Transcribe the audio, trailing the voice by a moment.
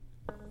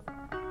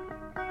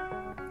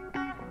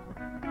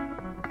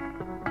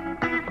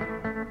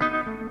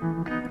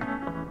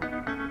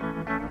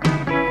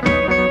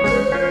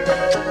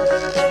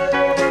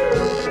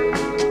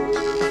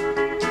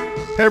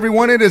Hey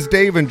everyone, it is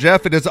Dave and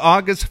Jeff. It is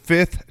August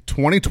 5th,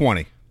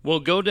 2020. Will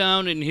go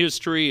down in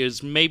history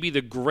as maybe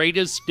the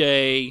greatest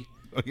day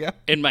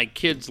in my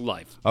kid's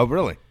life. Oh,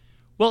 really?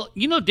 Well,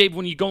 you know, Dave,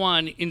 when you go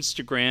on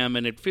Instagram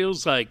and it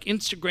feels like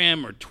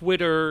Instagram or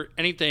Twitter,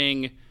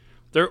 anything,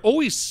 they're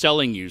always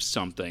selling you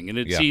something. And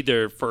it's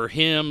either for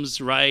hymns,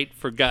 right,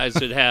 for guys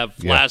that have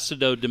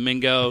Flacido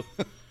Domingo.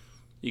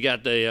 You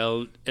got the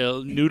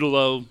El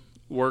Noodlo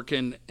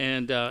working,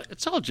 and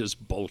it's all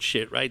just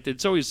bullshit, right?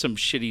 There's always some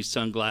shitty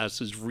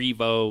sunglasses,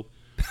 Revo,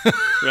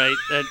 right?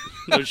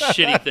 Those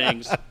shitty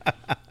things.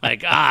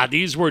 Like,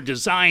 these were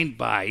designed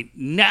by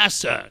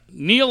NASA,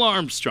 Neil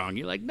Armstrong.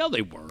 You're like, no,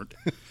 they weren't.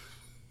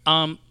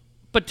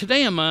 But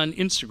today I'm on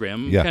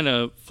Instagram, kind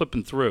of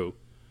flipping through,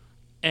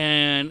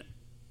 and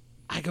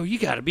I go, you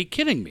got to be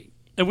kidding me.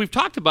 And we've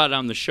talked about it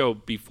on the show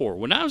before.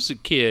 When I was a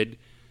kid,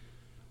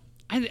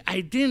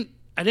 I didn't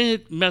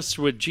mess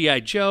with G.I.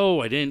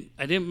 Joe. I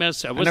didn't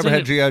mess. I never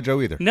had G.I.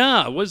 Joe either.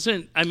 No, it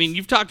wasn't. I mean,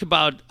 you've talked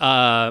about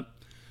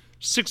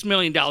 $6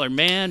 Million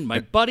Man. My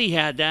buddy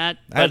had that.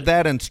 I had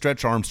that and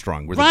Stretch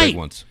Armstrong were the big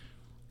ones.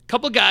 A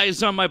couple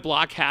guys on my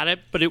block had it,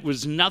 but it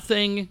was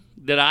nothing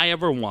that I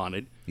ever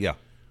wanted. Yeah.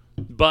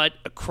 But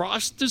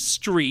across the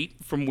street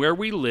from where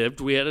we lived,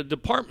 we had a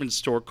department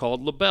store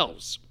called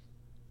LaBelle's.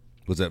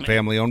 Was that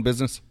family-owned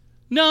business?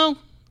 No,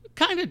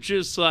 kind of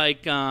just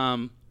like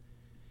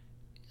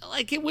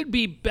it would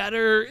be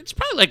better. It's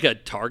probably like a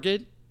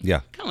Target. Yeah.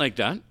 Kind of like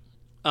that.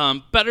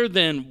 Better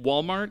than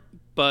Walmart,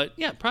 but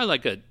yeah, probably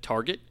like a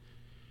Target.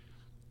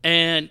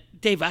 And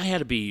Dave, I had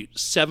to be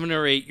 7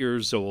 or 8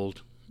 years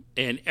old.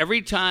 And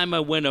every time I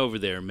went over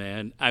there,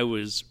 man, I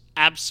was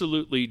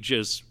absolutely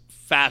just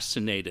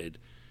fascinated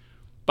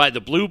by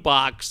the blue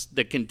box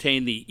that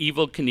contained the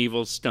Evel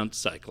Knievel stunt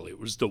cycle. It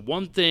was the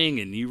one thing,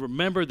 and you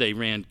remember they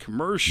ran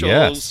commercials.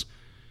 Yes.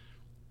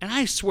 And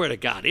I swear to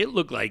God, it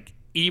looked like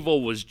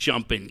Evel was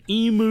jumping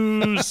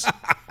emus,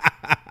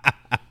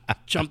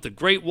 jumped the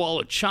Great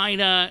Wall of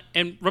China.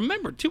 And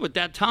remember, too, at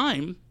that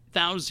time,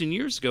 1,000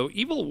 years ago,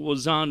 Evel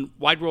was on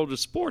Wide World of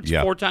Sports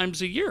 4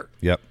 times a year.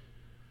 Yep.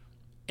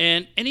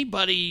 And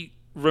anybody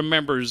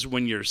remembers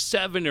when you're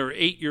 7 or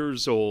 8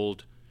 years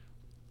old,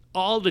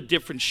 all the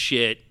different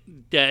shit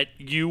that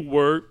you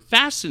were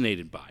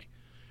fascinated by.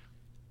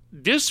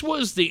 This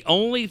was the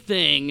only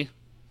thing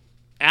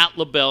at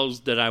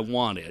LaBelle's that I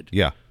wanted.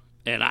 Yeah.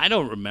 And I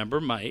don't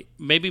remember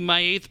maybe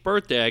my 8th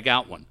birthday, I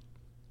got one.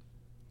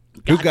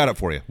 Who got it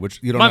for you? Which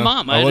you don't my know?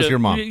 mom. Oh, was your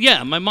mom?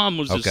 Yeah, my mom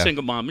was a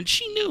single mom, and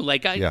she knew.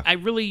 Like I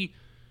really,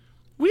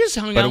 we just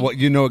hung out. But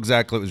you know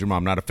exactly it was your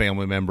mom, not a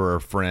family member or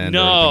a friend.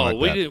 No, or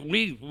anything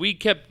like that. We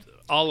kept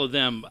all of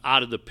them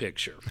out of the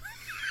picture.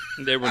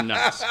 They were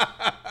nuts.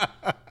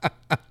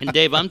 And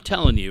Dave, I'm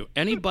telling you,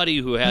 anybody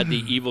who had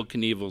the Evel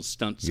Knievel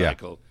stunt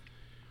cycle,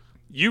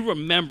 you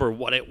remember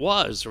what it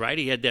was, right?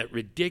 He had that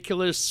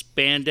ridiculous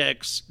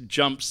spandex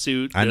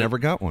jumpsuit. I never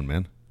got one,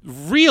 man.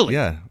 Really?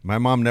 Yeah, my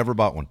mom never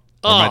bought one.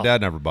 Or my dad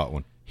never bought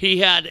one. He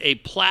had a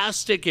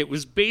plastic, it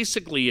was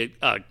basically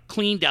a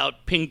cleaned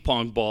out ping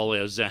pong ball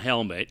as a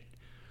helmet.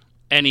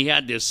 And he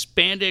had this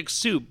spandex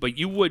suit, but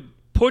you would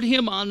put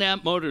him on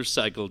that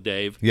motorcycle,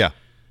 Dave. Yeah.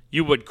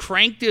 You would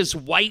crank this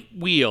white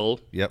wheel,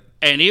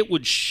 and it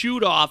would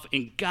shoot off,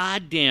 and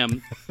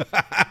goddamn,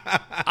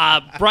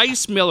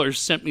 Bryce Miller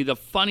sent me the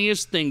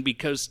funniest thing,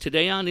 because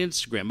today on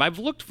Instagram, I've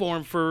looked for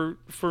him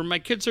for my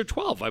kids are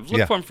 12. I've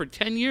looked for him for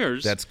 10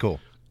 years. That's cool.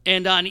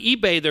 And on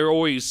eBay, they're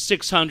always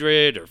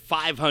 600 or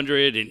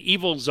 500, and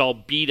Evel's all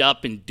beat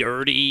up and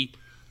dirty,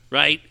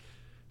 right?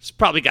 It's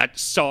probably got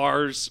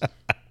SARS.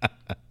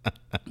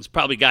 It's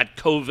probably got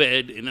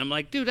COVID. And I'm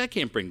like, dude, I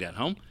can't bring that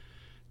home.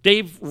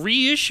 They've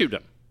reissued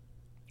them.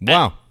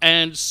 Wow.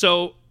 And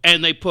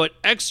they put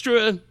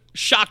extra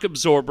shock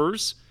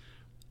absorbers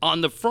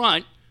on the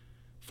front,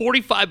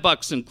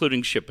 $45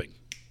 including shipping.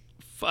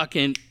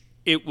 Fucking,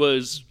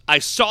 I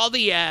saw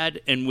the ad,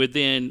 and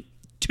within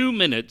 2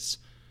 minutes,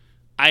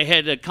 I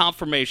had a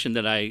confirmation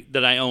that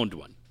I owned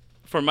one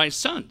for my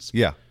sons.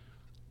 Yeah.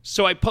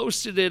 So I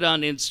posted it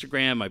on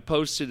Instagram. I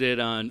posted it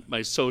on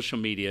my social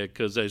media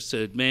because I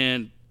said,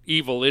 man,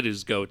 Evel, it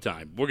is go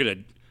time.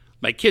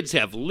 My kids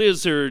have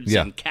lizards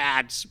and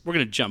cats. We're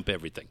going to jump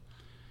everything.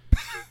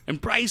 And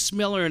Bryce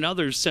Miller and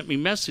others sent me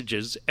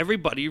messages.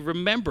 Everybody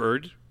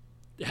remembered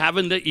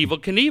having the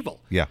Evel Knievel.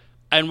 Yeah.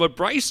 And what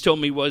Bryce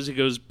told me was, he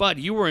goes, Bud,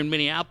 you were in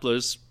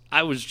Minneapolis.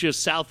 I was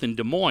just south in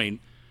Des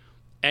Moines.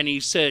 And he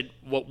said,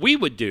 what we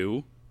would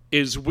do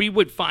is we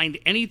would find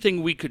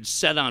anything we could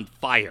set on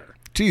fire.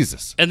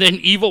 Jesus. And then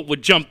Evel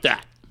would jump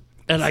that.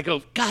 And I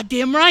go,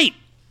 goddamn right.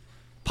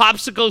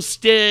 Popsicle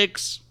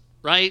sticks,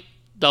 right?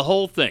 The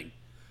whole thing.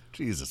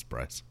 Jesus,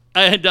 Bryce.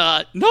 And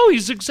no,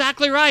 he's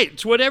exactly right.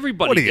 It's what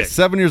everybody What are you, did.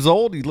 7 years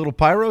old, you little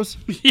pyros?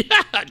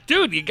 Yeah,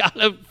 dude, you got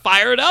to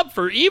fire it up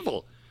for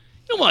Evel.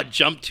 You don't want to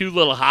jump 2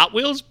 little Hot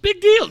Wheels.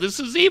 Big deal. This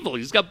is Evel.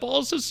 He's got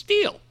balls of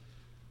steel.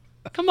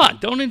 Come on,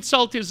 don't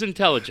insult his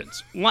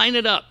intelligence. Line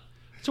it up.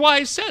 That's why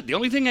I said the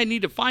only thing I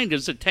need to find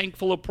is a tank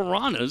full of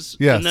piranhas,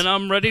 and then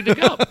I'm ready to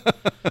go.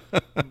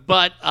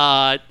 But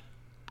I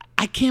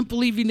I can't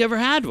believe you never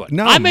had one.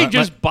 No, I may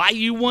just buy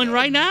you one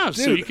right now dude,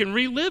 so you can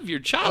relive your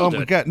Oh childhood.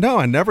 my God! No,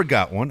 I never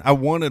got one. I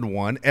wanted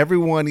one.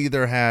 Everyone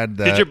either had.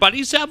 Did your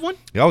buddies have one?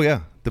 Oh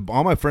yeah,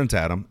 all my friends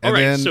had them. All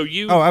right, then, so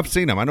you. Oh, I've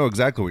seen them. I know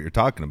exactly what you're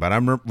talking about. I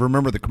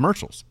remember the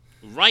commercials.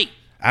 Right.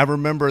 I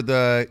remember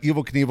the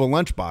Evel Knievel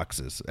lunch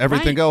boxes.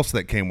 Everything Right. else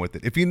that came with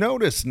it. If you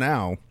notice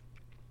now.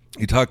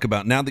 You talk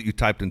about now that you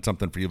typed in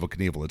something for Evel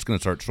Knievel, it's going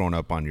to start showing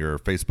up on your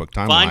Facebook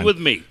timeline. Fine with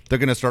me. They're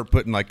going to start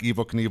putting like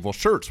Evel Knievel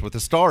shirts with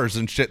the stars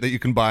and shit that you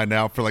can buy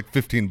now for like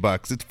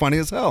 $15. It's funny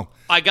as hell.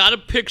 I got a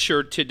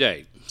picture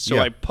today. So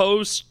Yeah. I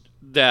post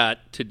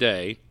that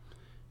today,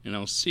 and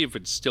I'll see if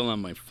it's still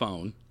on my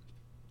phone.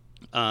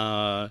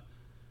 Yeah,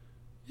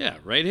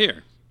 right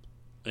here.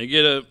 I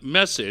get a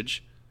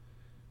message.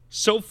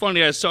 So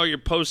funny, I saw your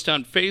post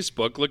on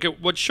Facebook. Look at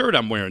what shirt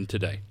I'm wearing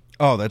today.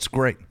 Oh, that's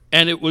great.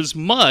 And it was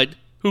Mud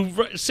who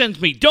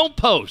sends me, don't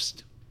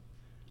post.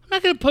 I'm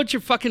not going to put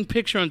your fucking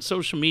picture on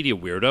social media,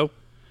 weirdo.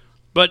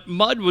 But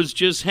Mud was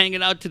just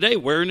hanging out today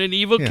wearing an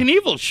Evel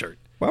Knievel shirt.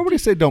 Why would he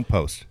say don't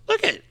post?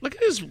 Look at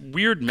his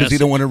weird message. Because he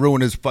don't want to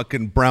ruin his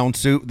fucking brown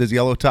suit with his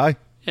yellow tie?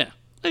 Yeah.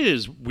 Look at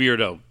his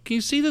weirdo. Can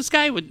you see this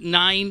guy with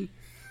 9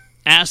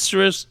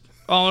 asterisks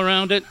all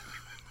around it?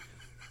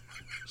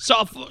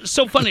 So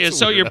funny. I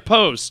saw your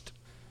post.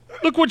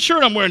 Look what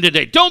shirt I'm wearing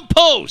today. Don't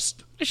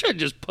post. I should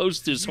just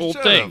post this whole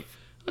should thing. have.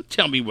 Don't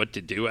tell me what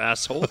to do,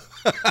 asshole.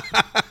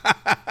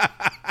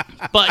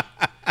 But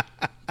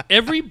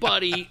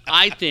everybody,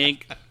 I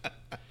think,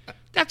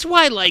 that's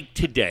why I like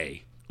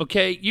today.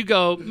 Okay? You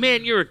go,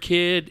 man, you're a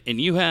kid and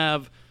you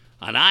have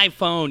an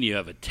iPhone, you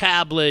have a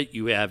tablet,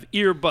 you have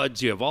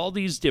earbuds, you have all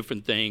these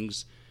different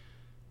things.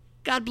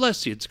 God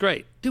bless you. It's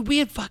great. Dude, we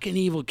had fucking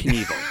Evel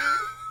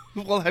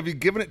Knievel. Well, have you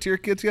given it to your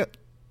kids yet?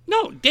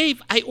 No,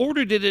 Dave, I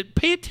ordered it.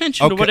 Pay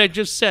attention to Okay. what I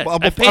just said. Well,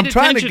 I paid I'm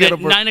trying to attention get at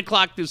over- 9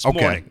 o'clock this Okay.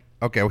 morning.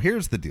 Okay, well,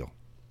 here's the deal.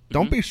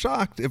 Don't Mm-hmm. be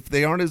shocked if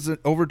they aren't as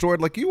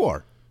overjoyed like you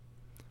are.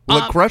 Will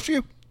it crush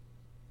you?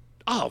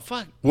 Oh,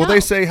 fuck. Will no.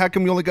 they say, how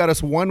come you only got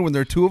us one when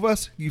there are two of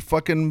us? You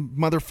fucking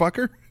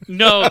motherfucker.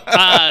 No,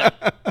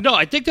 no,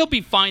 I think they'll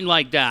be fine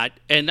like that.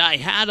 And I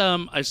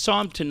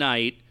saw them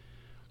tonight,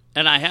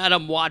 and I had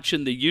them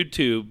watching the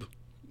YouTube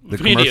The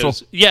videos.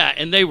 commercial? Yeah,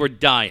 and they were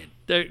dying.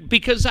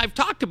 Because I've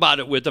talked about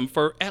it with them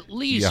for at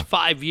least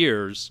 5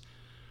 years,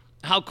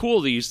 how cool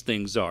these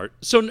things are.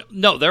 So,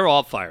 no, they're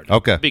all fired up.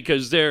 Okay.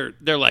 Because they're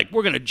like,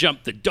 we're going to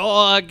jump the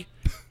dog.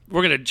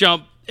 We're going to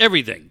jump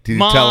everything. Did you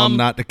Mom, tell them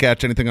not to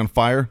catch anything on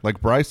fire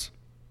like Bryce?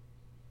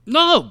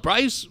 No,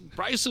 Bryce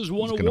has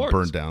won He's going to awards.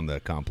 burn down the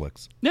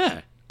complex.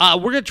 Yeah.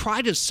 We're going to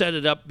try to set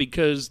it up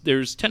because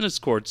there's tennis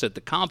courts at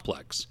the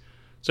complex.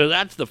 So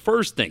that's the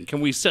first thing.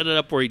 Can we set it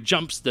up where he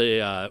jumps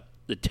the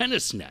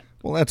tennis net?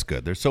 Well, that's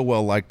good. They're so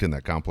well liked in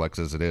that complex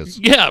as it is.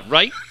 Yeah,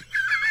 right?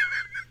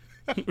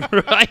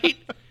 Right?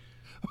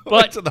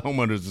 What's the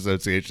homeowners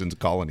association's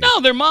calling you? No,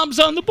 their mom's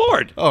on the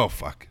board. Oh,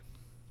 fuck.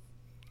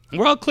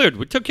 We're all cleared.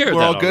 We took care of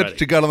We're that all good. already.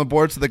 She got on the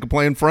board so they could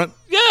play in front?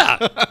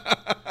 Yeah.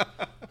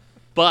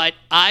 But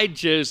I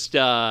just,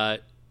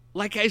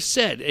 like I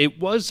said, it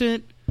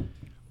wasn't,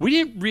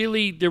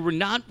 there were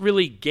not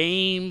really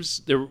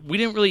games.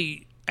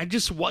 I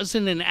just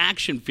wasn't an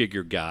action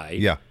figure guy.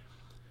 Yeah.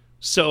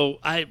 So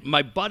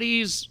my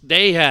buddies,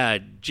 they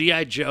had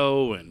G.I.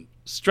 Joe and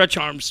Stretch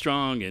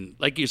Armstrong and,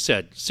 like you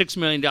said, $6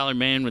 Million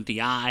Man with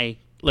the eye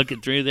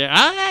looking through there.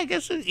 I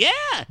guess, yeah.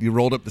 You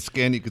rolled up the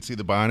skin, you could see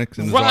the bionics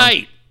in his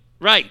arm.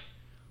 Right.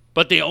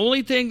 But the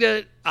only thing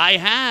that I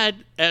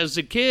had as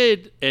a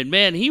kid, and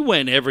man, he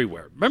went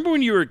everywhere. Remember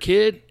when you were a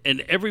kid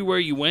and everywhere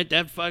you went,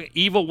 that fucking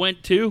Evil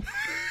went too?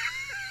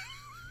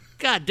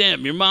 God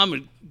damn, your mom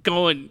would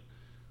go and,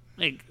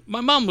 like,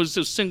 my mom was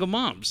a single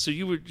mom, so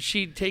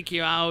she'd take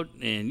you out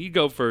and you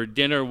go for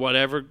dinner or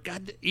whatever.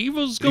 God,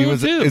 Evil's going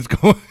too. He's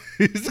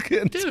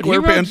getting Dude,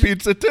 square pan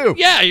pizza too.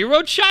 Yeah, he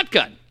rode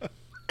shotgun.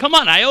 Come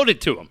on, I owed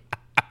it to him.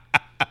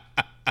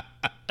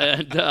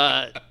 And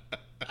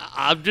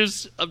I'm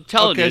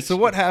telling you. Okay, so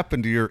what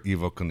happened to your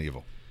Evel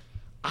Knievel?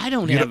 I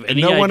don't have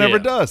any idea. No one ever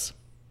does.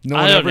 No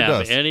one I ever don't have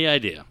does. any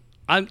idea.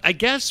 I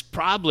guess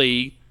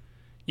probably,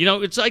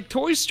 it's like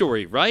Toy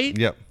Story, right?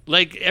 Yep.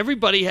 Like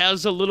everybody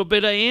has a little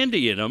bit of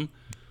Andy in them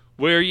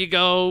where you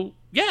go,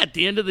 yeah, at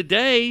the end of the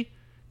day.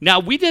 Now,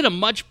 we did a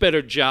much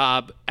better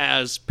job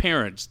as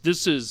parents.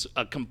 This is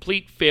a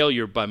complete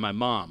failure by my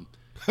mom.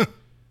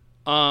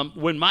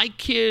 When my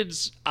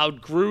kids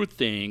outgrew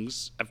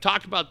things, I've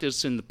talked about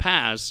this in the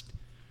past,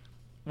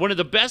 one of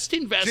the best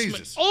investments.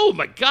 Jesus. Oh,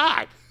 my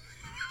God.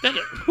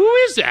 Who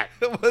is that?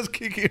 It was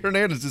Kiki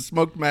Hernandez who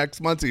smoked Max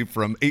Muncy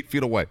from 8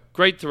 feet away.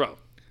 Great throw.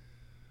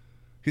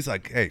 He's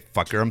like, hey,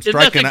 fucker, I'm Isn't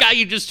striking. that the guy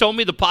you just told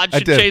me the pod I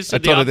should did. chase I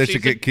in the told her they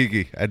should offseason? get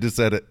Kiki. I just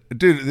said it.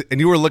 Dude, and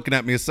you were looking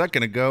at me a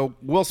second ago.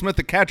 Will Smith,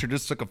 the catcher,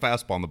 just took a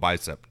fastball in the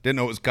bicep. Didn't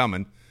know it was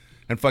coming.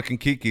 And fucking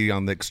Kiki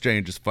on the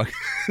exchange just fucking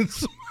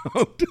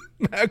smoked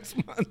Max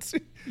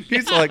Muncy.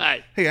 He's Yeah.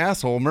 like, hey,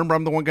 asshole, remember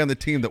I'm the one guy on the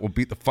team that will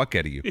beat the fuck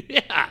out of you.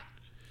 Yeah.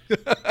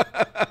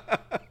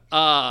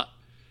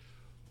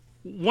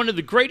 one of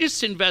the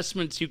greatest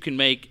investments you can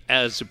make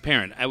as a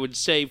parent, I would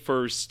say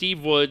for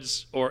Steve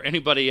Woods or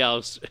anybody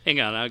else. Hang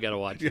on, I got to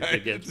watch it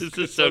again. This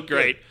is so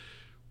great.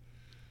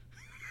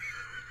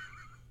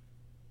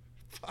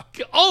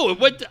 Oh,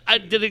 what? I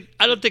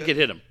don't think it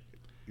hit him.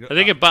 I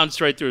think it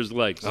bounced right through his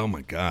legs. Oh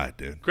my God,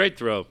 dude! Great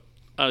throw.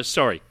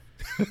 Sorry.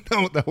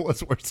 No, that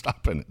was worth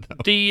stopping it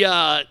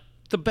though.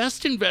 The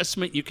best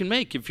investment you can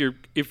make if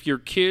your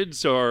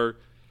kids are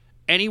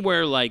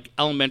anywhere like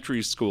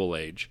elementary school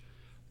age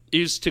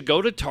is to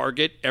go to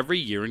Target every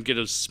year and get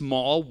a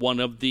small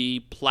one of the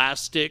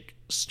plastic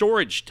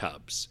storage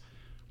tubs.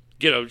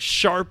 Get a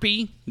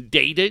Sharpie,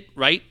 date it,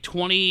 right?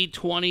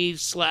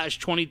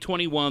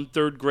 2020/2021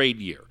 third grade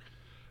year.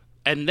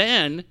 And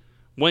then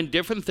when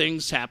different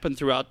things happen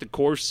throughout the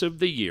course of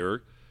the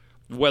year,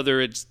 whether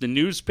it's the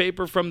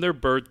newspaper from their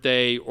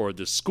birthday or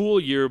the school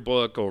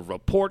yearbook or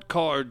report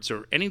cards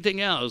or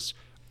anything else,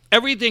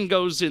 everything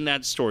goes in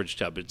that storage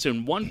tub. It's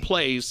in one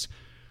place,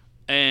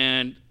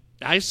 and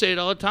I say it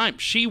all the time.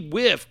 She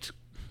whiffed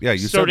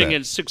starting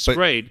in sixth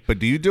grade. But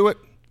do you do it?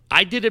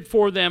 I did it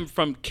for them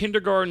from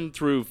kindergarten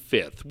through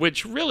fifth,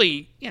 which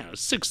really,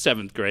 sixth,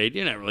 seventh grade,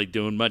 you're not really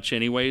doing much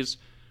anyways.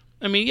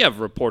 I mean, you have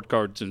report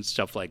cards and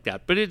stuff like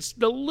that, but it's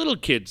the little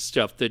kid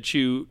stuff that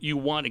you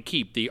want to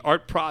keep, the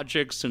art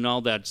projects and all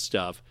that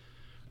stuff.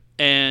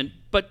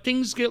 But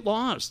things get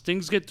lost.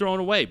 Things get thrown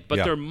away.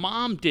 But their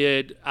mom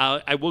did,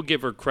 I will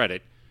give her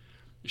credit,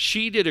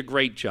 she did a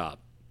great job.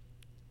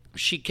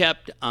 She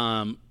kept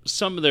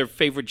some of their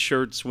favorite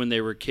shirts when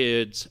they were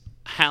kids,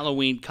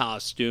 Halloween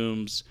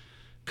costumes,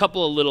 a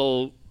couple of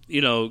little,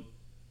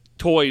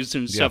 toys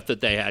and stuff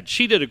that they had.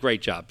 She did a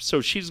great job.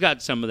 So she's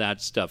got some of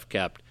that stuff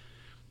kept.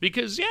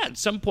 Because, at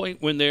some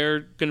point when they're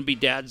going to be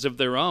dads of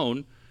their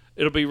own,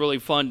 it'll be really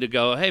fun to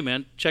go, hey,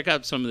 man, check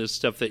out some of this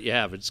stuff that you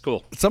have. It's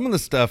cool. Some of the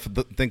stuff,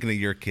 thinking of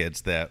your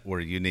kids, that were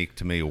unique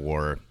to me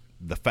were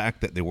the fact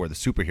that they wore the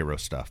superhero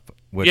stuff,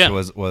 which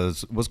was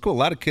cool. A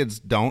lot of kids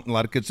don't, a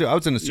lot of kids do. I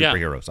was into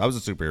superheroes. I was a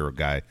superhero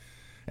guy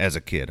as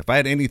a kid. If I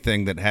had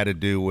anything that had to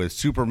do with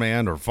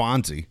Superman or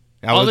Fonzie,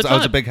 I was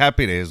a big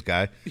Happy Days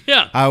guy.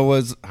 Yeah. I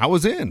was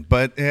in.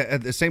 But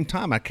at the same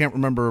time, I can't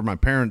remember my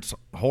parents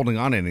holding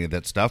on to any of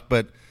that stuff.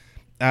 But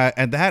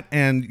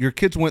and your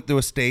kids went through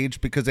a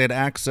stage because they had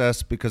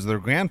access, because of their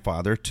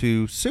grandfather,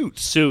 to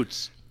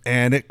suits.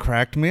 And it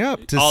cracked me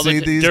up to see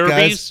these derbies,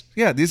 guys.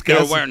 Yeah, these guys.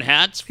 They were wearing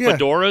hats,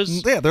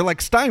 fedoras. Yeah, they're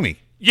like Stymie.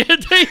 Yeah,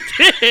 they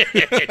did.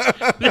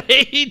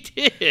 They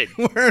did.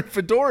 Wearing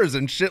fedoras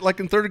and shit like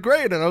in third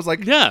grade. And I was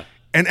like, yeah.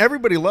 And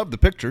everybody loved the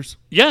pictures.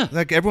 Yeah.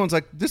 Like, everyone's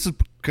like, this is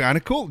kind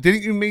of cool.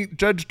 Didn't you meet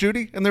Judge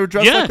Judy? And they were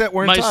dressed like that,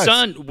 wearing ties.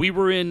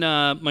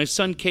 My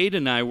son Cade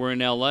and I were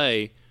in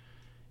L.A.,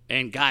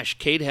 and gosh,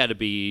 Cade had to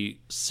be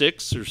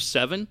 6 or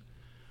 7.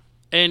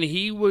 And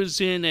he was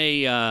in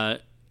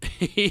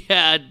he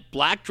had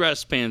black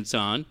dress pants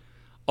on,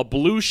 a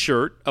blue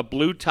shirt, a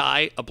blue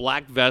tie, a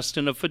black vest,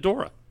 and a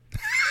fedora.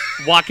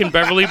 Walking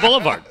Beverly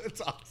Boulevard.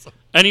 That's awesome.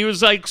 And he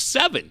was like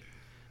 7.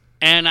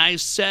 And I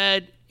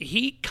said,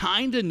 he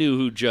kind of knew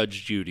who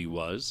Judge Judy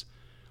was.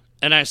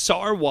 And I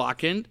saw her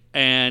walking,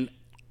 and,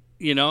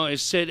 I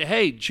said,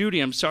 hey, Judy,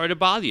 I'm sorry to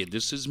bother you.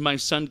 This is my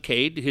son,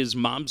 Cade. His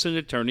mom's an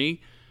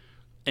attorney,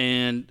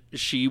 and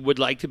she would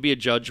like to be a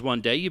judge one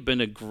day. You've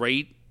been a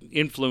great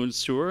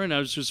influence to her, and I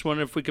was just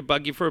wondering if we could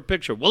bug you for a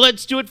picture. Well,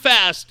 let's do it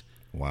fast.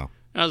 Wow.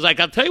 And I was like,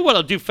 I'll tell you what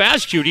I'll do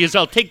fast, Judy, is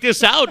I'll take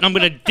this out, and I'm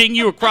going to ding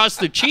you across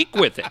the cheek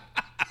with it.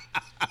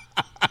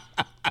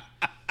 I'm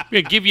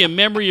going to give you a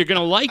memory you're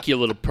going to like, you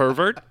little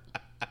pervert.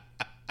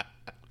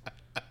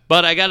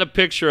 But I got a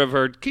picture of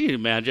her. Can you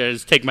imagine? I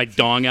just take my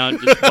dong out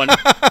and just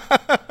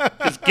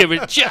give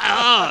it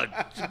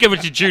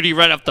to Judy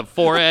right off the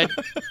forehead.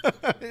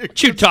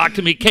 You talk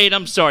to me, Kate.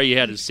 I'm sorry you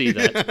had to see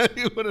that. Yeah,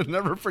 you would have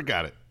never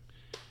forgot it.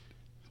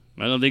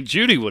 I don't think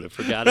Judy would have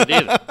forgot it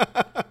either.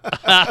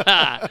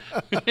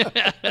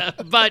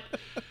 But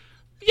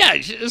yeah,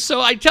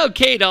 so I tell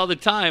Kate all the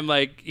time,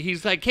 like,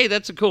 he's like, hey,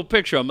 that's a cool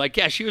picture. I'm like,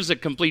 yeah, she was a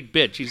complete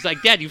bitch. He's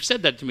like, Dad, you've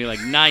said that to me like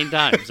 9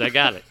 times. I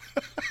got it.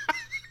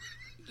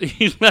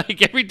 He's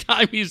like, every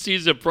time he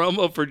sees a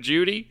promo for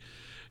Judy,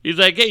 he's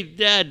like, hey,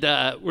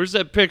 Dad, where's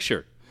that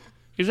picture?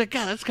 He's like,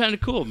 God, that's kind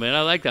of cool, man.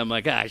 I like that. I'm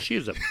like,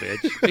 she's a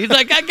bitch. He's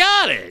like, I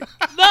got it.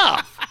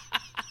 Enough.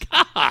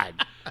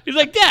 God. He's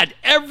like, Dad,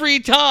 every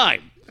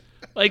time.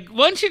 Like,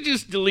 why don't you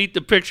just delete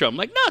the picture? I'm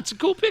like, no, it's a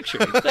cool picture.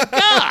 He's like,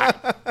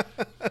 God.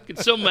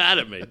 He's so mad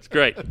at me. It's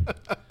great.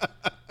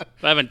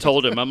 I haven't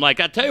told him. I'm like,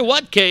 I tell you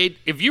what, Cade,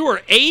 if you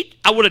were 8,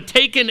 I would have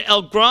taken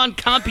El Gran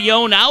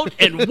Campeon out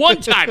and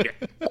one-timed it.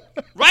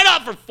 Right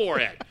off her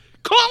forehead.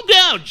 Calm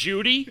down,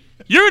 Judy.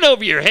 You're in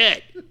over your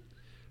head.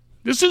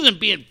 This isn't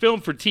being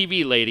filmed for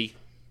TV, lady.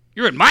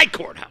 You're in my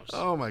courthouse.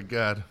 Oh, my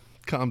God.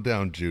 Calm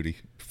down, Judy.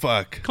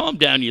 Fuck. Calm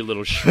down, you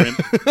little shrimp.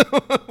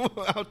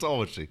 How tall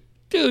was she?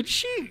 Dude,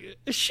 she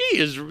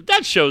is.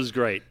 That show's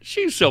great.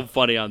 She's so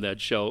funny on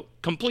that show.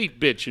 Complete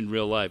bitch in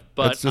real life.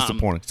 But that's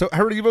disappointing. So I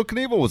heard Evel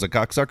Knievel was a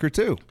cocksucker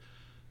too.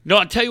 No,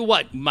 I'll tell you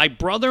what. My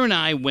brother and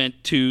I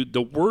went to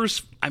the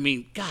worst. I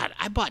mean, God,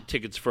 I bought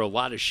tickets for a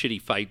lot of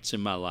shitty fights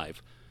in my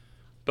life.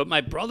 But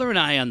my brother and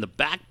I on the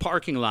back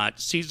parking lot,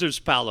 Caesar's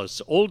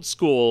Palace, old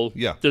school,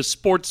 Yeah. the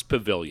sports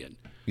pavilion.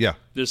 Yeah.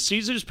 The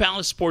Caesar's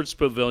Palace Sports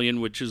Pavilion,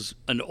 which is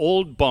an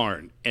old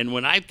barn. And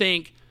when I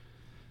think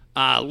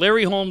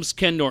Larry Holmes,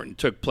 Ken Norton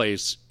took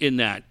place in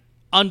that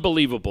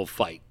unbelievable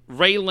fight.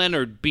 Ray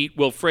Leonard beat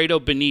Wilfredo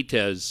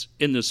Benitez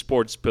in the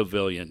sports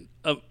pavilion.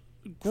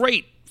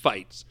 Great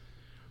fights.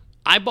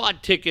 I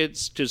bought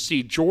tickets to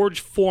see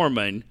George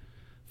Foreman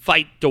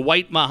fight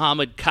Dwight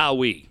Muhammad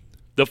Qawi,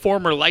 the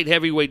former light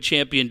heavyweight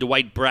champion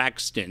Dwight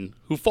Braxton,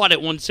 who fought at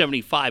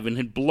 175 and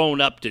had blown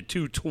up to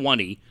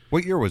 220.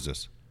 What year was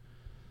this?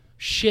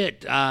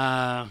 Shit,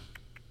 gotta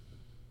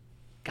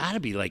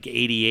be like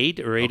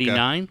 88 or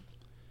 89. Okay.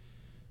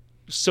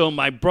 So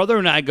my brother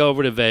and I go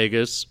over to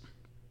Vegas.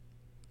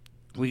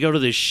 We go to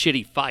this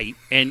shitty fight,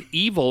 and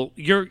Evil,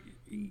 you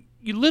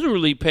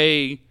literally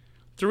pay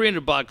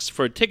 $300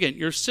 for a ticket.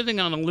 You're sitting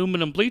on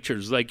aluminum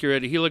bleachers like you're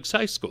at Helix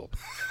High School.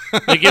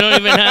 Like you don't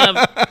even have.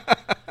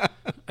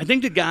 I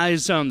think the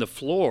guys on the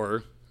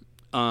floor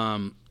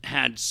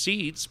had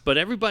seats, but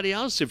everybody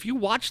else, if you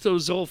watch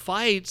those old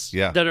fights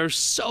that are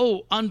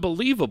so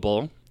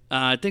unbelievable,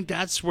 I think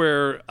that's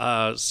where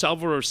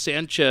Salvador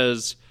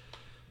Sanchez,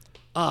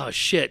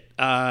 mind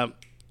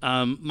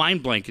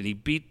blanking. He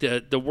beat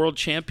the world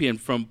champion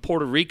from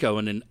Puerto Rico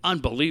in an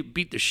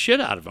beat the shit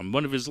out of him,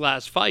 one of his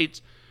last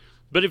fights.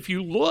 But if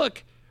you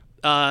look,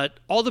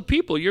 all the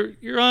people,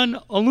 you're on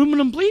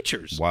aluminum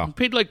bleachers. Wow. You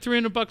paid like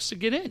 $300 to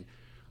get in.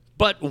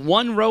 But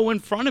one row in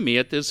front of me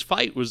at this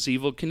fight was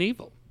Evel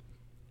Knievel.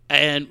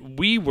 And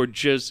we were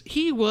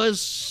he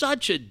was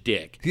such a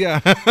dick.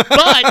 Yeah. But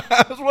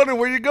I was wondering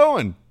where you're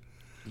going.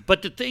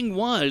 But the thing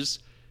was,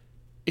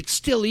 it's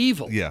still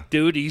Evil. Yeah.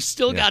 Dude, he's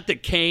still got the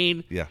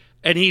cane. Yeah.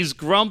 And he's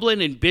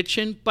grumbling and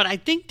bitching. But I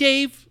think,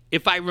 Dave,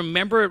 if I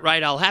remember it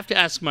right, I'll have to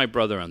ask my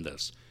brother on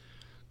this.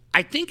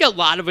 I think a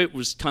lot of it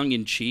was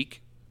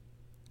tongue-in-cheek.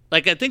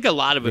 Like, I think a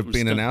lot of it was...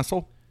 being an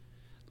asshole?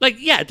 Like,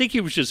 yeah, I think he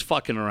was just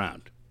fucking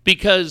around.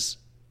 Because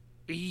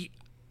it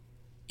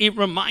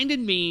reminded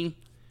me...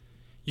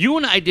 You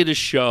and I did a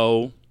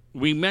show.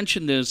 We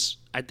mentioned this,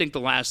 I think, the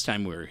last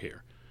time we were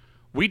here.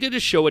 We did a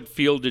show at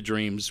Field of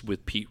Dreams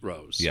with Pete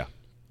Rose. Yeah.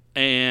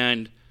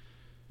 And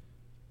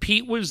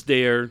Pete was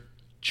there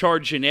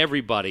charging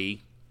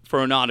everybody for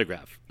an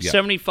autograph. Yeah.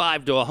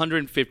 $75 to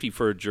 $150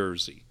 for a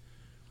jersey.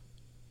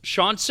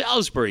 Sean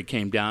Salisbury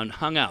came down,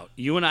 hung out.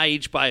 You and I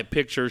each buy a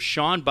picture.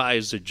 Sean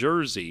buys a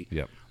jersey.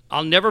 Yep.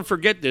 I'll never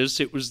forget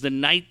this. It was the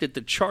night that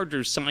the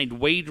Chargers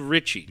signed Wade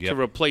Ritchie to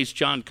replace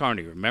John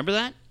Carney. Remember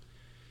that?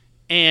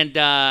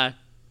 And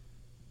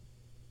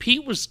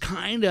Pete was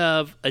kind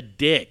of a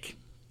dick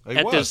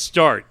at the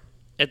start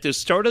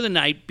of the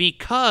night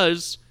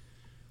because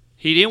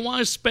he didn't want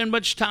to spend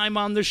much time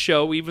on the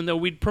show, even though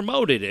we'd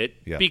promoted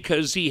it,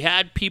 because he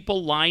had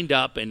people lined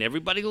up, and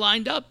everybody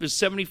lined up is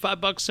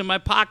 $75 in my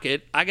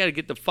pocket. I got to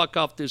get the fuck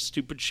off this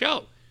stupid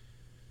show.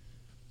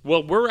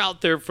 Well, we're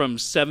out there from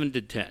 7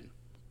 to 10,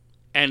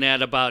 and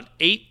at about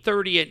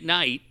 8:30 at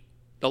night,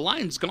 the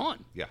line's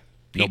gone. Yeah,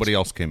 nobody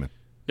else came in.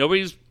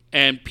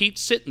 And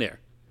Pete's sitting there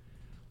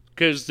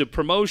because the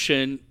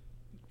promotion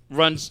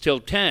runs till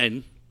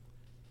 10,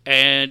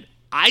 and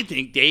I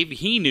think, Dave,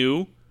 he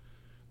knew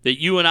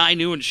that you and I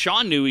knew and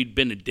Sean knew he'd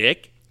been a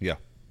dick. Yeah.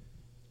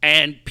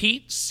 And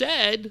Pete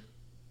said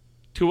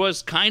to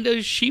us kind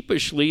of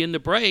sheepishly in the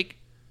break,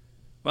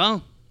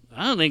 well,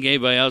 I don't think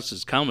anybody else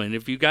is coming.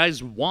 If you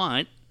guys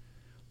want,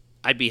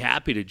 I'd be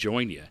happy to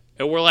join you.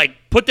 And we're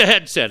like, put the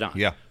headset on.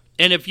 Yeah.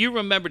 And if you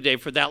remember,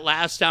 Dave, for that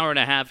last hour and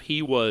a half,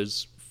 he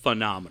was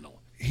phenomenal.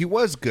 He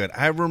was good.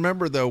 I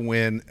remember, though,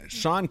 when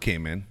Sean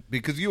came in,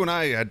 because you and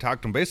I had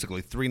talked to him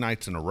basically 3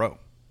 nights in a row.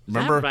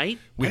 Remember? Is that right?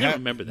 I don't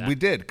remember that. We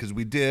did, because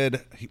we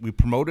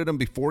promoted him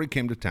before he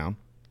came to town.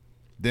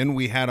 Then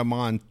we had him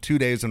on 2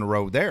 days in a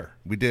row there.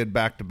 We did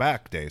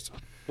back-to-back days.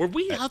 Were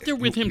we out there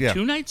with him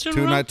 2 nights in a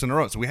row? 2 nights in a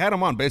row. So we had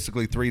him on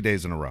basically 3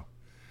 days in a row.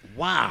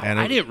 Wow.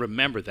 I didn't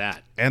remember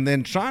that. And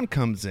then Sean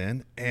comes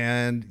in,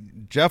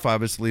 and Jeff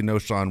obviously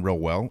knows Sean real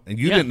well. And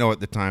you didn't know at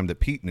the time that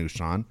Pete knew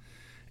Sean.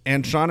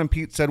 And Sean and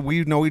Pete said,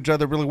 we know each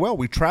other really well.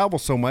 We travel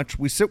so much.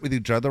 We sit with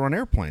each other on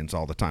airplanes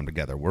all the time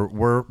together.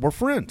 We're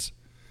friends.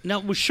 Now,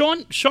 was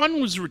Sean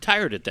was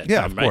retired at that time,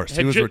 Yeah, of course. Right?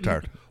 He was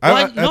retired.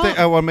 What? I think,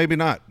 well, maybe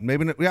not.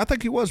 Maybe not. I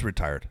think he was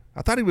retired.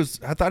 I thought he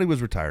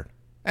was retired.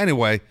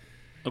 Anyway,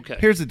 okay.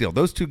 Here's the deal.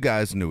 Those two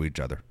guys knew each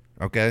other,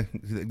 okay?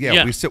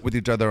 Yeah, we sit with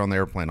each other on the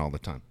airplane all the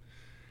time.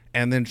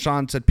 And then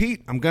Sean said,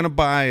 Pete, I'm going to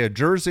buy a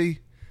jersey,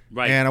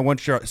 and I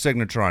want your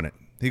signature on it.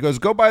 He goes,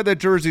 go buy that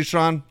jersey,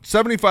 Sean.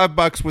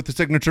 $75 with the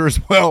signature as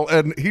well.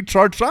 And he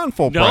charged Sean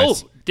full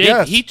price.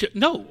 Dave,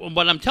 no,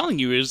 what I'm telling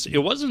you is it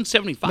wasn't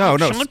 $75. No.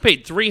 Sean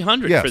paid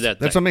 $300 for that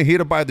that's thing. what I mean. He had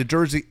to buy the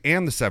jersey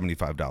and the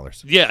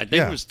 $75. Yeah, I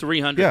think it was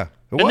 $300. Yeah,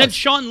 and then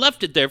Sean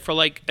left it there for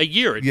like a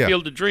year at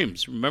Field of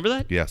Dreams. Remember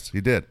that? Yes,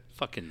 he did.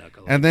 Fucking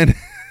knuckle. And then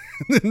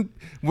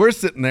we're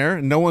sitting there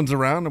and no one's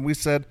around, and we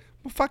said,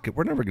 well, fuck it.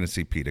 We're never going to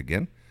see Pete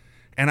again.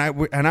 And I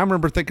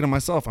remember thinking to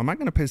myself, am I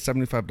going to pay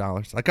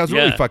 $75? Like, I was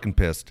really fucking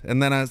pissed.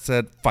 And then I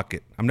said, fuck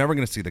it. I'm never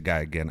going to see the guy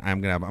again.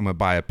 I'm going to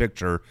buy a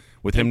picture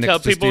with him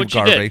next to Steve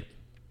Garvey.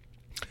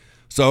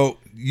 So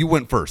you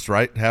went first,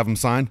 right? Have him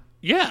sign?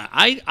 Yeah,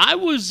 I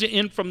was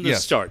in from the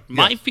start.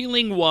 My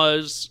feeling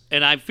was,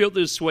 and I feel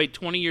this way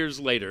 20 years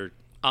later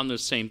on the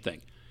same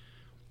thing.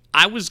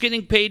 I was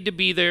getting paid to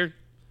be there.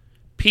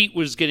 Pete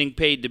was getting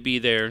paid to be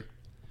there.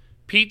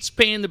 Pete's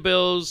paying the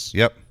bills.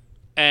 Yep.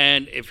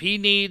 And if he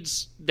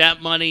needs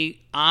that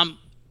money,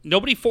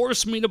 nobody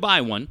forced me to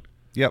buy one.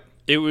 Yep.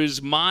 It was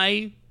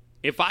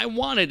if I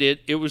wanted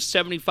it, it was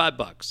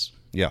 $75.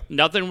 Yeah.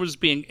 Nothing was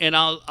being, and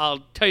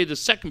I'll tell you the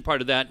second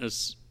part of that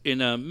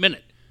in a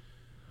minute.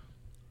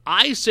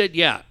 I said,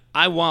 yeah,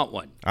 I want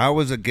one. I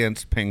was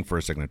against paying for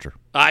a signature.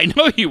 I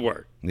know you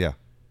were. Yeah.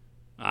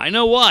 I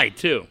know why,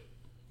 too.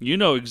 You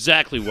know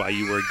exactly why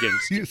you were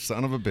against it. You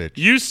son of a bitch.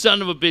 You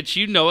son of a bitch.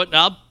 You know it, and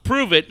I'll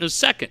prove it in a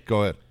second.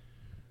 Go ahead.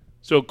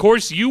 So, of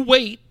course, you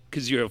wait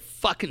because you're a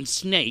fucking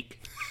snake.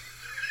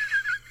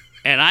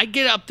 And I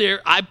get up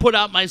there. I put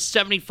out my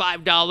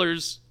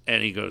 $75,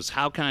 and he goes,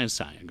 how can I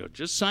sign? I go,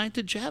 just sign it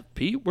to Jeff,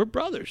 Pete. We're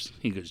brothers.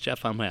 He goes,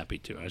 Jeff, I'm happy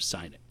to. I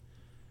sign it.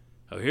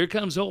 Oh, here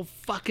comes old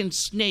fucking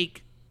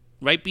Snake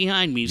right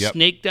behind me. Yep.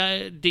 Snake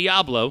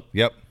Diablo.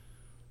 Yep.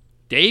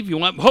 Dave, you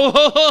want... Ho,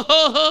 ho, ho,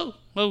 ho, ho.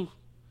 Oh,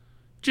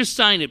 just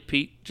sign it,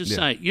 Pete. Just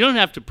sign it. You don't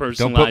have to personalize it.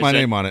 Don't put my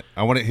name on it.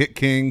 I want it Hit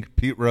King,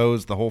 Pete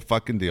Rose, the whole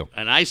fucking deal.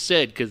 And I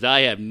said, because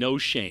I have no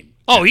shame.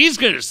 Oh, he's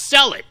going to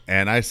sell it.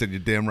 And I said, you're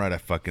damn right I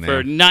fucking for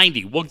am. For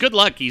 90. Well, good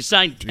luck. He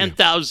signed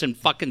 10,000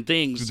 fucking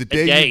things the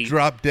day a day. You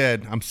drop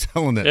dead, I'm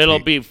selling it. It'll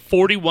be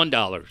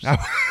 $41.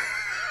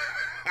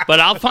 But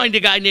I'll find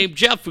a guy named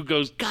Jeff who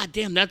goes, God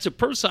damn, that's a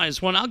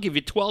personalized one. I'll give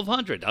you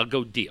 $1,200. I'll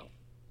go deal.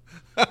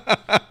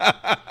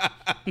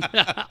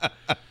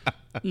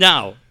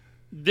 Now,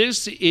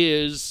 this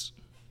is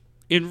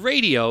in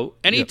radio.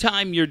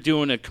 Anytime you're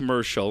doing a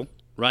commercial,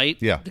 right?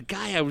 Yeah. The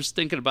guy I was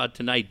thinking about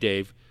tonight,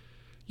 Dave,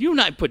 you and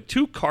I put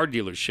 2 car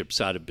dealerships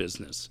out of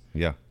business.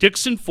 Yeah.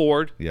 Dixon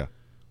Ford. Yeah.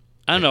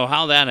 I don't know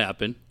how that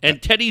happened.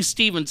 And Teddy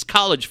Stevens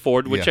College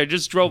Ford, which I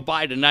just drove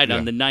by tonight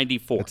on the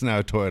 94. It's now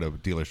a Toyota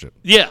dealership.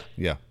 Yeah.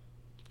 Yeah.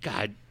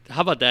 God,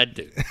 how about that,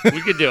 dude?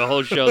 We could do a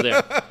whole show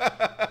there.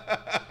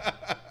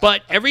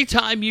 But every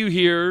time you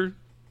hear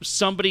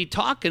somebody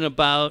talking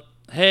about,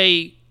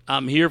 hey,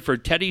 I'm here for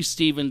Teddy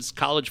Stevens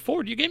College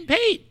Ford, you're getting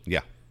paid.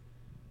 Yeah.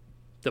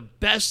 The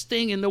best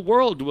thing in the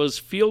world was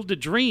Field of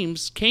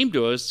Dreams came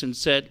to us and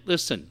said,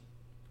 listen,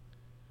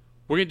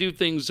 we're going to do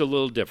things a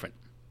little different.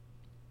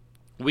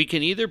 We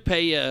can either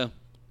pay you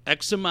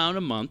X amount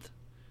a month,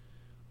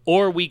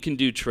 or we can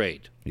do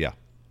trade. Yeah.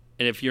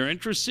 And if you're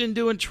interested in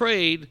doing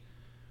trade,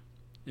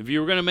 if you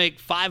were going to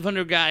make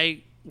 $500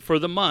 guy for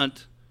the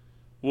month,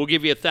 we'll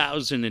give you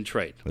 $1,000 in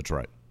trade. That's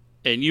right.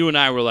 And you and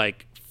I were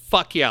like,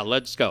 fuck yeah,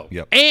 let's go.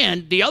 Yep.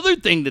 And the other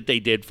thing that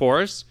they did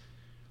for us,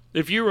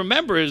 if you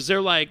remember, is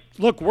they're like,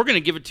 look, we're going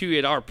to give it to you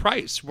at our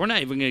price. We're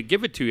not even going to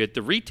give it to you at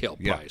the retail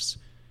price.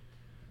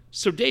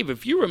 So, Dave,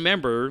 if you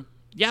remember,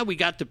 yeah, we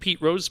got the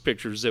Pete Rose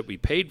pictures that we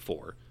paid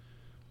for,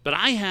 but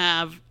I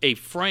have a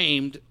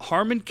framed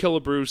Harmon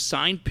Killebrew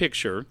signed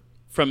picture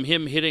from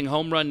him hitting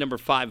home run number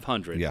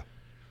 500. Yeah.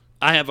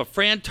 I have a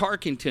Fran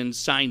Tarkenton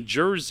signed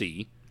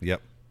jersey.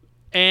 Yep.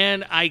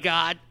 And I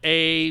got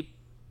a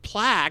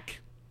plaque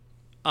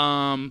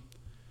from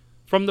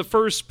the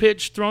first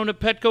pitch thrown at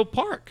Petco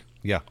Park.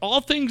 Yeah.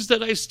 All things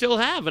that I still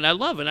have and I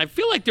love. And I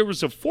feel like there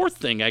was a fourth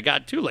thing I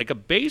got, too, like a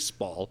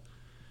baseball.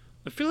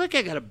 I feel like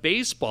I got a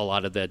baseball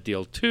out of that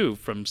deal, too,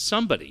 from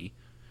somebody.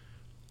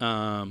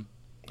 I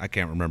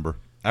can't remember.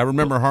 I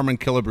remember Harmon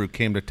Killebrew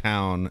came to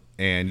town,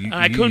 and you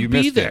couldn't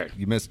be there.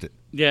 You missed it.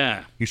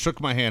 Yeah. He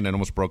shook my hand and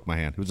almost broke my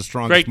hand. He was the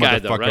strongest guy,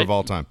 motherfucker though, right? of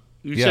all time.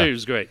 You said he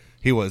was great.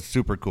 He was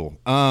super cool.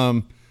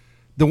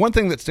 The one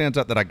thing that stands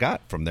out that I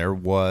got from there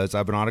was I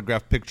have an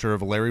autographed picture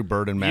of Larry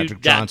Bird and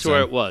Magic Johnson. That's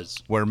where it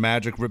was. Where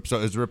Magic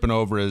is ripping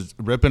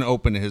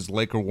open his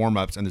Laker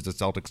warm-ups, and there's a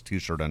Celtics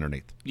T-shirt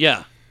underneath.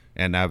 Yeah.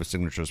 And I have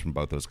signatures from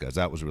both those guys.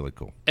 That was really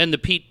cool. And the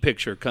Pete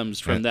picture comes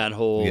from that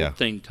whole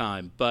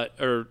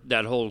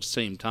that whole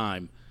same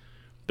time.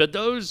 But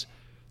those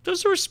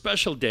were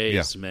special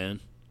days, man.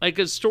 Like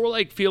a store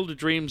like Field of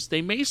Dreams,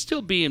 they may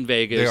still be in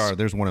Vegas. They are.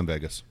 There's one in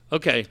Vegas.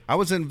 Okay.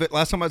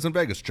 Last time I was in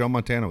Vegas, Joe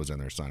Montana was in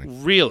there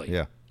signing. Really?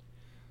 Yeah.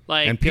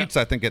 And Pete's,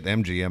 I think, at the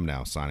MGM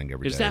now signing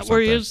every day. Is that where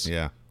he is?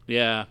 Yeah.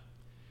 Yeah.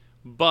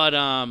 But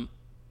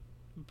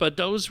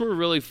those were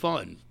really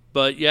fun.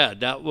 But yeah,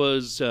 that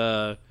was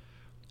I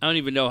don't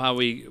even know how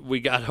we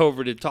got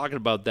over to talking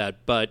about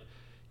that. But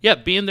yeah,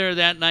 being there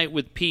that night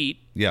with Pete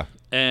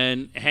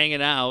and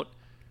hanging out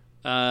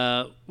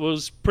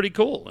was pretty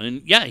cool.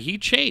 And yeah, he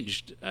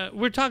changed.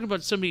 We're talking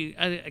about somebody,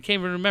 I can't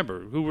even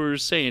remember who we were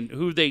saying,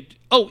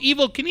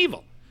 Evil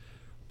Knievel.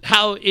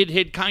 How it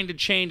had kind of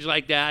changed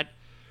like that.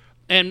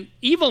 And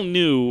Evil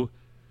knew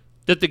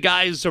that the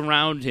guys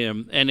around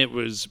him, and it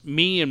was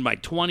me in my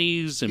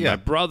 20s and my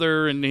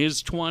brother in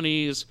his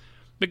 20s,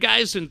 the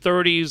guys in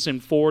 30s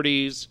and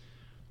 40s,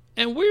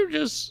 and we were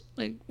just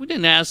like, we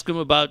didn't ask him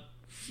about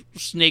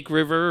Snake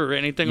River or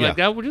anything Yeah. like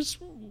that.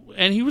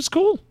 And he was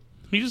cool.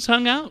 He just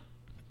hung out.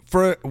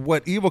 For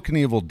what Evel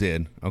Knievel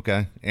did,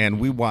 okay, and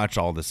we watch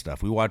all this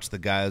stuff. We watch the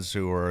guys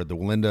who are the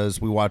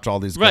Lindas. We watch all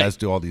these guys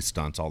do all these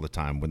stunts all the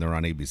time when they're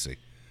on ABC.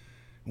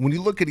 When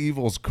you look at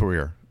Evel's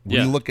career,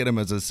 when you look at him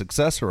as a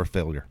success or a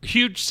failure?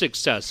 Huge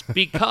success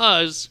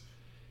because,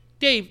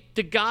 Dave,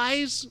 the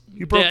guys...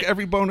 He broke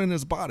every bone in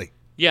his body.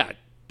 Yeah,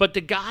 but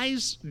the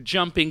guys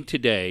jumping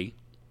today,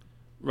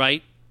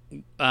 right?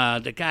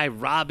 The guy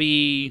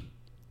Robbie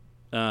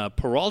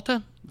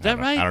Peralta, is that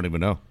right? I don't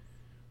even know.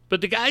 But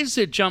the guys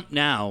that jump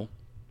now,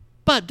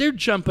 but they're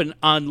jumping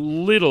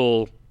on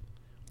little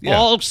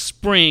all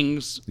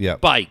springs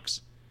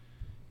bikes.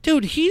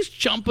 Dude, he's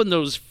jumping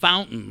those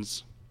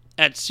fountains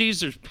at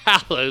Caesar's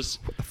Palace.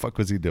 What the fuck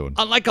was he doing?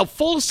 On like a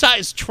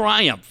full-size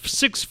Triumph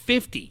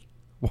 650.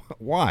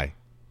 Why?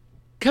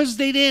 Because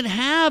they didn't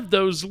have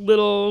those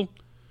little,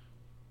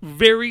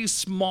 very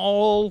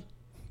small,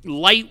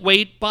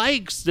 lightweight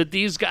bikes that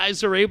these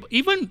guys are able.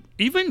 Even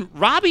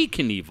Robbie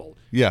Knievel.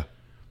 Yeah.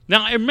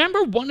 Now, I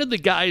remember one of the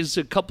guys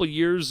a couple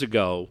years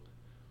ago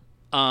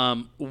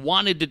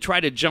wanted to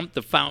try to jump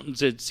the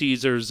fountains at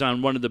Caesars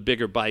on one of the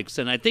bigger bikes,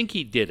 and I think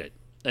he did it.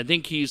 I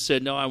think he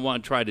said, no, I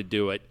want to try to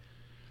do it.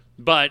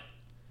 But,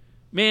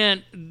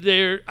 man,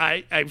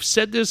 I've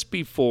said this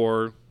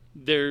before.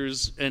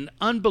 There's an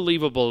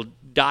unbelievable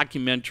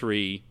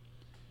documentary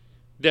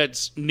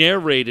that's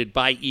narrated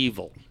by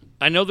Evel.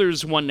 I know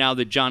there's one now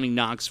that Johnny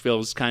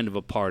Knoxville is kind of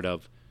a part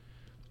of.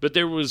 But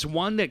there was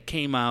one that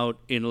came out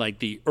in like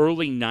the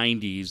early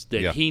 90s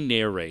that he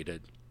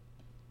narrated.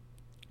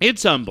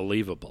 It's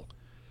unbelievable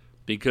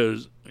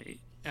because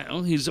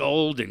he's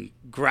old and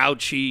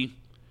grouchy.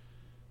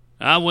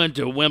 I went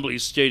to Wembley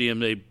Stadium.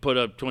 They put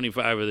up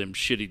 25 of them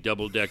shitty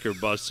double-decker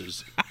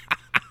buses.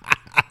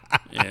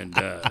 And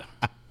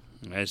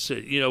I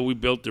said, we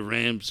built the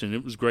ramps, and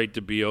it was great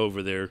to be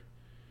over there.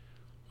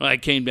 Well, I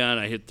came down,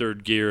 I hit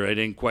third gear. I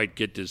didn't quite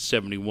get to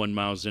 71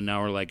 miles an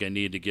hour like I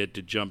needed to get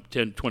to jump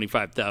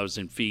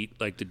 25,000 feet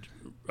like the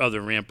other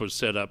ramp was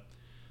set up.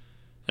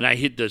 And I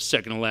hit the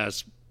second to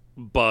last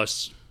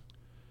bus,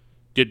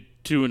 did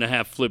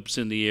 2.5 flips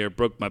in the air,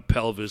 broke my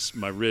pelvis,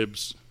 my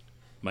ribs,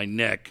 my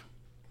neck,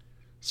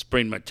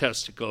 sprained my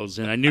testicles,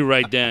 and I knew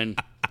right then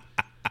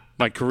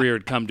my career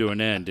had come to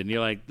an end. And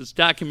you're like, this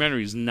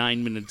documentary is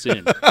 9 minutes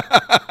in.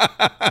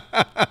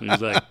 And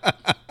he's like...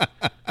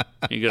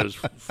 He goes,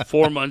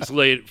 4 months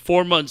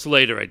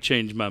later, I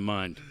changed my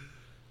mind.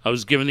 I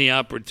was given the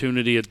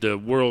opportunity at the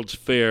World's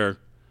Fair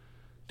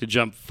to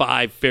jump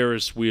 5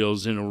 Ferris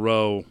wheels in a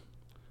row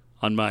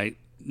on my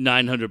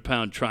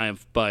 900-pound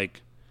Triumph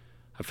bike.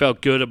 I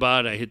felt good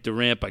about it. I hit the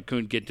ramp. I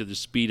couldn't get to the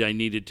speed I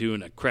needed to,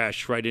 and I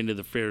crashed right into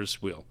the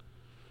Ferris wheel.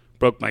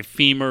 Broke my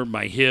femur,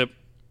 my hip,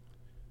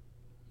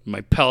 my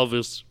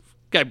pelvis.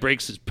 Guy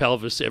breaks his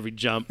pelvis every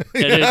jump.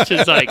 And it's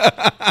just like,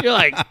 you're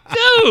like,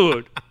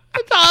 dude.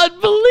 It's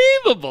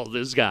unbelievable,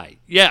 this guy.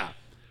 Yeah.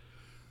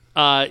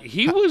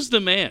 He was the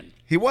man.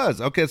 He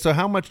was. Okay, so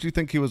how much do you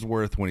think he was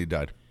worth when he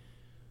died?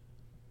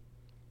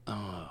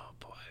 Oh,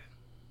 boy.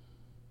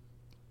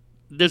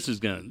 This is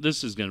gonna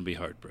be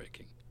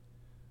heartbreaking.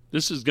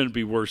 This is gonna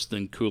be worse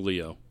than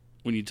Coolio.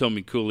 When you told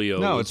me Coolio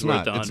was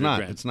worth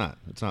 $100,000. It's not.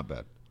 It's not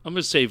bad. I'm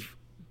gonna save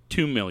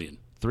 $2 million.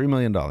 $3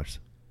 million.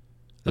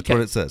 That's what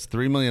it says.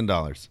 $3 million.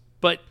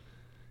 But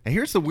and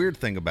here's the weird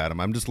thing about him.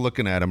 I'm just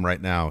looking at him right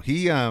now.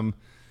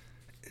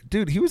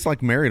 Dude, he was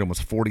like married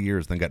almost 40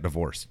 years, then got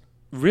divorced.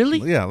 Really?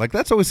 Yeah, like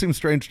that's always seemed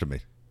strange to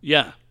me.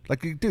 Yeah.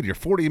 Like, dude, you're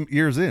 40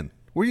 years in.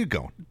 Where are you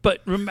going?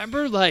 But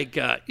remember, like,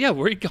 where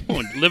are you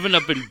going? Living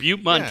up in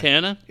Butte,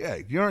 Montana? Yeah,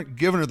 you aren't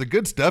giving her the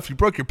good stuff. You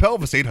broke your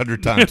pelvis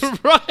 800 times.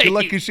 Right. You're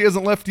lucky she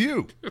hasn't left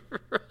you.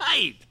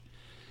 Right.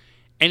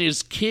 And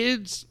his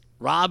kids,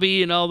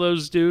 Robbie and all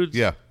those dudes.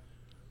 Yeah.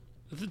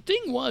 The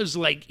thing was,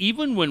 like,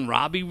 even when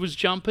Robbie was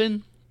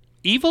jumping,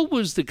 Evel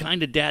was the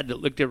kind of dad that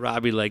looked at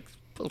Robbie like,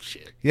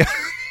 bullshit. Yeah.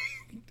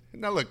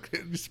 Now, look,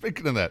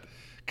 speaking of that,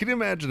 can you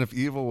imagine if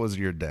Evel was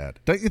your dad?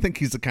 Don't you think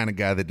he's the kind of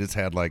guy that just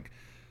had, like,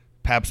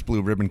 Pabst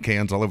Blue Ribbon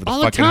cans all over the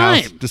fucking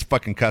house, just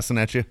fucking cussing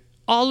at you?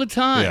 All the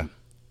time. Yeah.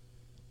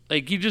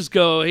 Like, you just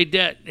go, hey,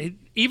 Dad,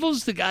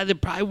 Evel's the guy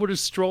that probably would have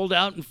strolled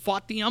out and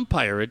fought the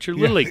umpire at your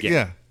Little League game.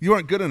 Yeah. You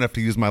aren't good enough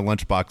to use my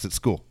lunchbox at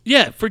school.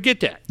 Yeah, forget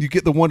that. You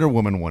get the Wonder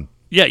Woman one.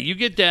 Yeah, you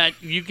get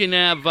that. You can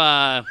have...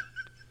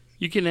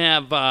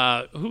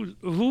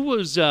 who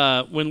was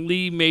when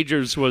Lee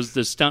Majors was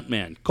the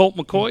stuntman? Colt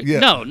McCoy? Yeah.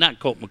 No, not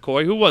Colt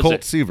McCoy. Who was it?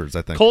 Colt Seavers,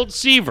 I think. Colt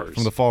Seavers.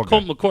 From the Fall Guy.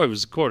 Colt McCoy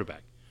was the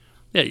quarterback.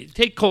 Yeah, you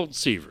take Colt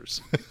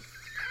Seavers.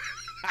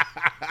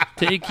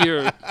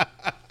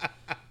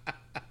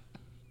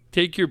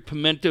 Take your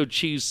pimento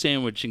cheese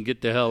sandwich and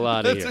get the hell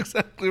out of here. That's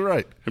exactly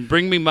right. And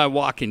bring me my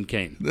walking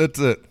cane. That's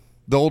it.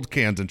 The old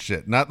cans and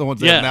shit. Not the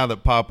ones that now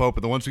that pop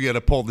open. The ones where you had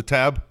to pull the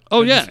tab.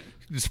 Oh, yeah.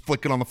 Just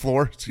flick it on the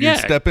floor so you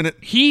step in it.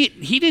 He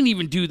didn't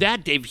even do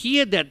that, Dave. He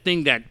had that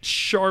thing, that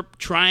sharp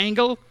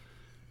triangle.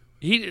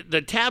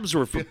 The tabs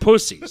were for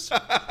pussies.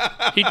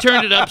 He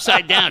turned it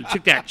upside down,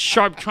 took that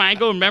sharp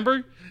triangle,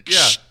 remember?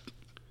 Yeah.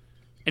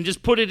 and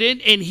just put it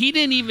in. And he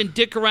didn't even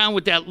dick around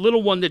with that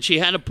little one that she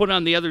had to put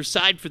on the other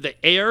side for the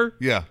air.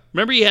 Yeah.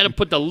 Remember, you had to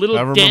put the little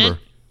I remember. dent,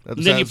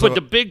 and then you put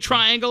the big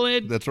triangle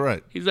in. That's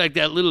right. He's like,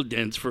 that little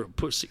dent's for a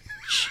pussy.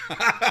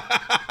 I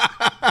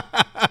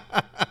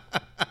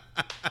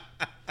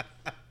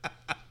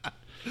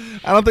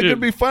don't think it'd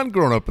be fun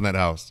growing up in that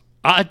house.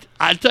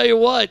 I tell you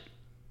what,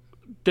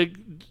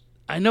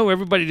 I know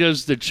everybody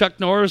does. The Chuck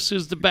Norris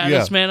is the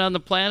baddest man on the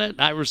planet.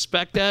 I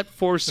respect that.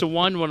 Force of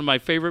one of my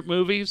favorite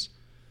movies.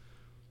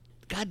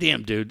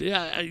 Goddamn, dude,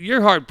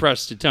 you're hard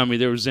pressed to tell me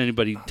there was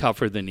anybody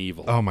tougher than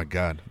Evil. Oh my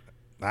God,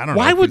 I don't know.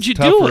 Why would you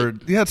do it?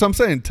 Yeah, that's what I'm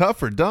saying.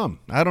 Tough or dumb?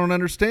 I don't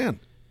understand.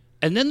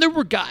 And then there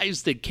were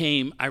guys that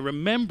came. I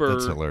remember.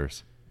 That's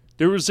hilarious.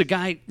 There was a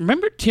guy.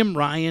 Remember Tim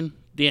Ryan,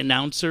 the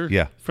announcer?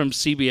 Yeah. From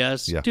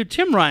CBS. Yeah. Dude,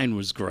 Tim Ryan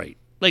was great.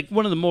 Like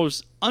one of the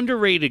most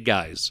underrated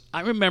guys.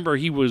 I remember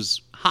he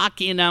was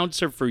hockey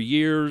announcer for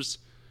years.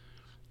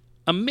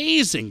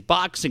 Amazing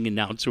boxing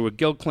announcer with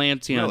Gil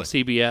Clancy on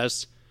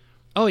CBS.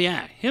 Oh,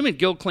 yeah. Him and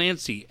Gil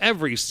Clancy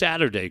every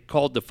Saturday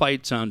called the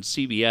fights on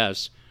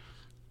CBS.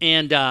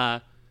 And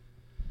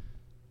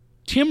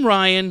Tim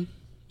Ryan,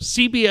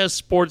 CBS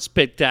Sports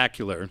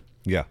Spectacular.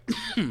 Yeah.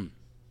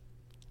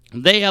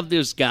 They have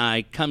this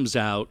guy comes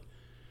out.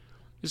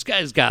 This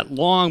guy's got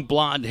long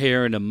blonde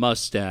hair and a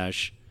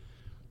mustache.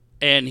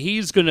 And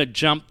he's going to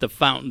jump the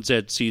fountains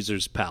at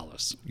Caesar's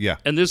Palace. Yeah.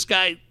 And this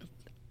guy,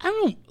 I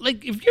don't know,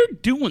 like if you're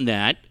doing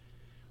that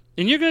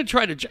and you're going to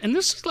try to, and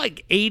this is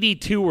like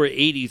 82 or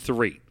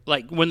 83.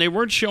 Like when they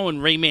weren't showing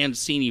Ray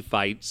Mancini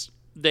fights,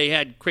 they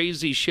had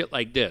crazy shit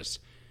like this.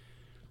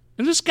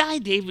 And this guy,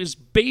 Dave, is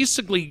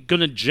basically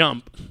going to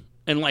jump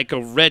in like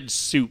a red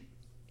suit.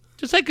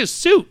 Just like a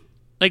suit.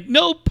 Like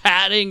no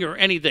padding or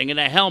anything and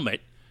a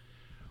helmet.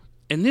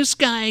 And this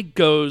guy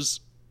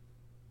goes,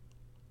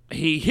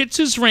 he hits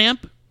his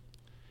ramp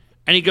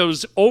and he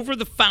goes over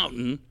the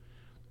fountain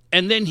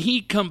and then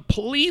he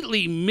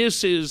completely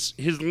misses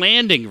his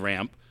landing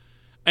ramp.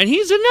 And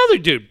he's another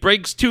dude,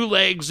 breaks two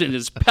legs in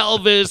his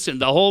pelvis and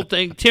the whole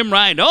thing. Tim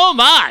Ryan, oh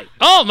my.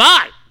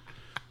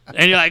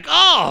 And you're like,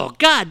 oh,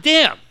 God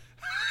damn.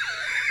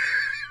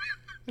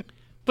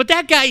 But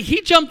that guy,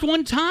 he jumped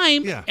one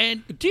time. Yeah.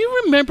 And do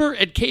you remember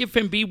at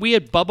KFMB we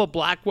had Bubba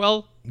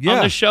Blackwell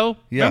on the show?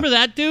 Yeah. Remember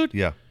that dude?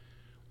 Yeah.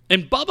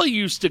 And Bubba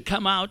used to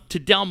come out to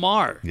Del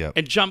Mar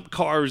and jump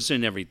cars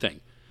and everything.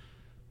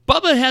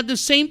 Bubba had the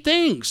same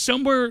thing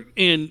somewhere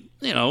in,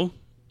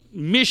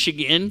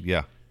 Michigan.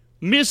 Yeah.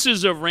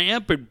 Misses a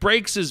ramp and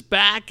breaks his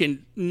back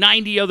and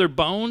 90 other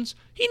bones.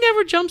 He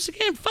never jumps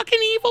again. Fucking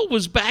Evil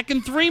was back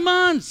in 3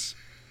 months.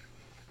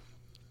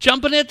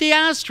 Jumping at the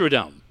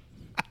Astrodome.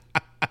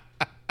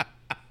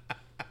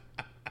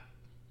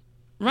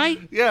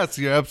 Right? Yes,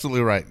 you're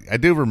absolutely right. I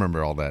do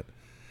remember all that.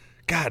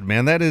 God,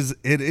 man, that is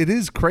it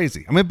is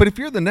crazy. I mean, but if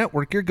you're the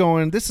network, you're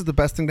going, this is the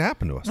best thing to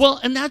happen to us. Well,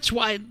 and that's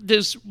why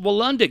this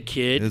Walunda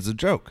kid is a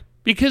joke.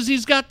 Because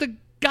he's got the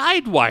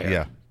guide wire. Yeah.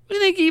 What do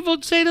you think Evil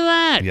would say to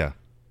that? Yeah.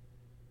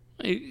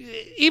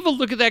 Evil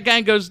look at that guy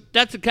and goes,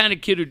 that's the kind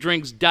of kid who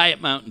drinks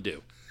Diet Mountain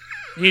Dew.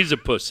 He's a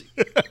pussy.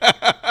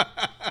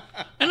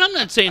 And I'm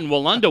not saying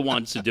Walunda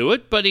wants to do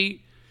it, but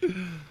he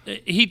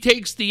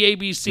takes the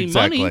ABC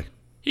money.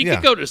 He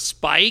could go to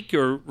Spike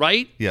or,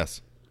 right?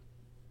 Yes.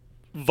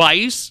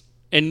 Vice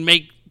and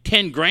make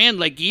 10 grand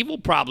like Evil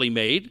probably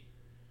made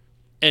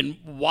and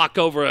walk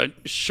over a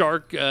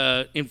shark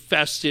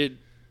infested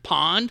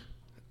pond.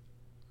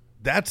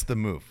 That's the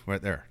move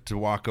right there, to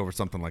walk over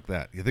something like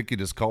that. You think you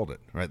just called it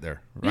right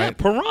there, right? Yeah,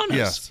 piranhas.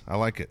 Yes, I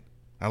like it.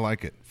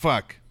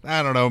 Fuck.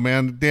 I don't know,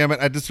 man. Damn it.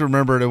 I just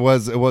remembered it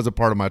was a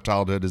part of my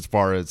childhood as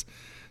far as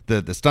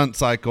the stunt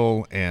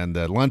cycle and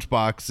the lunch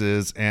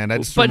boxes, and I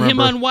just remember him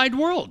on Wide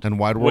World. And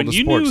Wide World when of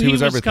you Sports. Knew he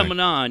was everything. Coming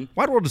on.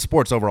 Wide World of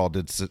Sports overall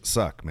did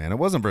suck, man. It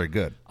wasn't very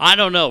good. I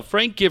don't know.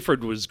 Frank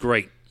Gifford was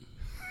great.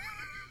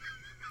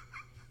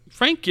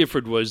 Frank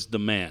Gifford was the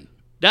man.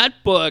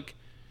 That book,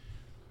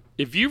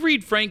 if you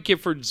read Frank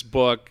Gifford's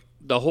book,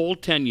 The Whole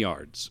 10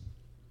 Yards,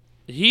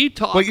 he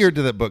talks... What year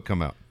did that book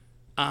come out?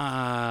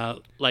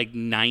 Like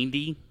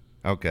 90.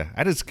 Okay.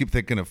 I just keep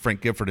thinking of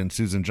Frank Gifford and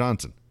Susan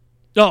Johnson.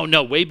 Oh,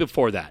 no, way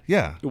before that.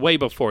 Yeah. Way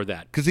before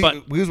that. Because he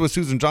was with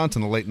Susan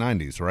Johnson in the late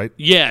 90s, right?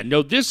 Yeah.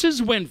 No, this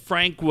is when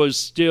Frank was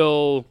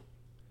still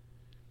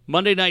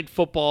Monday Night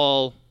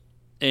Football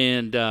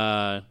and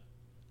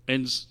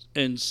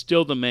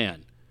still the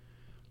man.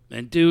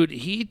 And, dude,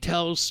 he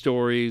tells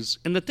stories.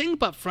 And the thing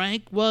about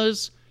Frank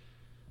was,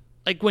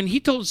 like, when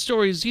he told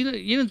stories, you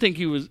didn't think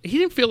he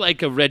didn't feel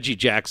like a Reggie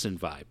Jackson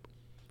vibe.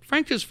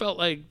 Frank just felt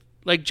like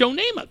Joe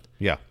Namath.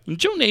 Yeah. When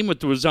Joe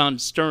Namath was on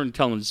Stern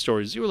telling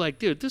stories, you were like,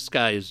 dude, this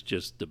guy is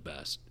just the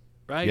best,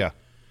 right? Yeah.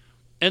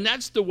 And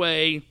that's the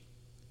way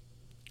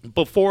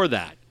before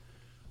that.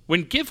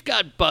 When Giff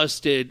got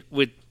busted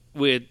with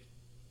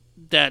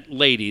that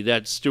lady,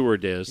 that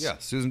stewardess. Yeah,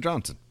 Susan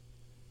Johnson.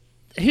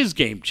 His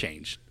game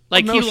changed.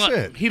 Like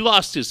he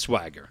lost his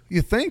swagger.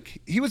 You think?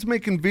 He was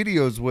making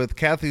videos with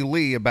Kathy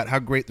Lee about how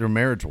great their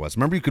marriage was.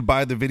 Remember you could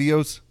buy the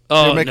videos?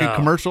 They were making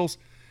commercials?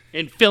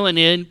 And filling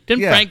in.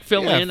 Didn't Frank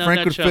fill in on Frank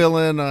that would show? fill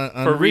in on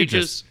For Regis.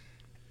 Regis.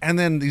 And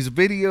then these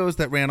videos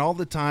that ran all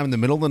the time in the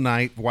middle of the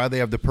night, why they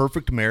have the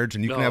perfect marriage,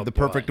 and you can Oh, have the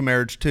boy. perfect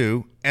marriage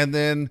too. And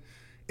then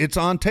it's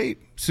on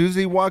tape.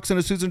 Susie walks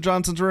into Susan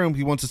Johnson's room.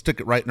 He wants to stick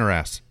it right in her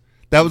ass.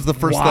 That was the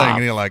first Wow. thing.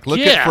 And you're like, look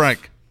Yeah. at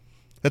Frank.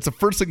 That's the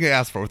first thing you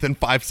asked for within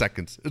 5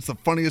 seconds. It's the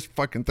funniest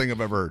fucking thing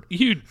I've ever heard.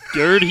 You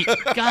dirty.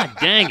 God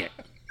dang it.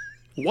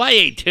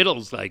 Y.A.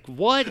 Tittle's like,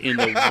 what in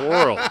the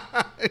world?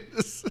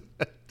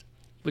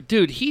 But,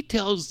 dude, he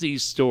tells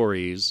these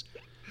stories.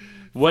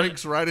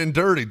 Frank's right and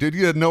dirty. Dude,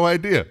 you had no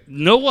idea.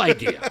 No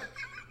idea.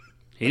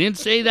 He didn't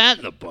say that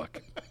in the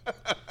book.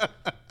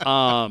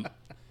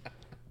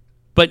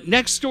 But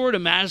next door to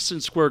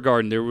Madison Square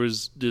Garden, there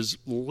was this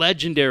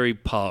legendary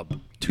pub,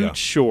 Toots Yeah.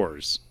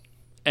 Shores.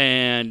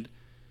 And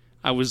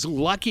I was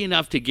lucky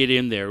enough to get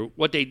in there.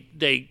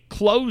 They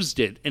closed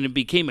it, and it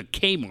became a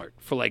Kmart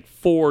for like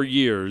 4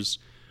 years.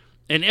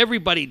 And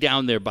everybody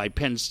down there by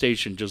Penn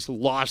Station just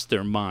lost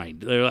their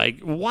mind. They're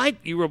like, what?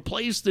 You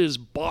replaced this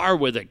bar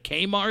with a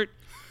Kmart?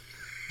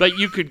 But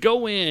you could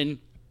go in,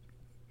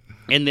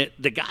 and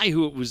the guy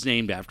who it was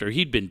named after,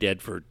 he'd been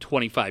dead for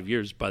 25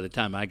 years by the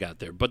time I got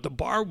there. But the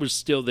bar was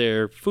still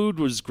there. Food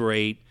was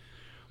great.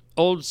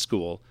 Old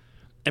school.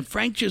 And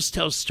Frank just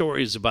tells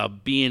stories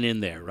about being in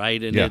there,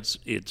 right? And Yeah.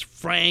 it's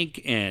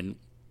Frank and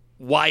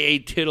Y.A.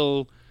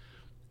 Tittle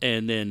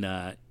and then,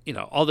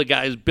 all the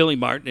guys, Billy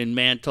Martin and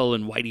Mantle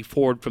and Whitey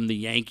Ford from the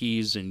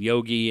Yankees and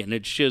Yogi. And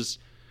it's just,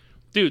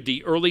 dude,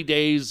 the early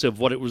days of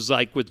what it was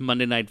like with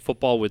Monday Night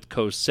Football with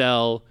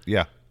Cosell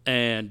Yeah.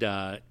 and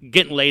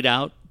getting laid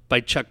out by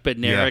Chuck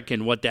Bednarik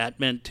and what that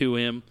meant to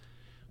him.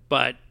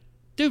 But,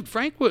 dude,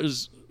 Frank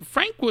was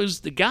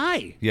the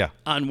guy Yeah.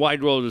 on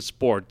Wide World of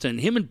Sports. And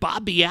him and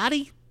Bob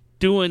Beatty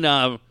doing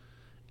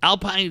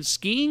alpine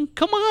skiing?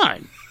 Come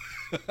on.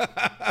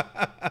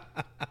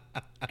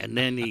 And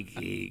then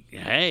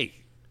hey,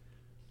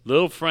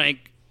 little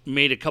Frank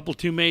made a couple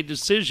too-made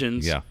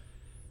decisions. Yeah.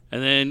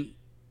 And then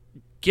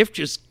Gift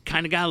just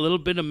kind of got a little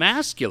bit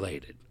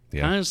emasculated.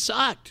 Yeah. Kind of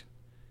sucked.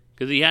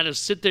 Because he had to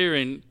sit there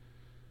and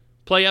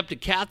play up to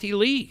Kathy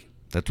Lee.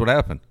 That's what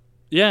happened.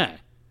 Yeah.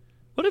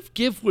 What if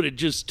Gift would have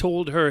just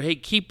told her, hey,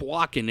 keep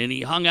walking, and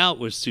he hung out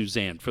with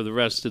Suzanne for the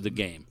rest of the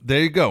game? There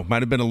you go.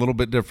 Might have been a little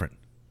bit different.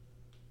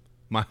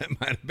 Might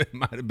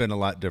have been a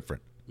lot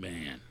different.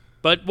 Man.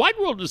 But Wide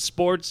World of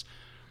Sports,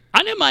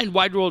 I didn't mind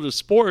Wide World of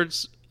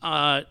Sports.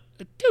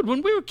 Dude,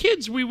 when we were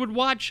kids, we would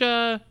watch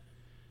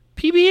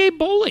PBA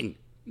bowling.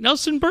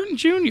 Nelson Burton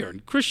Jr.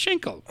 and Chris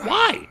Schenkel.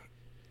 Why?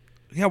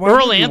 Yeah, why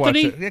Earl would you watch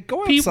Anthony? it? Yeah,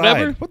 go Pete outside.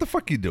 Weber? What the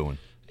fuck are you doing?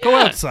 Go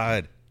Yeah.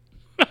 outside.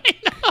 I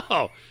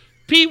know.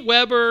 Pete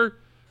Weber,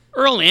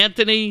 Earl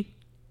Anthony,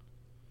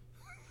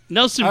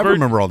 Nelson I Burton.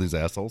 remember all these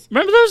assholes.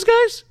 Remember those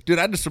guys? Dude,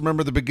 I just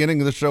remember the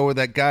beginning of the show where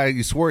that guy,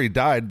 you swore he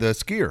died, the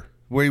skier,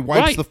 where he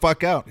wipes Right. the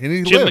fuck out. And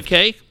he Jim lived.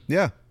 McKay.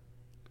 Yeah.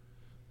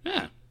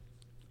 Yeah.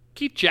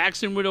 Keith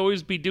Jackson would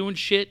always be doing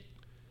shit.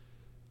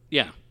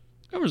 Yeah.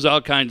 There was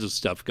all kinds of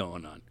stuff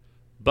going on.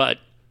 But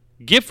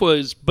Giff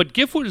was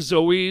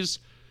always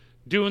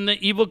doing the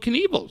Evel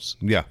Knievel's.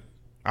 Yeah.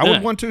 I Yeah.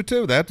 would want to,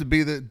 too. That would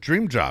be the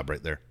dream job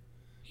right there.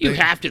 You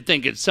have to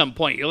think at some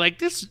point, you're like,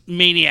 this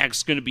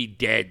maniac's going to be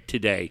dead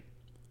today.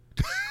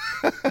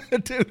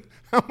 Dude,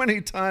 how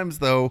many times,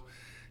 though,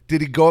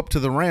 did he go up to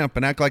the ramp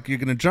and act like you're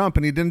going to jump,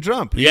 and he didn't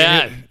jump?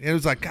 Yeah. It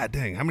was like, God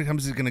dang, how many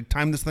times is he going to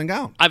time this thing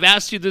out? I've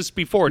asked you this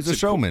before. He's a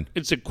showman.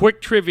 It's a quick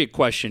trivia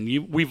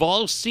question. We've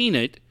all seen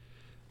it.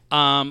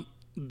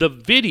 The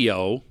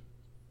video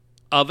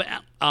of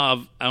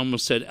I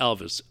almost said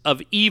Elvis,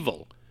 of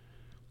Evil.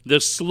 The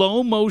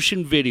slow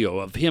motion video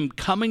of him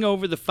coming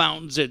over the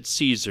fountains at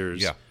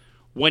Caesars. Yeah.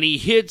 When he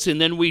hits, and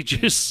then we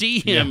just see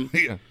him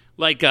Yeah.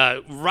 like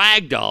a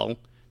ragdoll.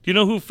 Do you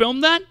know who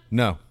filmed that?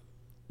 No.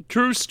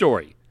 True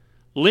story.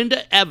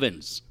 Linda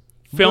Evans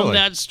filmed Really?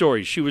 that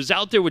story. She was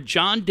out there with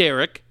John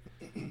Derek,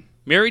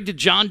 married to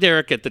John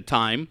Derek at the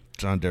time.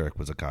 John Derek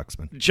was a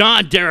coxman.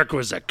 John Derek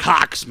was a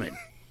coxman.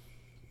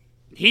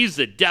 He's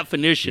the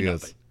definition He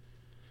of is. it.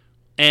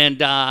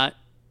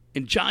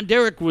 And John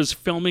Derek was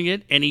filming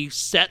it, and he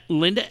set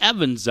Linda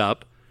Evans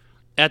up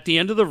at the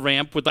end of the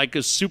ramp with like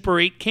a Super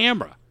 8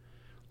 camera.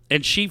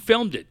 And she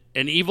filmed it.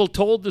 And Evil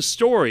told the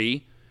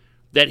story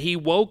that he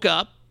woke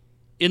up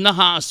in the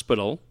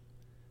hospital.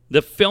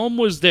 The film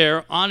was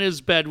there on his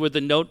bed with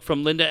a note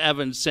from Linda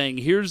Evans saying,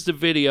 here's the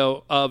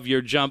video of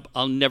your jump.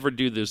 I'll never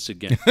do this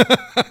again.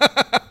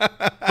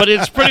 But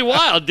it's pretty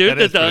wild, dude,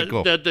 That is that pretty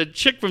cool. the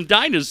chick from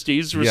Dynasty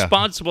is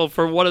responsible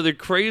for one of the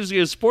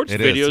craziest sports It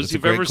is. videos It's a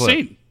you've great ever clip.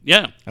 seen.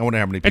 Yeah. I wonder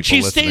how many people And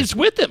she listening. stays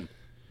with him.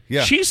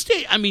 Yeah.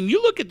 I mean,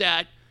 you look at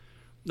that,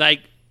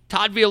 like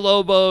Todd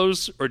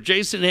Villalobos or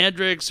Jason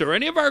Hendricks or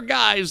any of our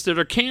guys that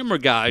are camera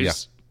guys. Yeah.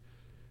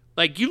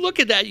 Like, you look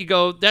at that, you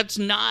go, that's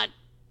not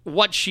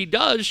what she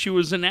does. She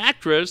was an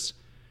actress.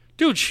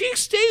 Dude, she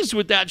stays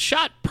with that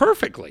shot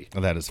perfectly. Oh,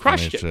 that is funny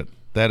Crushed as it. shit.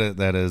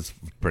 That is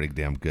pretty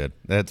damn good.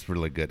 That's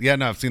really good. Yeah,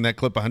 no, I've seen that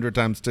clip 100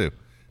 times too.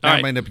 All I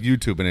right. might end up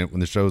YouTubing it when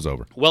the show's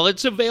over. Well,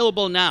 it's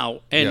available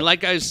now. And Yeah.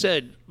 like I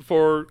said,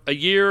 for a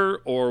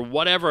year or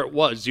whatever it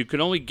was. You could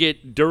only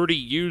get dirty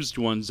used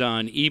ones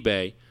on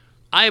eBay.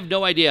 I have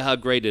no idea how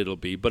great it'll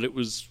be, but it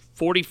was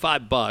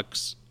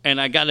 $45,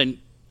 and I got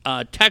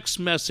a text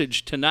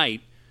message tonight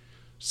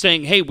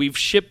saying, hey, we've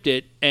shipped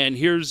it, and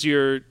here's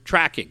your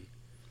tracking.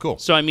 Cool.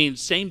 So, I mean,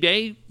 same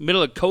day,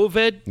 middle of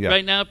COVID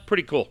right now,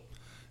 pretty cool.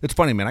 It's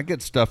funny, man. I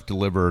get stuff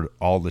delivered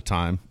all the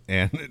time,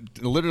 and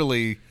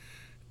literally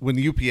when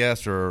the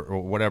UPS or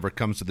whatever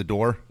comes to the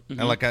door,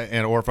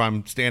 and or if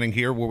I'm standing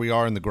here where we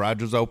are and the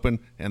garage is open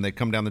and they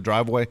come down the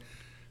driveway,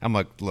 I'm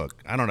like,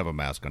 look, I don't have a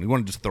mask on. You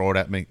want to just throw it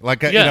at me?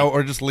 Like, you know,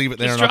 or just leave it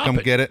there and I'll come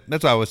get it?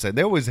 That's what I always say.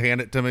 They always hand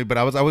it to me, but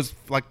I was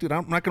like, dude,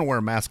 I'm not going to wear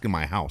a mask in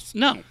my house.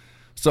 No.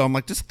 So I'm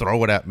like, just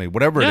throw it at me.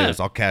 Whatever it is,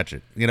 I'll catch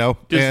it, you know?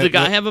 Does the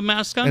guy have a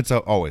mask on? And so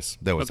they always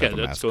have a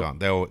mask on.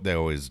 They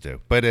always do.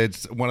 But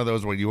it's one of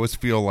those where you always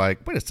feel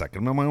like, wait a second,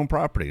 I'm on my own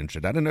property and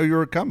shit. I didn't know you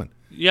were coming.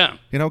 Yeah.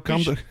 You know,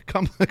 calm the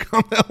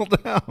hell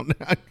down.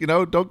 You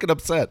know, don't get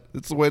upset.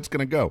 It's the way it's going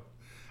to go.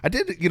 I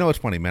did, you know, it's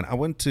funny, man. I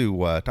went to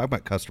talk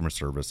about customer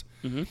service.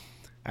 I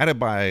had to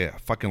buy a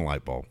fucking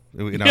light bulb,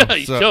 you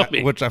know,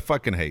 which I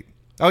fucking hate.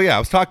 Oh, yeah, I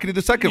was talking to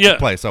the second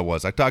place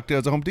I talked to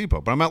as a Home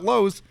Depot, but I'm at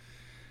Lowe's.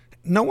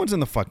 No one's in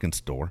the fucking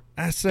store.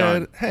 I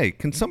said, hey,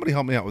 can somebody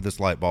help me out with this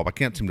light bulb? I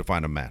can't seem to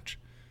find a match.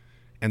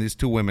 And these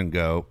two women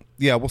go,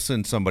 yeah, we'll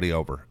send somebody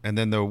over. And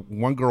then the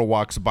one girl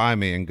walks by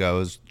me and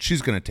goes,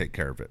 she's going to take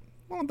care of it.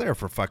 Well, I'm there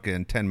for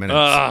fucking 10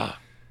 minutes.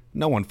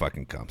 No one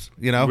fucking comes,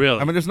 you know? Really?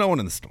 I mean, there's no one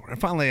in the store. And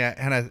finally, I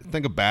had a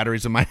thing of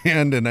batteries in my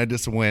hand, and I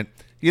just went,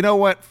 you know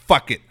what?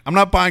 Fuck it. I'm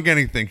not buying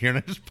anything here. And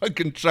I just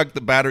fucking chucked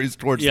the batteries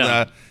towards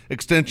the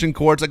extension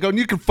cords. I go, and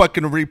you can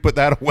fucking put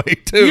that away,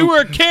 too. You were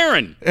a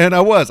Karen. And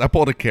I was. I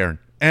pulled a Karen.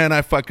 And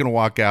I fucking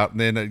walk out, and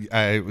then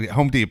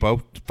Home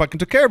Depot fucking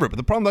took care of it. But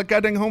the problem with that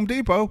goddamn Home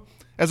Depot,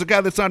 as a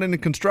guy that's not into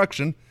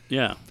construction,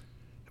 you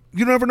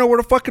never know where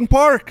to fucking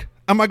park.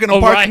 Am I going to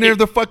park near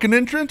the fucking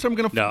entrance? I'm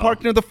going to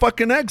park near the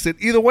fucking exit.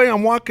 Either way,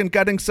 I'm walking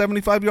goddamn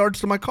 75 yards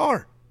to my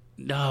car.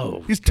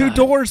 No. These two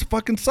doors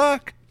fucking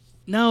suck.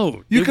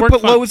 No. You can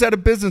put Lowe's out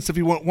of business if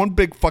you want one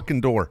big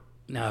fucking door.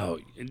 No.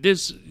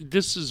 This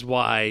is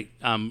why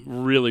I'm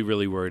really,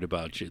 really worried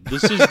about you.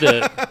 This is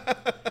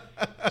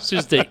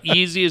the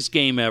easiest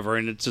game ever,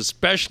 and it's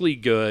especially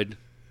good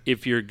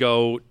if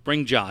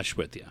bring Josh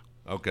with you.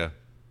 Okay.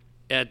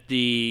 At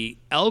the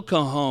El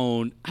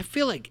Cajon, I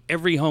feel like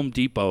every Home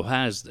Depot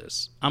has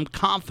this. I'm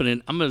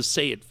confident. I'm going to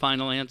say it,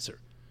 final answer.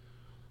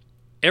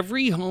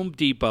 Every Home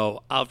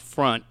Depot out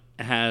front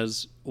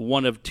has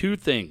one of two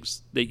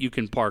things that you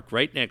can park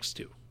right next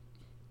to.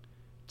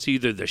 It's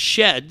either the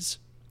sheds.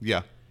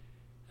 Yeah.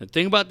 The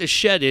thing about the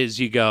shed is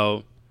you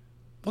go,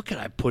 what could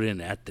I put in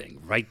that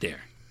thing right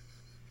there?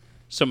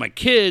 So my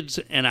kids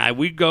and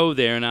we go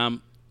there, and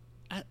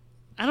I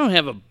don't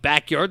have a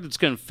backyard that's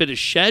going to fit a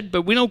shed,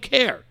 but we don't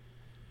care.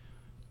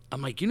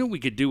 I'm like, you know what we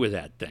could do with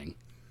that thing?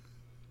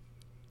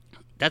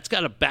 That's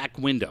got a back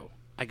window.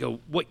 I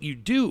go, what you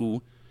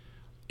do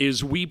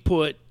is we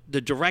put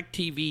the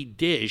DirecTV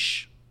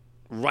dish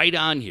right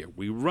on here.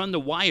 We run the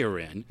wire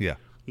in. Yeah.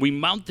 We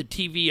mount the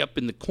TV up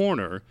in the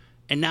corner,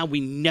 and now we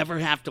never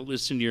have to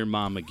listen to your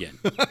mom again.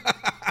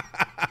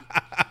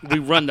 We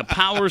run the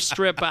power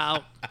strip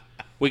out.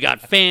 We got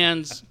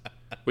fans.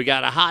 We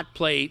got a hot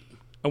plate.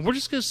 And we're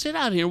just going to sit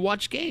out here and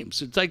watch games.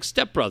 It's like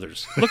Step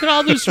Brothers. Look at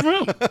all this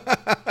room.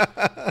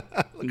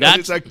 Look at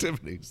these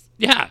activities.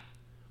 Yeah.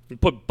 We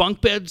put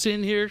bunk beds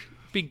in here.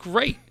 Be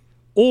great.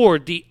 Or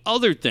the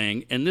other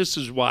thing, and this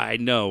is why I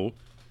know,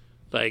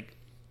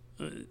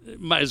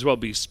 might as well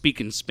be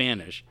speaking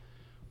Spanish.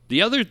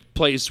 The other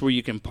place where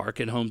you can park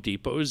at Home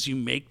Depot is you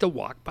make the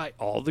walk by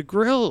all the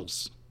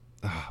grills.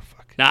 Oh,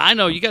 fuck. Now, I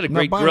know you got a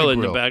great grill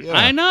in the back. Yeah.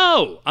 I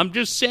know. I'm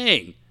just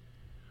saying.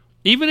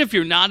 Even if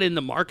you're not in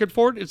the market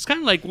for it, it's kind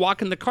of like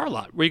walking the car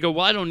lot where you go,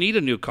 well, I don't need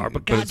a new car,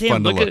 but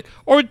goddamn, look at it.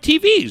 Or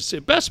TVs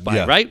at Best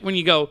Buy, right? When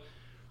you go,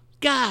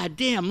 God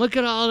damn, look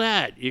at all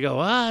that. You go,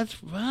 I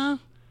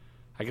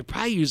could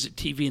probably use a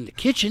TV in the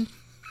kitchen.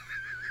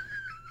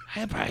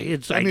 I need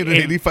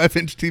an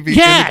 85-inch TV in the kitchen.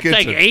 Yeah,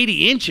 it's like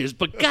 80 inches,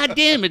 but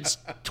goddamn, it's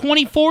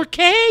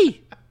 24K.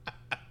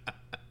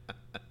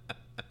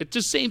 It's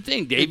the same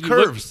thing, Dave. It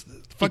curves.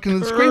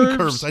 The screen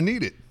curves. I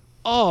need it.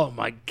 Oh,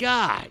 my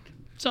God.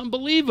 It's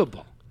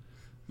unbelievable.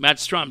 Matt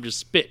Strom just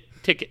spit.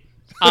 Ticket.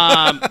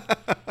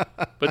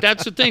 But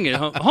that's the thing.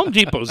 Home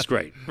Depot's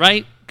great,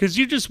 right? Because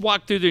you just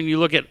walk through there and you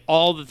look at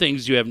all the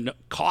things you have.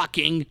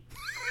 Caulking.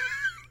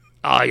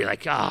 Oh, you're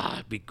like,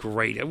 it'd be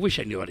great. I wish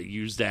I knew how to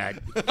use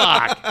that.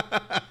 Fuck.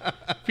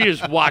 If you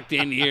just walked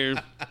in here,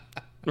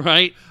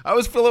 right? I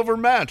always feel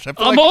overmatched. I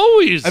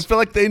feel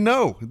like they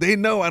know. They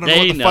know I don't know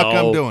what the fuck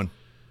I'm doing.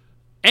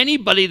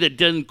 Anybody that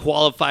doesn't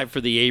qualify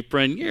for the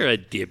apron, you're a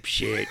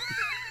dipshit.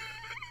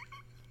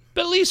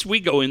 But at least we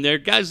go in there.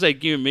 Guys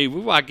like you and me, we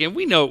walk in.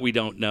 We know what we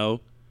don't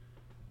know.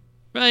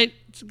 Right?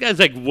 It's guys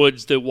like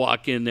Woods that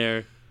walk in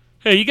there.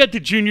 Hey, you got the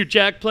Junior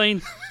Jack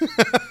plane?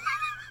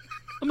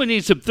 I'm going to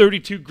need some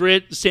 32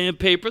 grit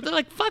sandpaper. They're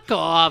like, fuck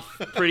off,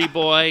 pretty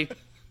boy.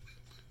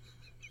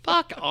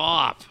 Fuck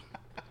off.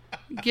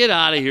 Get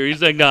out of here.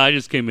 He's like, no, I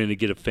just came in to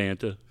get a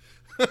Fanta.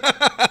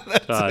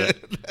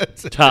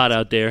 That's it. Todd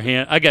out there.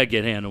 I got to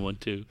get Hannah one,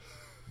 too.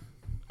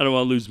 I don't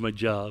want to lose my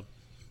job.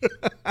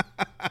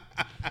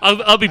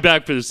 I'll be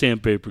back for the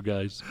sandpaper,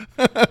 guys.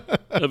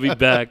 I'll be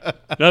back.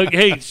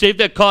 Hey, save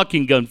that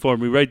caulking gun for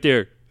me right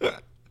there.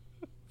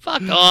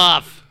 Fuck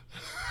off.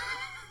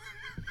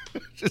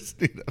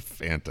 Just need a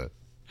Fanta.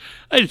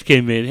 I just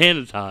came in.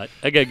 Hannah's hot.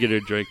 I got to get her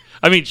a drink.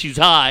 I mean, she's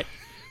hot,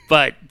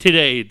 but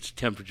today it's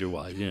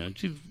temperature-wise. You know,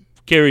 she's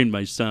carrying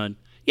my son.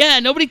 Yeah,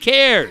 nobody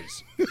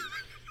cares.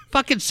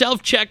 Fucking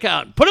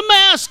self-checkout. Put a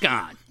mask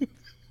on.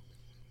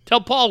 Tell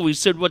Paul we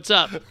said what's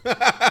up.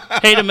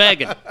 Hey to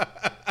Megan.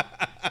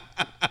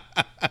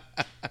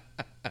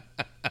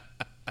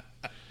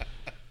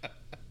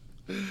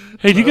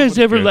 Hey, do you guys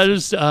ever let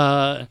us,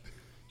 I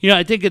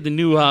think at the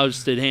new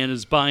house that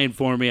Hannah's buying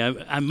for me,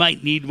 I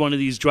might need one of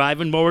these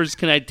driving mowers.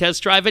 Can I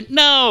test drive it?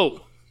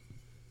 No.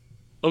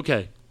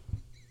 Okay.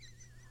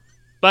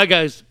 Bye,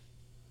 guys.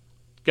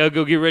 Gotta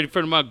go get ready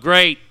for tomorrow.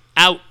 Great.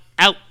 Out.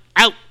 Come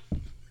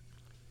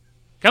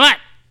on.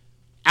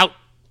 Out.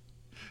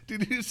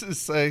 Did you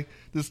just say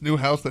this new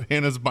house that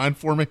Hannah's buying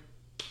for me?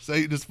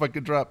 Say you just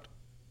fucking dropped.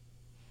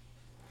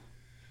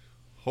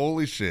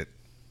 Holy shit.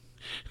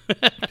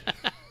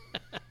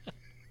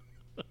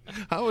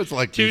 I always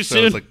like Too these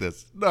soon? shows like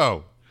this.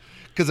 No.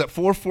 Because at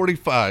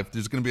 4:45,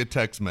 there's going to be a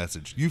text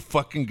message. You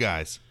fucking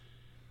guys.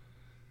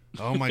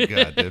 Oh, my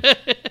God, dude.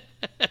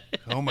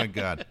 Oh, my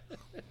God.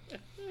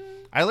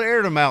 I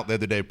aired him out the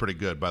other day pretty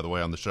good, by the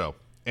way, on the show.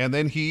 And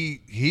then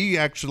he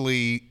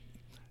actually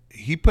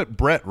put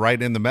Brett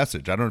right in the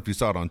message. I don't know if you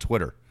saw it on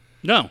Twitter.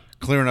 No.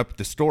 Clearing up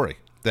the story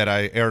that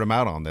I aired him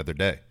out on the other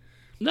day.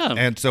 No.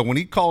 And so when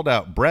he called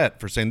out Brett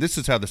for saying this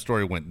is how the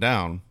story went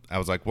down, I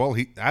was like, well,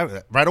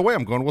 right away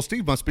I'm going, well,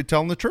 Steve must be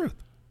telling the truth.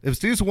 If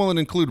Steve's willing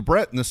to include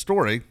Brett in the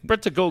story.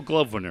 Brett's a Gold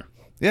Glove winner.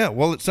 Yeah,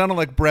 well, it sounded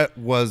like Brett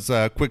was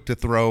quick to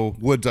throw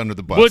Woods under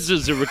the bus. Woods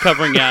is a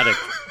recovering addict.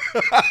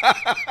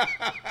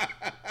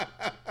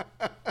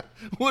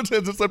 Woods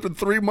hasn't slept in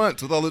 3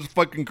 months with all those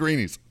fucking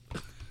greenies.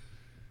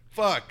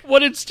 Fuck. What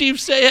did Steve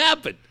say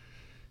happened?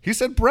 He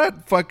said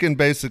Brett fucking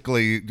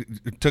basically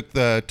took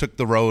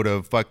the road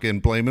of fucking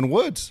blaming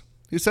Woods.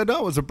 He said, no,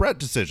 it was a Brett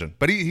decision.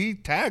 But he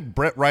tagged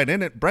Brett right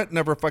in it. Brett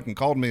never fucking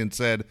called me and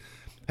said,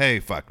 hey,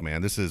 fuck,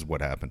 man, this is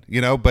what happened. You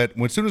know, but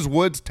as soon as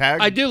Woods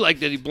tagged. I do like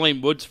that he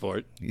blamed Woods for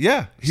it.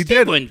 Yeah, he Steve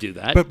did. wouldn't do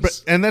that.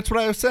 But and that's what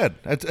I said.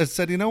 I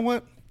said, you know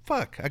what?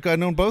 Fuck. I've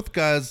known both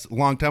guys a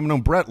long time. I've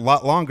known Brett a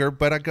lot longer.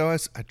 But I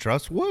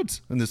trust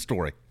Woods in this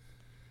story.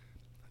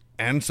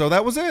 And so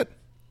that was it.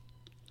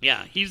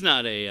 Yeah, he's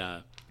not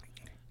a...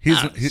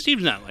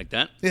 Steve's not like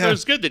that. Yeah. So it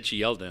was good that you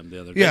yelled at him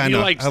the other day. Yeah, I he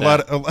know. likes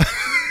that.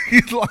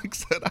 He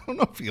likes it. I don't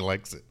know if he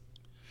likes it.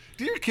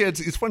 Do your kids?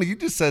 It's funny. You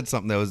just said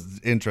something that was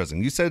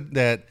interesting. You said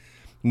that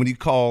when you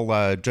call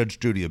Judge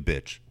Judy a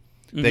bitch,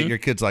 that your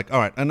kid's like, all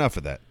right, enough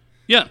of that.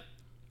 Yeah.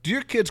 Do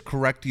your kids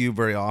correct you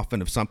very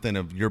often of something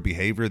of your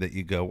behavior that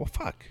you go, well,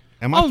 fuck.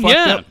 Am I fucked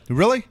up?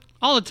 Really?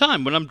 All the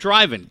time when I'm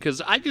driving,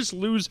 because I just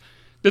lose.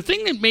 The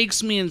thing that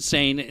makes me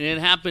insane, and it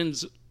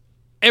happens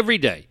every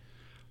day,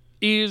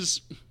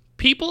 is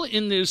people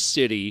in this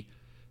city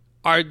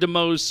are the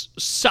most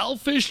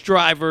selfish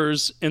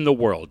drivers in the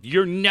world.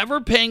 You're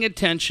never paying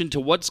attention to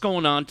what's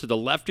going on to the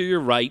left or your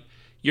right.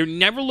 You're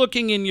never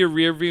looking in your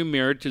rearview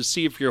mirror to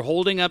see if you're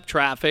holding up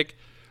traffic.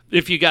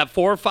 If you got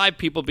 4 or 5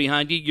 people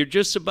behind you, you're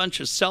just a bunch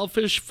of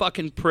selfish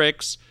fucking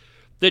pricks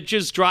that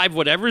just drive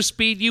whatever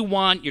speed you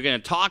want. You're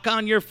going to talk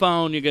on your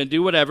phone. You're going to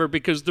do whatever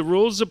because the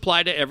rules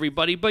apply to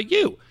everybody but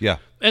you. Yeah.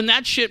 And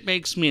that shit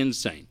makes me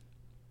insane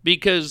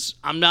because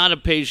I'm not a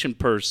patient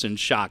person.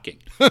 Shocking.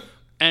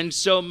 And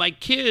so my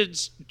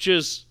kids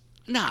just,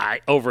 I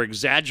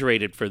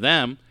over-exaggerated for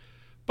them,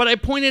 but I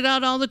point it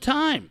out all the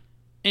time.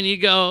 And you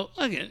go,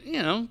 look at,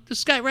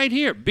 this guy right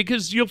here,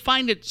 because you'll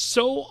find it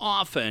so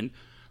often,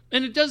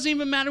 and it doesn't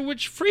even matter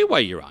which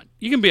freeway you're on.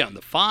 You can be on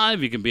the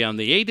 5, you can be on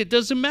the 8, it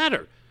doesn't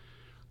matter.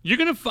 You're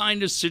going to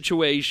find a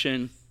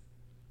situation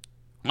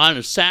on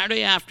a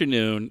Saturday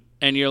afternoon,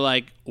 and you're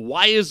like,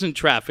 why isn't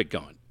traffic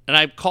going? And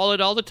I call it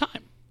all the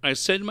time. I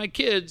said to my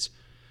kids,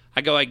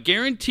 I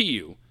guarantee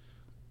you,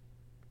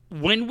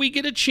 when we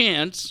get a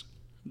chance,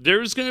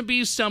 there's going to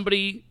be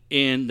somebody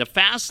in the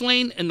fast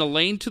lane and the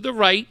lane to the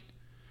right,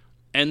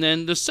 and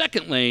then the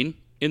second lane,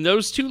 in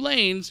those 2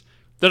 lanes,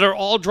 that are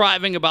all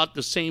driving about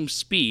the same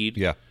speed.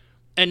 Yeah.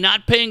 And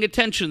not paying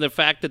attention to the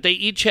fact that they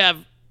each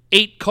have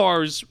 8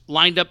 cars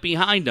lined up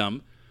behind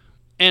them.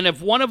 And if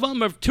one of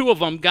them or 2 of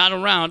them got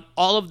around,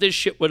 all of this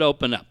shit would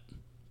open up.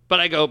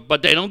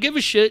 But they don't give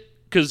a shit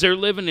because they're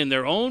living in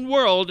their own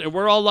world, and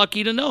we're all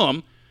lucky to know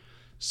them.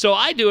 So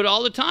I do it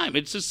all the time.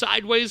 It's a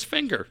sideways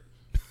finger.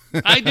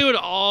 I do it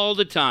all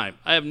the time.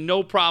 I have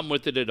no problem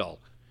with it at all.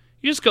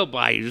 You just go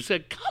by. You just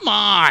say, come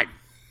on.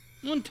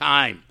 One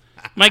time.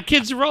 My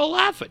kids are all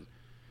laughing.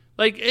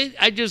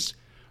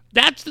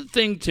 That's the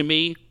thing to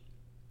me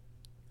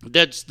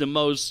that's the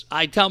most,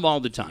 I tell them all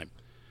the time,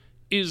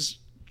 is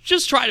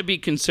just try to be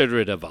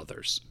considerate of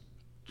others.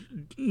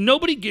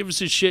 nobody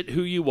gives a shit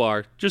who you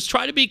are. Just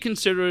try to be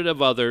considerate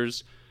of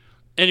others.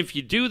 And if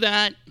you do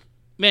that,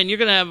 man, you're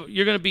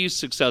gonna be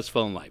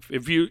successful in life.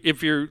 If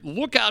you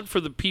look out for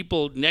the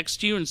people next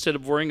to you instead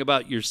of worrying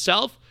about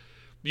yourself,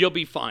 you'll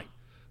be fine.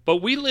 But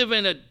we live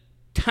in a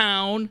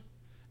town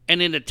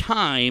and in a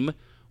time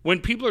when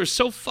people are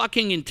so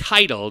fucking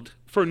entitled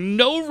for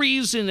no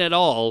reason at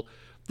all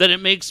that it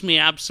makes me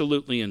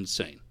absolutely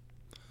insane.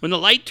 When the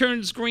light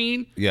turns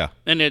green,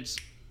 and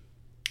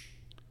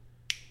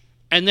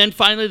then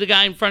finally the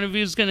guy in front of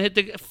you is going to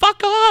hit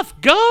fuck off,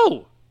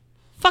 go.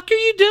 Fuck are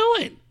you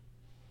doing?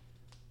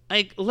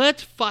 Like,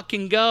 let's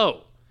fucking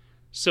go.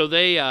 So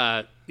they,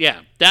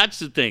 that's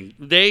the thing.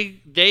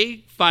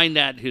 They find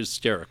that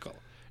hysterical.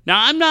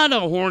 Now, I'm not a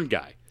horn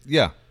guy.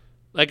 Yeah.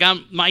 Like,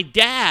 my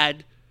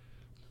dad,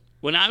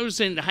 when I was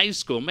in high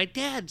school, my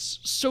dad's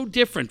so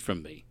different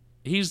from me.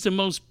 He's the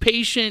most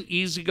patient,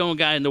 easygoing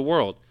guy in the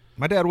world.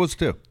 My dad was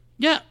too.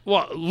 Yeah.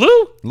 Well,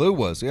 Lou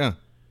was, yeah.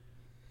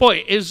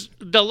 Boy,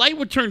 the light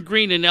would turn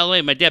green in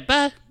L.A. My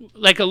dad,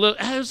 like a little.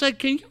 I was like,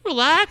 "Can you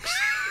relax?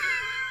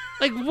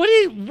 Like, where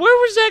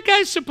was that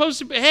guy supposed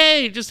to be?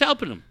 Hey, just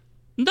helping him.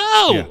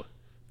 No,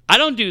 I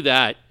don't do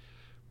that.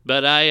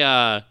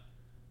 But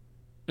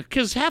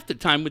because half the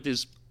time with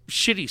this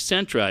shitty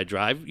Sentra I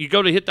drive, you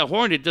go to hit the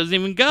horn, it doesn't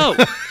even go,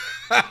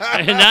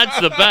 and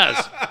that's the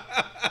best.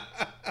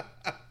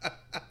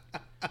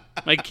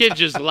 My kids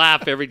just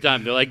laugh every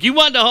time. They're like, "You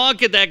wanted to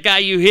honk at that guy,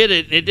 you hit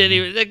it.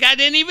 The guy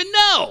didn't even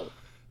know.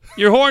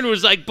 Your horn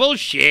was like,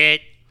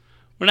 bullshit.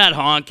 We're not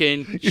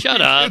honking.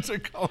 Shut up."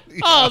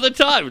 All the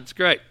time. It's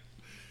great.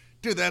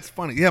 Dude, that's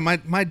funny. Yeah,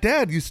 my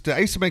dad I used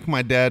to make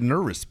my dad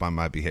nervous by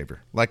my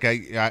behavior. Like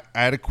I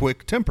had a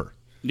quick temper.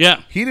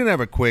 Yeah. He didn't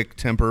have a quick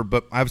temper,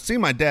 but I've seen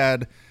my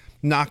dad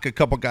knock a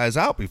couple guys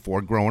out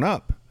before growing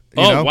up.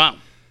 You know? Wow.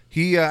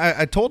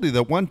 I told you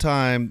that one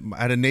time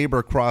I had a neighbor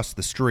across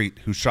the street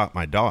who shot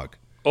my dog.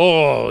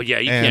 Oh, yeah,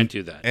 you can't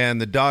do that. And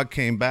the dog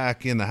came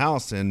back in the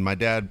house, and my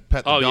dad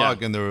pet the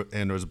dog, and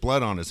there was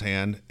blood on his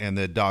hand, and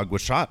the dog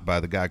was shot by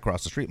the guy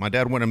across the street. My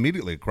dad went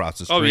immediately across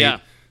the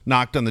street,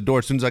 knocked on the door.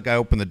 As soon as that guy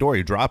opened the door,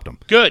 he dropped him.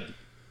 Good.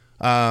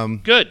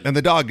 Good. And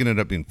the dog ended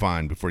up being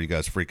fine before you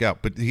guys freak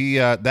out. But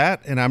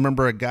and I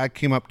remember a guy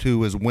came up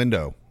to his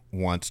window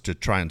once to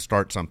try and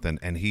start something,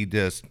 and he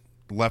just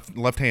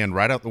left hand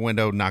right out the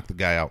window, knocked the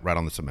guy out right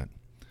on the cement.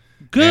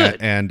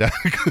 Good. And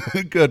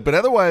good. But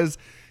otherwise,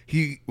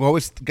 he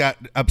always got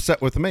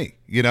upset with me.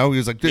 You know, he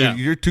was like, dude,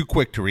 you're too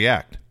quick to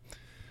react.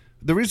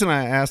 The reason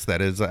I asked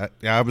that is I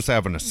have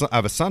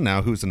a son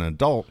now who's an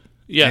adult.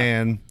 Yeah.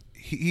 And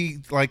he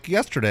like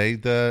yesterday,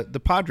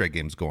 the Padre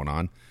game's going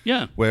on.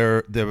 Yeah.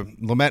 Where the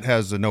Lamet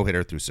has a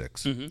no-hitter through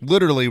 6. Mm-hmm.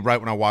 Literally, right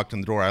when I walked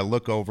in the door, I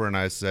look over and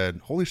I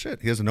said, holy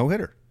shit, he has a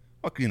no-hitter.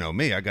 Fuck, you know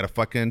me. I got to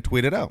fucking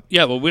tweet it out.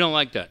 Yeah, well, we don't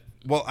like that.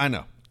 Well, I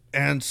know.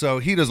 And so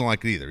he doesn't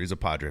like it either. He's a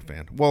Padre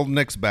fan. Well,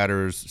 next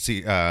batters,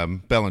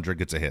 Bellinger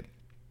gets a hit.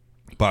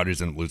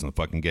 Padres ended up losing the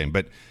fucking game.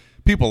 But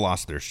people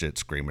lost their shit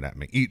screaming at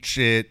me. Eat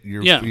shit.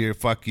 You're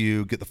fuck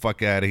you. Get the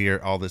fuck out of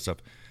here. All this stuff.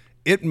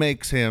 It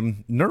makes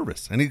him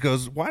nervous. And he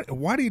goes, why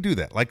do you do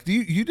that? Like, do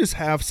you just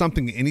have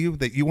something in you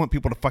that you want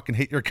people to fucking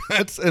hate your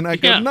guts? And I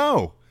go,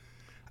 no.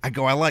 I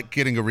go, I like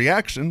getting a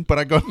reaction. But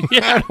I go,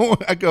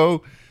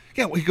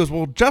 he goes,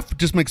 well, Jeff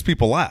just makes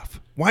people laugh.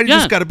 Why do you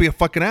just got to be a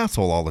fucking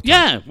asshole all the time?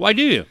 Yeah, why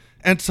do you?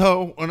 And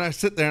so when I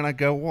sit there and I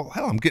go, well,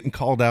 hell, I'm getting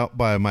called out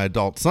by my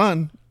adult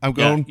son. I'm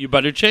going, you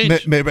better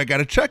change. Maybe I got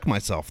to check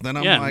myself. Then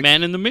I'm like,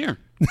 man in the mirror.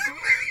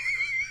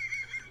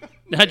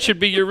 That should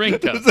be your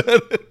ringtone. Is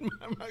that it?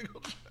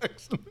 Michael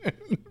Jackson, man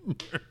in the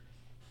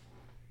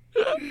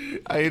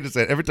mirror. I hate to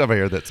say it. Every time I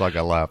hear that song,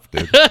 I laugh,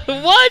 dude.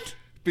 What?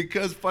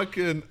 Because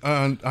fucking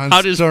on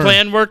how does Stern,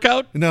 plan work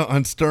out? No,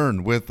 on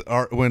Stern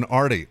when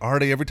Artie,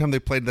 every time they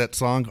played that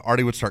song,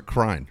 Artie would start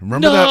crying.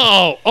 Remember that?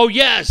 No. Oh,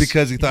 yes.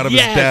 Because he thought of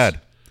his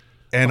dad.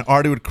 And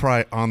Artie would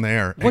cry on the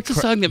air. What's a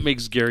song that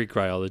makes Gary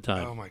cry all the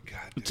time? Oh, my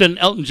God. Dude. It's an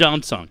Elton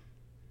John song.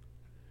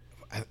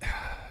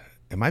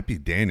 It might be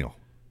Daniel.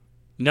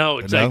 No,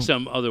 it's like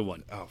some other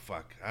one. Oh,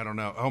 fuck. I don't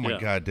know. Oh, my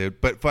God,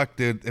 dude. But fuck,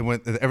 dude.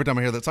 Every time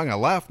I hear that song, I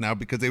laugh now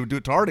because they would do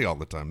it to Artie all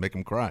the time, make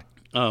him cry.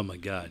 Oh, my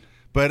God.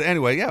 But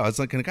anyway, I was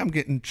like, I'm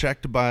getting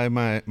checked by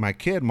my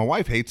kid. My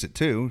wife hates it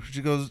too.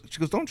 She goes,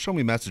 don't show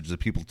me messages of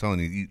people telling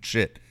you to eat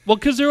shit. Well,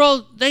 because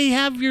they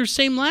have your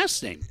same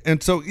last name.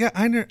 And so,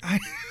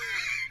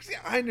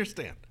 I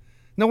understand.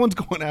 No one's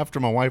going after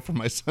my wife or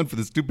my son for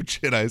the stupid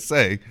shit I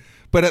say.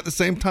 But at the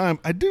same time,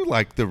 I do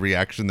like the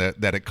reaction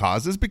that it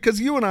causes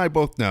because you and I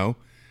both know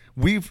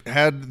we've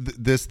had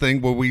this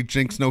thing where we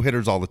jinx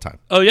no-hitters all the time.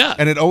 Oh, yeah.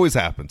 And it always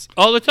happens.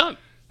 All the time.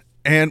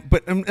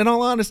 But in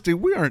all honesty,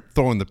 we aren't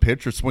throwing the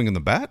pitch or swinging the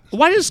bat.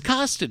 Why does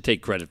Costa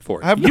take credit for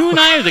it? You and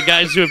I are the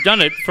guys who have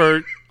done it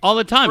for all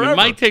the time. Forever. And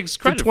Mike takes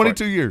credit for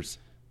 22 years.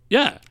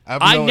 Yeah.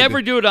 I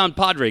never do it on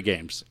Padre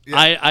games.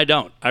 Yeah. I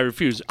don't. I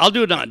refuse. I'll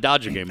do it on a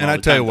Dodger game. And I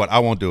tell you what, I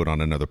won't do it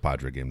on another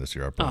Padre game this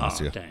year. I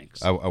promise you.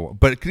 Thanks. I won't.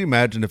 But can you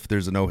imagine if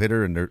there's a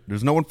no-hitter and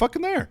there's no one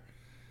fucking there?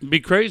 It'd be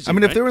crazy. I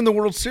mean, if they're in the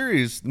World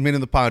Series,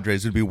 meaning the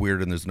Padres, it'd be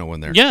weird and there's no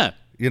one there. Yeah.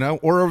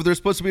 or there's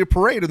supposed to be a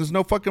parade and there's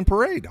no fucking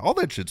parade. All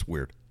that shit's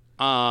weird.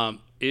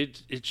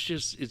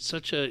 It's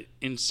such a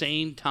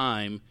insane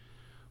time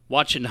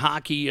watching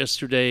hockey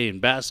yesterday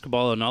and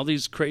basketball and all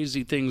these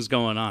crazy things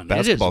going on.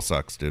 Basketball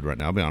sucks, dude, right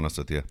now. I'll be honest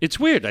with you. It's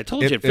weird. I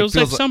told you. It feels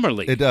like Summer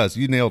League. It does.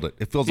 You nailed it.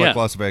 It feels like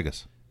Las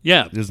Vegas.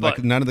 Yeah.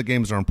 None of the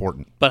games are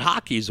important. But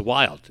hockey's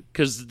wild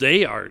because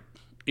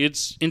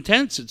it's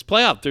intense. It's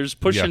playoff. There's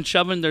pushing,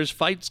 shoving. There's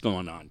fights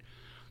going on.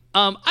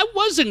 I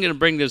wasn't going to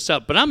bring this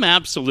up, but I'm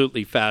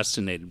absolutely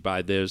fascinated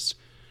by this.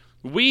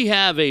 We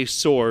have a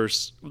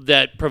source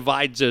that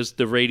provides us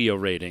the radio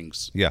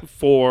ratings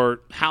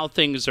for how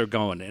things are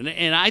going.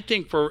 And I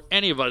think for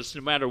any of us,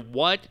 no matter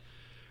what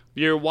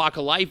your walk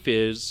of life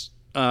is,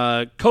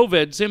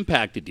 COVID's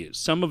impacted you.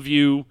 Some of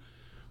you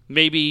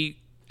maybe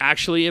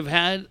actually have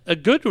had a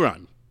good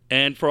run.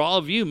 And for all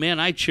of you, man,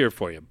 I cheer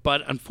for you.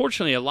 But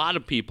unfortunately, a lot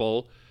of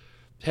people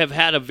have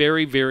had a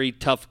very, very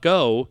tough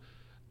go,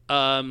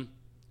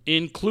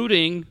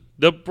 including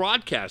the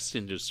broadcast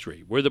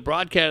industry, where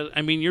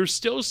you're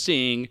still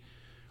seeing,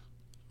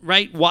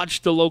 right,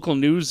 watch the local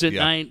news at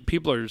night.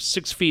 People are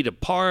 6 feet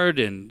apart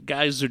and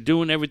guys are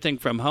doing everything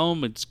from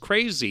home. It's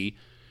crazy.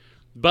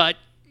 But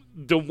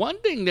the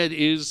one thing that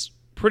is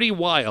pretty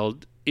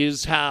wild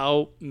is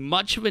how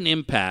much of an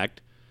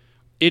impact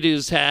it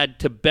has had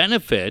to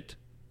benefit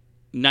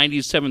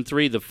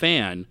 97.3 The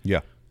Fan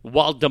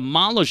while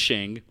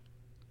demolishing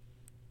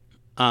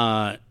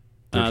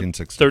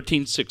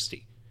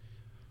 1360.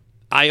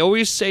 I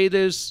always say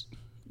this,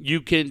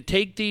 you can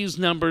take these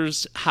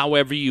numbers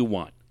however you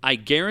want. I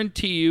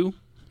guarantee you,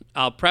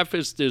 I'll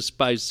preface this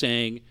by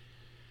saying,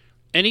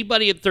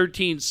 anybody at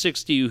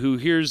 1360 who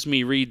hears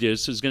me read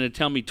this is going to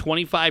tell me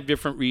 25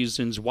 different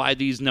reasons why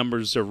these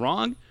numbers are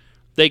wrong.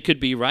 They could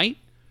be right,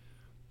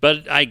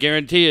 but I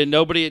guarantee you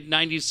nobody at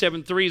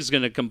 97.3 is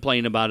going to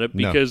complain about it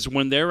because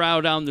when they're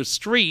out on the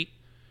street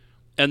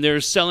and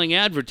they're selling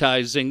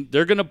advertising,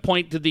 they're going to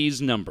point to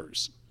these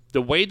numbers.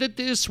 The way that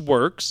this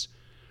works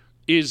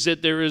is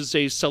that there is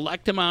a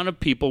select amount of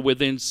people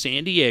within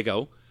San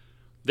Diego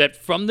that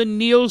from the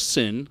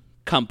Nielsen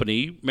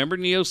company, remember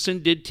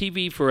Nielsen did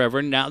TV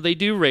forever, now they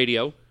do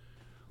radio,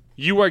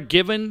 you are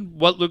given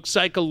what looks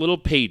like a little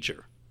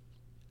pager.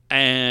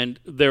 And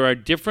there are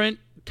different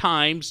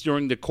times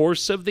during the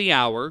course of the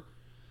hour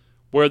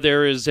where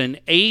there is an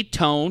A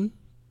tone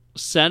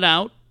sent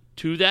out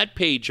to that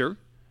pager,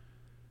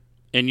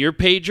 and your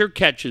pager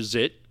catches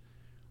it.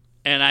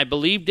 And I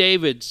believe,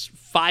 Dave, it's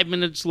 5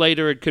 minutes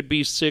later. It could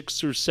be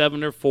 6 or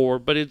 7 or 4,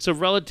 but it's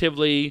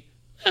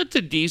it's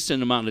a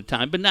decent amount of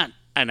time, but not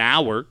an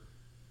hour.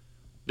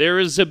 There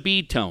is a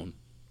B tone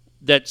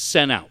that's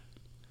sent out.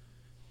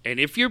 And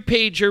if your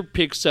pager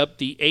picks up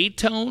the A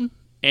tone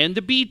and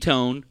the B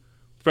tone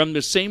from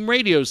the same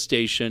radio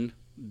station,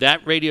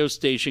 that radio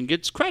station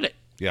gets credit.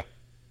 Yeah.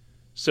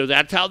 So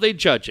that's how they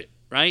judge it.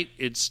 Right?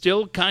 It's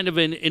still kind of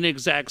an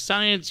inexact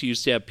science. You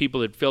used to have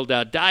people that filled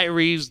out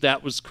diaries.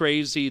 That was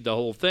crazy, the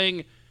whole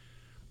thing.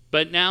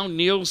 But now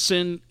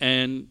Nielsen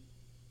and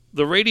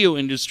the radio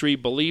industry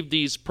believe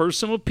these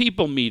personal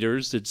people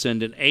meters that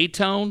send an A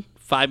tone,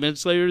 5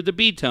 minutes later the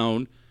B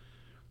tone,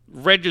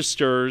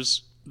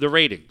 registers the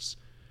ratings.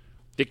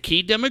 The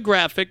key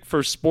demographic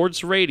for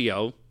sports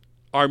radio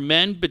are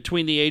men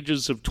between the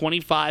ages of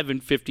 25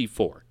 and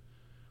 54.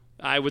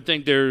 I would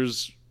think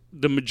there's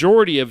the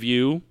majority of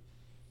you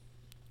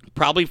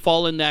probably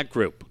fall in that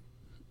group.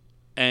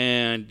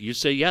 And you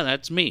say, yeah,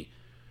 that's me.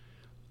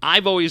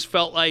 I've always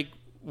felt like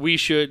we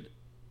should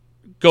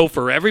go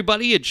for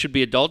everybody. It should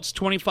be adults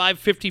 25,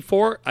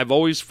 54. I've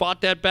always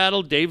fought that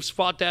battle. Dave's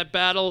fought that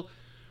battle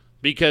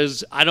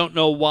because I don't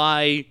know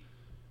why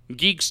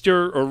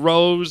Geekster or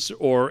Rose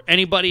or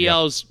anybody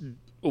else,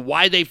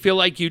 why they feel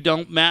like you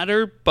don't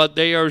matter, but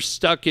they are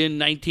stuck in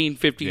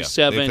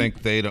 1957. They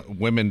think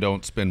women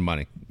don't spend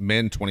money.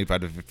 Men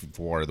 25 to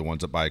 54 are the ones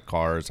that buy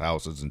cars,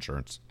 houses,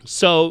 insurance.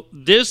 So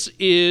this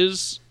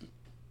is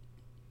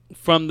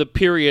from the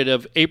period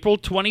of April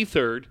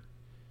 23rd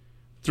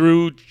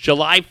through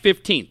July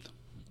 15th.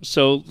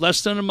 So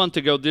less than a month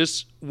ago,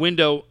 this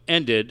window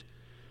ended.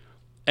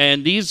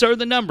 And these are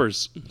the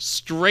numbers.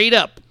 Straight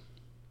up,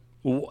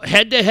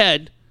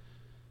 head-to-head,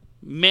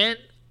 men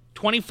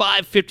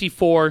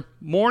 25-54,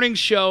 morning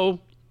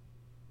show,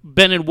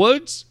 Ben and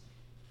Woods,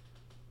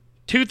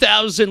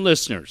 2,000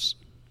 listeners.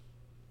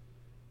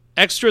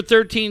 Extra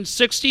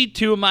 1360,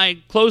 two of my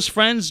close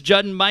friends,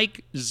 Judd and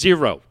Mike,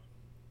 0.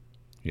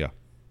 Yeah.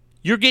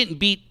 You're getting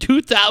beat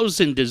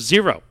 2,000 to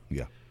 0.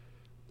 Yeah.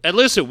 And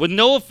listen, with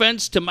no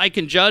offense to Mike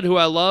and Judd, who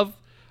I love,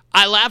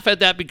 I laugh at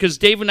that because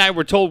Dave and I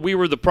were told we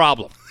were the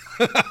problem.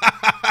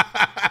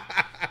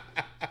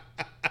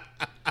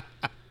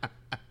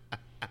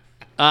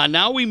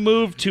 Now we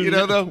move to...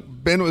 though,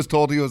 Ben was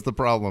told he was the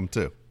problem,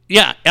 too.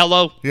 Yeah,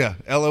 Ello. Yeah,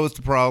 Ello was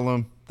the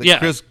problem.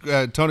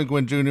 Tony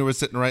Gwynn Jr. was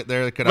sitting right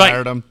there. They could have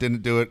hired him.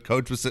 Didn't do it.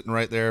 Coach was sitting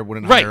right there.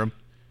 Wouldn't hire him.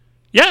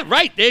 Yeah,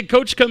 right. They had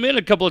Coach come in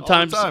a couple of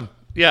times. All the time.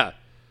 Yeah.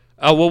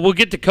 Well, we'll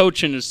get to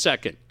Coach in a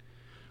second.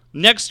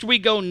 Next, we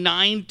go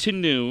 9 to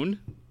noon.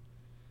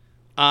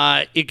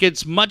 it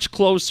gets much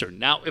closer.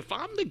 Now, if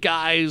I'm the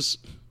guys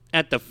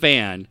at the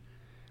Fan,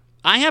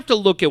 I have to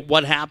look at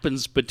what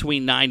happens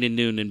between 9 and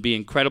noon and be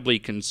incredibly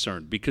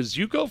concerned, because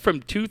you go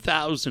from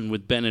 2,000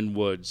 with Ben and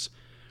Woods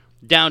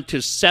down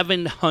to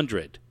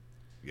 700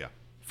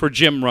 for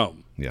Jim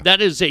Rome. Yeah.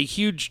 That is a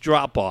huge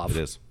drop-off. It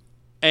is.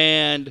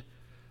 And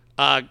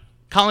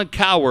Colin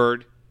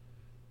Cowherd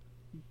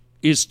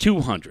is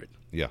 200.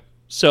 Yeah.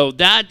 So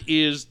that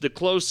is the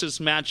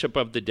closest matchup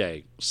of the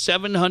day,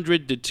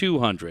 700 to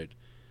 200.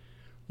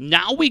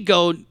 Now we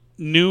go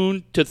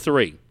noon to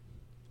 3.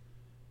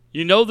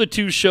 You know the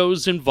two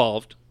shows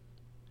involved.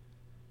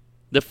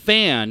 The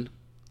Fan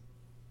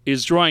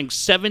is drawing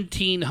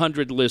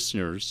 1,700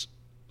 listeners.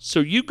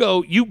 So you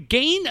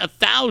gain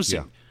 1,000.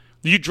 Yeah.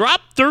 You drop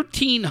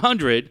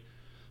 1,300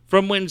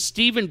 from when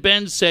Steve and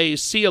Ben say,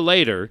 see you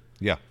later.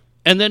 Yeah.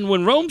 And then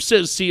when Rome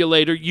says, see you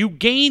later, you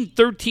gain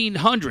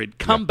 1,300.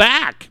 Come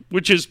back,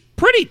 which is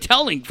pretty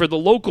telling for the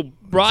local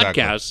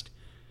broadcast.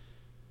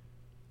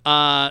 Exactly.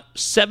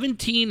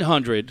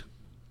 1,700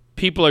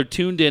 people are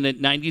tuned in at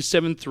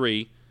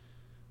 97.3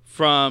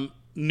 from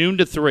noon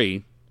to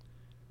 3.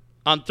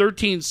 On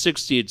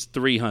 1360, it's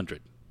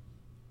 300.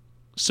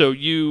 So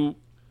you,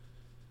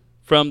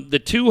 from the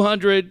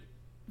 200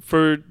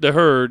 for the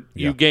Herd,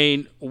 you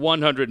gain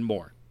 100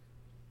 more.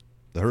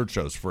 The Herd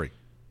show's free.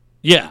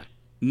 Yeah.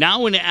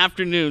 Now in the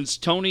afternoons,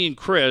 Tony and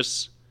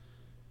Chris,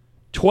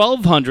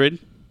 1,200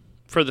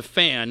 for the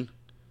Fan,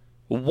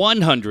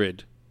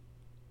 100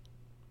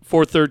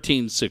 for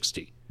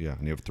 1360. Yeah,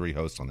 and you have 3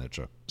 hosts on that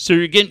show. So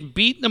you're getting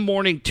beat in the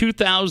morning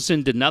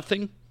 2,000 to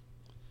nothing.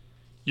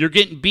 You're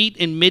getting beat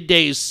in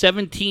middays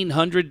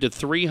 1,700 to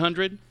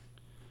 300.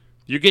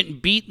 You're getting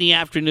beat in the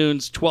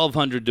afternoons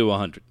 1,200 to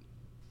 100.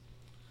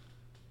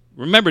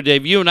 Remember,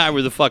 Dave, you and I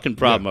were the fucking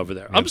problem over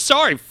there. I'm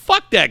sorry.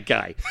 Fuck that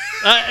guy.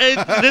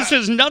 This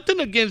is nothing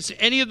against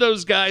any of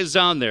those guys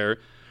on there,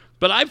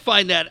 but I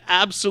find that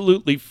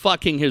absolutely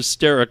fucking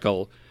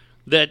hysterical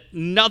that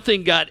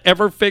nothing got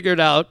ever figured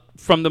out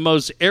from the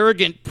most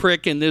arrogant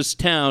prick in this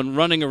town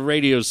running a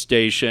radio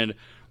station.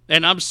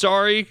 And I'm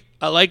sorry.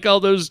 I like all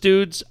those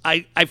dudes.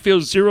 I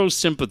feel zero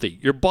sympathy.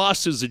 Your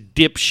boss is a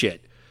dipshit.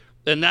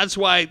 And that's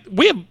why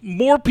we have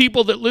more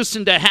people that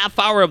listen to a half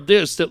hour of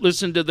this that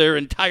listen to their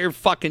entire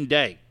fucking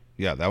day.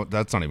 Yeah,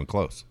 that's not even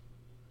close.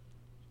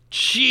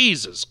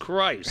 Jesus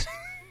Christ.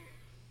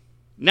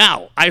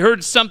 Now, I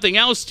heard something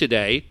else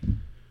today.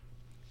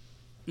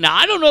 Now,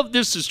 I don't know if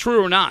this is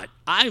true or not.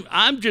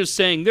 I'm just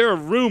saying there are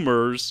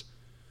rumors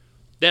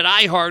that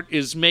iHeart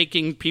is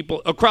making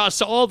people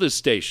across all the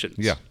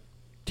stations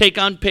take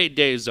unpaid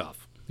days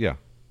off. Yeah.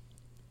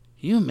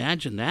 Can you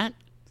imagine that?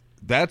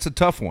 That's a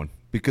tough one.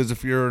 Because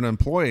if you're an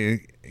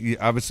employee,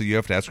 obviously you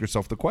have to ask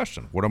yourself the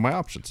question, what are my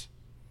options?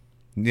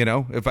 You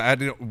know, if I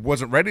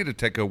wasn't ready to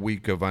take a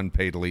week of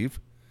unpaid leave,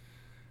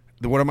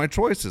 then what are my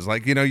choices?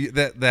 Like, you know,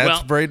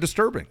 that's very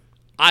disturbing.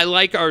 I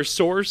like our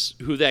source,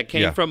 who that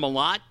came from a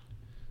lot.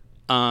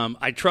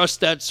 I trust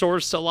that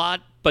source a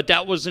lot, but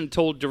that wasn't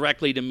told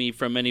directly to me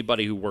from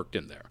anybody who worked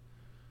in there.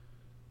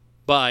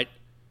 But,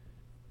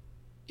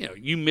 you know,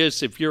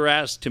 if you're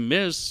asked to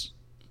miss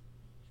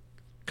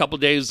a couple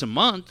days a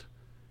month,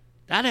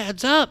 that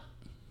adds up.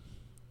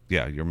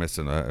 Yeah, you're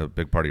missing a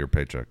big part of your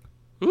paycheck.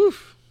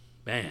 Oof.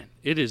 Man,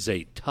 it is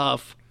a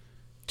tough,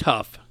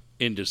 tough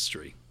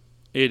industry.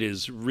 It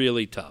is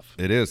really tough.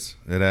 It is.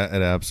 It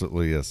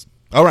absolutely is.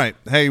 All right.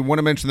 Hey, want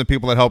to mention the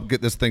people that helped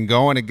get this thing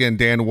going. Again,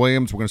 Dan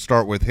Williams. We're going to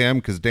start with him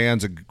because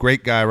Dan's a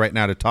great guy right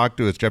now to talk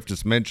to, as Jeff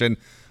just mentioned.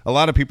 A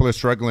lot of people are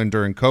struggling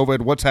during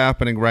COVID. What's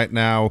happening right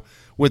now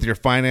with your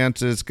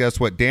finances? Guess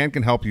what? Dan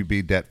can help you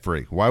be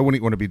debt-free. Why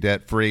wouldn't you want to be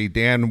debt-free?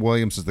 Dan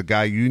Williams is the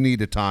guy you need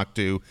to talk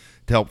to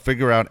help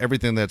figure out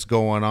everything that's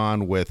going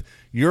on with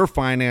your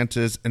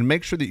finances and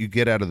make sure that you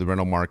get out of the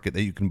rental market,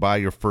 that you can buy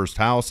your first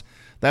house.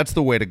 That's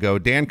the way to go.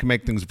 Dan can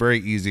make things very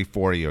easy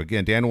for you.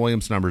 Again, Dan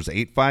Williams' number is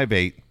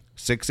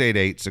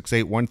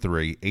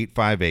 858-688-6813,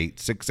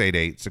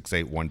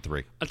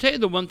 858-688-6813. I'll tell you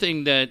the one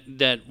thing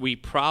that we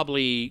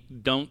probably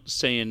don't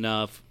say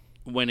enough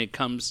when it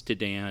comes to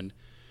Dan,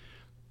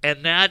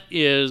 and that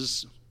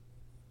is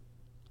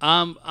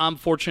I'm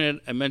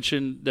fortunate. I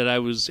mentioned that I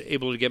was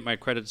able to get my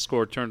credit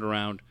score turned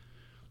around,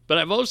 but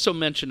I've also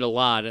mentioned a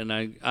lot, and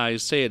I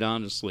say it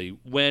honestly,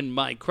 when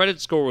my credit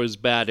score was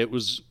bad, it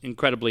was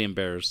incredibly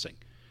embarrassing.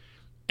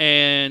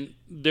 And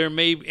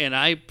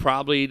I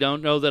probably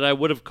don't know that I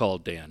would have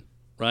called Dan,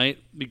 right?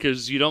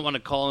 Because you don't want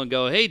to call and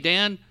go, hey,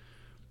 Dan,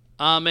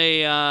 I'm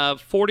a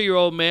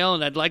 40-year-old male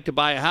and I'd like to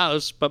buy a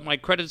house, but my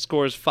credit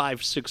score is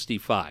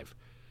 565.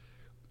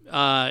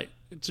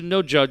 It's a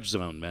no-judge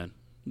zone, man.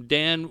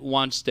 Dan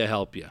wants to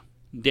help you.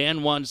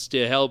 Dan wants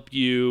to help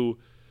you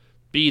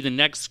be the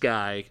next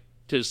guy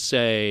to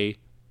say,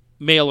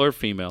 male or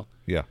female,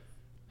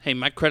 hey,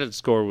 my credit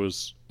score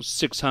was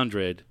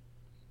 600,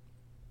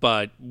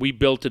 but we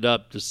built it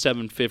up to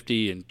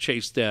 750 and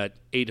chased that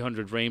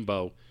 800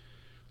 rainbow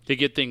to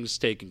get things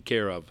taken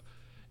care of.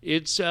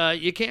 It's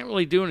you can't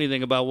really do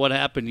anything about what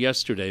happened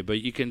yesterday, but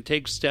you can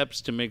take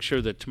steps to make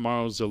sure that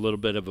tomorrow's a little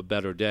bit of a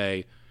better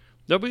day.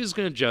 Nobody's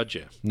going to judge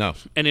you. No.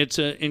 And it's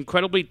an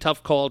incredibly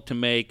tough call to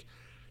make,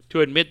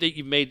 to admit that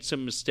you've made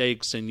some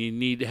mistakes and you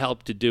need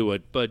help to do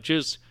it. But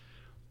just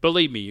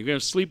believe me, you're going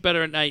to sleep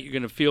better at night. You're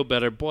going to feel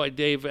better. Boy,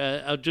 Dave,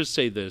 I'll just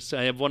say this.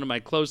 I have one of my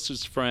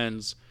closest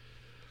friends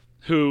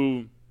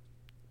who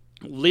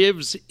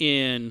lives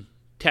in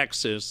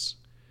Texas.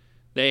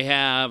 They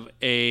have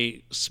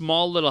a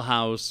small little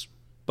house,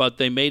 but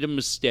they made a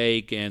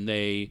mistake and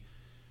they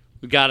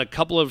got a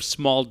couple of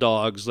small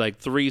dogs, like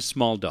 3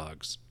 small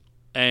dogs.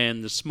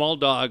 And the small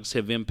dogs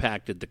have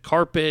impacted the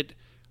carpet,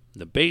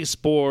 the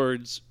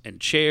baseboards, and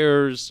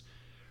chairs.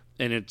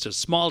 And it's a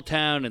small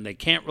town, and they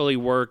can't really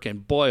work.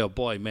 And boy, oh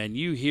boy, man,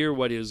 you hear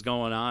what is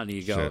going on, and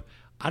you go, Shit.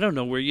 I don't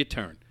know where you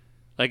turn.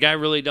 Like, I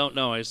really don't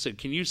know. I said,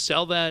 can you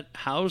sell that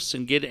house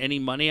and get any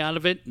money out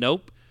of it?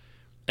 Nope.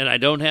 And I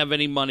don't have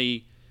any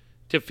money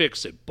to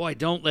fix it. Boy,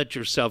 don't let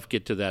yourself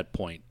get to that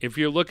point. If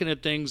you're looking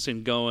at things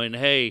and going,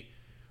 hey,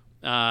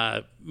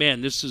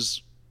 man, this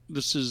is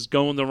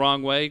going the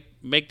wrong way,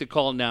 make the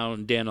call now,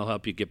 and Dan will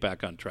help you get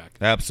back on track.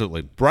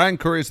 Absolutely. Brian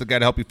Curry is the guy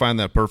to help you find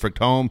that perfect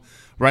home.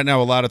 Right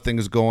now, a lot of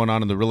things going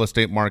on in the real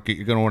estate market.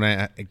 You're going to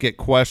want to get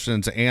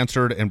questions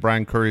answered, and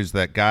Brian Curry is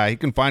that guy. He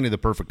can find you the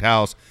perfect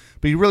house,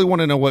 but you really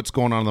want to know what's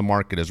going on in the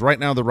market. Is right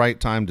now the right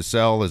time to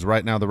sell? Is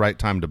right now the right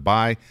time to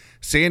buy?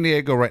 San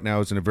Diego right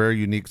now is in a very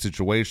unique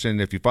situation.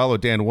 If you follow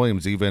Dan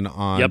Williams even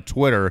on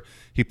Twitter,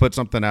 he put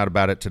something out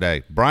about it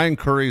today. Brian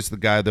Curry is the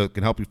guy that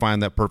can help you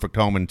find that perfect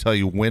home and tell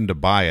you when to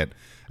buy it.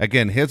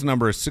 Again, his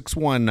number is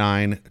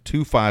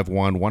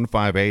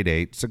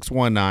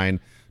 619-251-1588,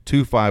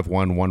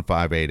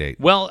 619-251-1588.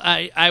 Well,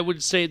 I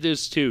would say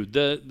this, too.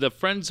 The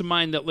friends of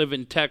mine that live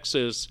in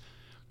Texas,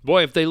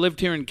 boy, if they lived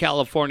here in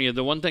California,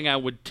 the one thing I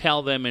would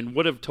tell them and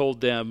would have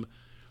told them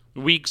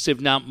weeks,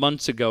 if not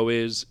months ago,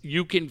 is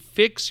you can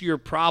fix your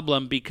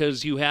problem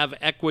because you have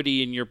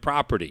equity in your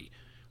property.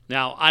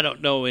 Now, I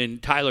don't know in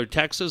Tyler,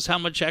 Texas, how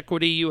much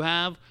equity you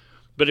have,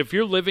 but if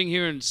you're living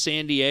here in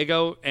San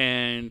Diego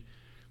and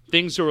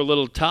things are a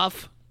little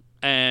tough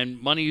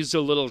and money's a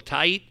little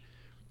tight,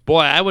 boy,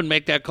 I would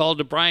make that call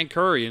to Brian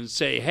Curry and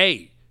say,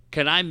 hey,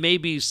 can I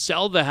maybe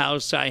sell the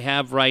house I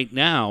have right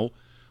now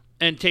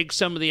and take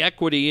some of the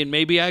equity and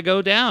maybe I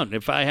go down?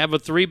 If I have a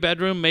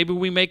 3-bedroom, maybe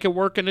we make it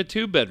work in a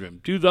 2-bedroom.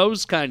 Do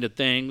those kind of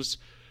things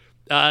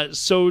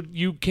so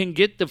you can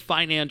get the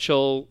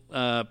financial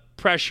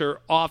pressure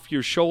off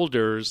your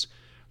shoulders.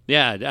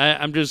 Yeah,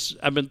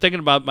 I've been thinking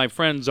about my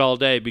friends all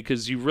day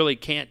because you really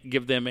can't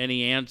give them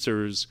any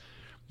answers.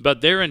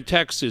 But they're in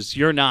Texas.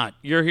 You're not.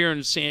 You're here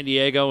in San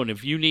Diego, and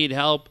if you need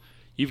help,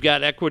 you've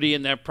got equity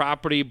in that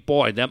property.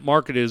 Boy, that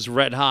market is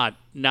red hot.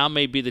 Now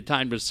may be the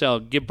time to sell.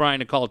 Give Brian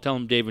a call. Tell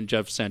him Dave and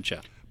Jeff sent you.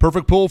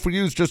 Perfect pool for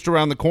you is just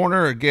around the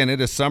corner. Again, it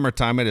is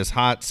summertime. It is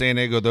hot. San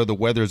Diego, though, the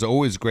weather is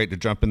always great to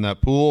jump in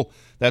that pool.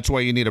 That's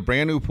why you need a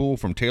brand new pool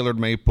from Taylor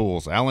Made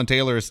Pools. Alan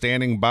Taylor is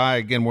standing by.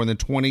 Again, more than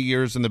 20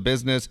 years in the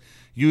business.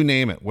 You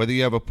name it. Whether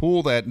you have a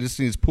pool that just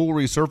needs pool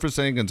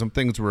resurfacing and some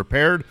things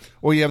repaired,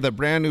 or you have that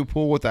brand new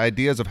pool with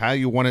ideas of how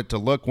you want it to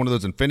look, one of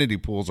those infinity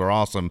pools are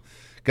awesome.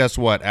 Guess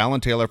what?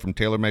 Alan Taylor from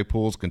Taylor Made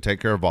Pools can take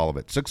care of all of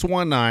it.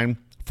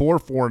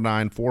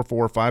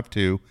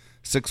 619-449-4452.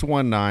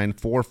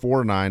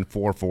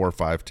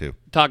 619-449-4452.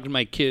 Talking to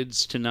my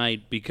kids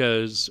tonight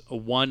because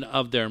one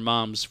of their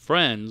mom's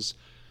friends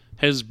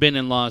has been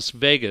in Las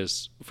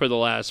Vegas for the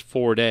last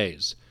 4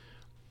 days.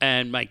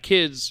 And my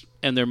kids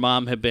and their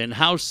mom have been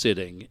house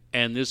sitting,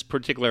 and this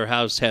particular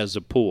house has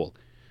a pool.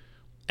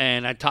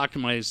 And I talked to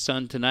my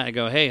son tonight. I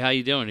go, hey, how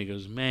you doing? He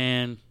goes,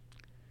 man,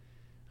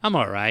 I'm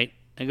all right.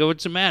 I go,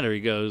 what's the matter?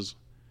 He goes,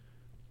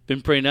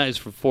 been pretty nice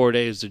for 4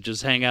 days to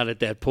just hang out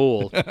at that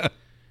pool.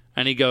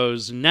 And he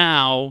goes,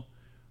 now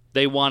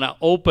they want to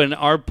open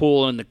our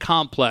pool in the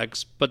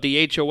complex, but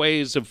the HOA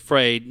is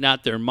afraid,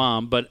 not their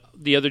mom, but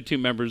the other 2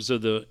 members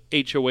of the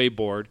HOA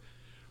board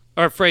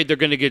are afraid they're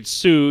going to get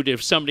sued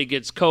if somebody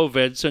gets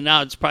COVID. So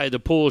now it's probably the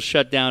pool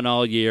shut down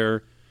all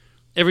year.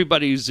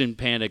 Everybody's in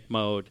panic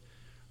mode.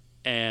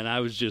 And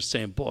I was just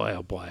saying, boy,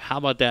 oh boy, how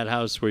about that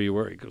house where you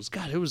were? He goes,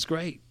 God, it was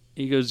great.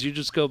 He goes, you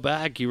just go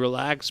back, you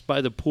relax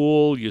by the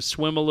pool, you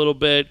swim a little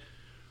bit.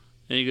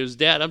 And he goes,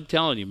 Dad, I'm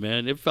telling you,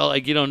 man, it felt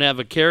like you don't have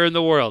a care in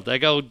the world. I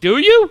go, do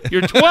you?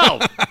 You're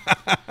 12.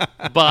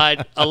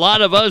 But a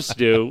lot of us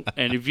do.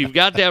 And if you've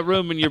got that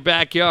room in your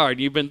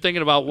backyard, you've been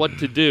thinking about what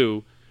to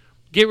do,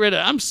 get rid of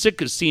it. I'm sick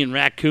of seeing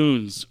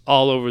raccoons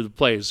all over the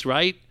place,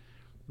 right?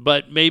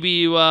 But maybe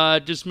you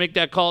just make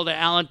that call to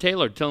Alan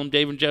Taylor. Tell him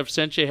Dave and Jeff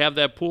sent you. Have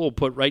that pool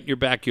put right in your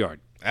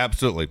backyard.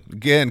 Absolutely.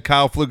 Again,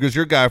 Kyle Pfluger's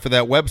your guy for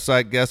that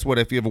website. Guess what?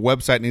 If you have a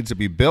website that needs to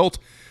be built,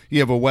 you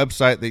have a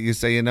website that you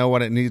say, you know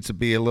what, it needs to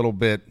be a little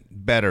bit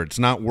better. It's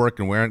not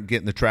working. We aren't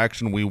getting the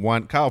traction we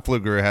want. Kyle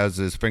Pfluger has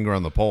his finger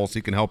on the pulse.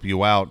 He can help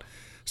you out.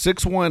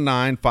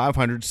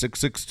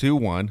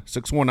 619-500-6621.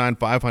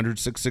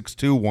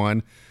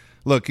 619-500-6621.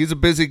 Look, he's a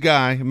busy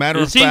guy. Matter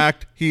of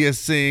fact, he is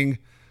seeing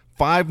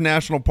 5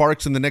 national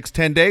parks in the next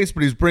 10 days,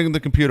 but he's bringing the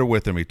computer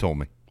with him, he told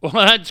me. Well,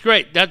 that's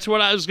great. That's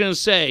what I was going to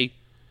say.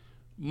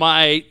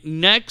 My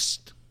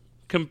next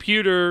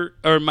computer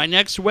or my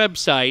next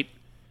website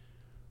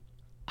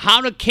how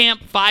to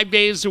camp 5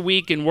 days a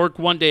week and work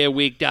 1 day a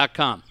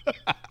week.com.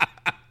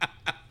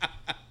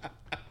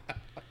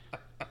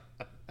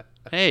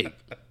 Hey,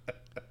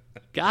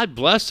 God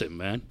bless him,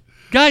 man.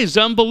 Guy's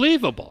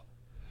unbelievable.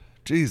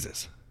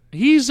 Jesus.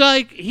 He's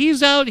out. He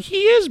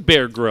is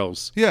Bear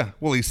Grylls. Yeah.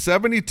 Well, he's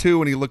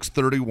 72 and he looks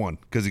 31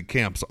 because he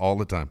camps all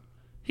the time.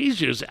 He's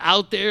just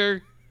out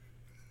there.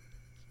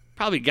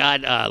 Probably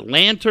got a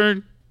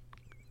lantern.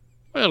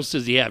 What else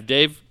does he have,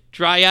 Dave?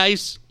 Dry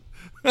ice?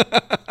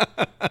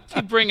 What's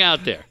he bring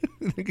out there?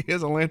 You think he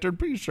has a lantern?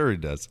 Pretty sure he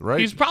does, right?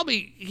 He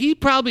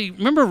probably,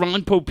 remember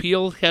Ron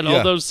Popeil had all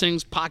Yeah. those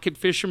things, pocket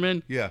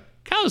fisherman? Yeah.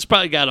 Kyle's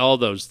probably got all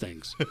those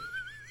things.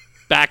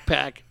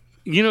 Backpack.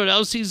 You know what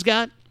else he's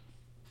got?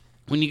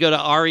 When you go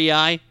to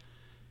REI,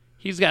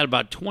 he's got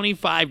about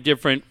 25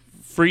 different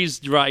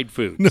freeze-dried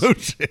foods. No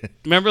shit.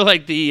 Remember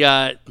like the...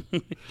 Like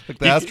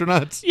the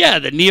astronauts? Yeah,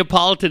 the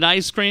Neapolitan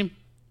ice cream.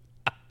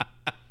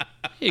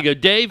 Here you go,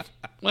 Dave.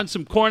 Want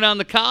some corn on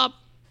the cob?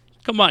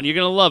 Come on, you're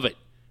going to love it.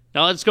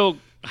 Now let's go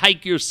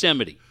hike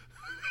Yosemite.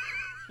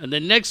 And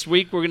then next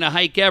week, we're going to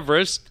hike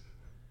Everest.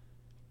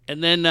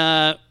 And then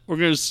we're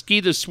going to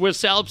ski the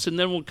Swiss Alps, and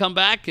then we'll come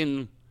back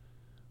and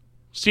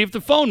see if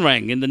the phone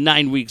rang in the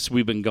 9 weeks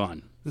we've been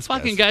gone. This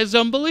fucking guy's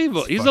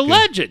unbelievable. He's a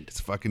legend.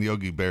 It's fucking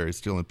Yogi Bear. He's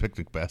stealing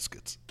picnic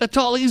baskets. That's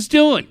all he's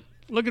doing.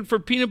 Looking for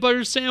peanut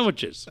butter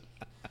sandwiches.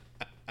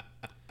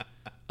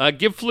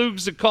 Give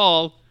Flugs a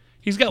call.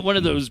 He's got one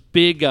of those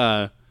big,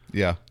 Yeah.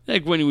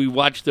 like when we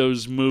watch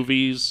those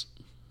movies,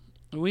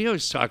 we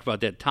always talk about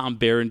that. Tom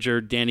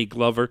Berenger, Danny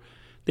Glover.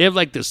 They have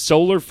like the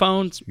solar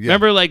phones. Yeah.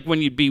 Remember like when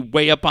you'd be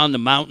way up on the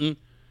mountain?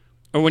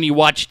 Or when you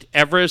watched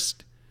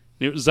Everest,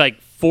 and it was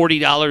like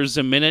 $40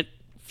 a minute?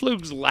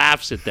 Flugs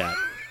laughs at that.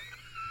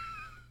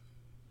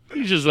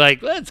 He's just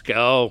like, let's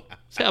go.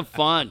 Let's have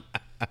fun.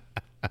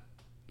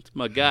 That's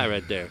my guy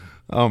right there.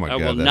 Oh, my I God.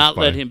 will that's not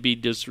funny. let him be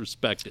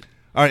disrespected.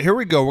 All right, here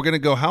we go. We're going to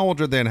go how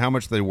old are they and how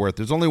much are they worth.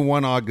 There's only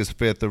one August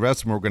 5th. The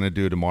rest of them we're going to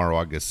do tomorrow,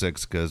 August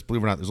 6th, because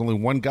believe it or not, there's only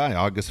one guy,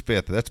 August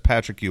 5th. That's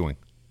Patrick Ewing.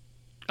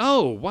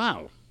 Oh,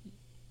 wow.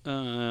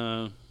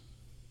 Let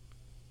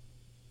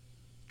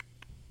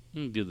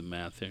me do the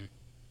math here.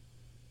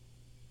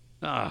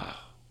 Is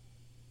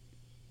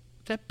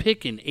that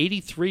pick in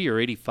 83 or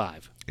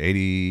 85?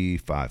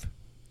 85.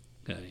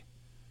 Okay.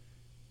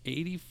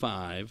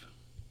 85.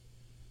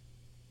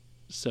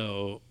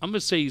 So I'm going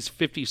to say he's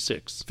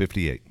 56.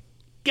 58.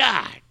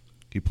 God.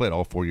 He played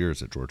all 4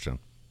 years at Georgetown.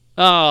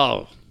 Oh.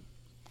 All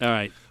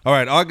right. All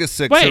right, August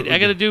 6th. Wait, I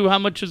got to do how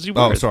much is he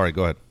worth? Oh, sorry.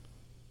 Go ahead.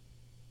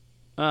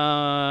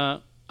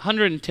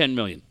 110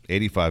 million.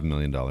 $85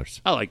 million.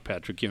 I like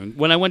Patrick Ewing.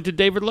 When I went to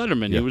David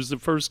Letterman, he was the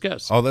first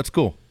guest. Oh, that's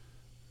cool.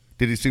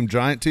 Did he seem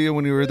giant to you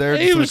when you were there?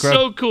 He just in the was crowd?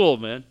 so cool,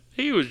 man.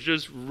 He was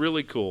just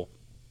really cool.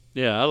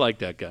 Yeah, I like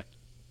that guy.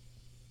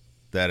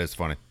 That is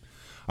funny.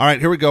 All right,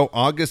 here we go.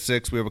 August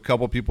 6th. We have a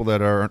couple people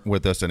that aren't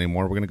with us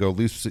anymore. We're going to go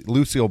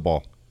Lucille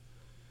Ball.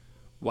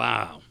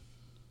 Wow.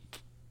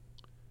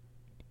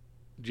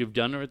 Did you have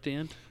Dunner at the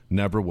end?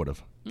 Never would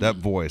have. That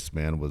voice,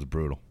 man, was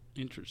brutal.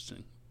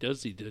 Interesting.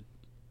 Desi did.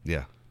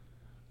 Yeah.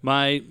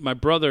 My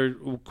brother,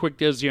 quick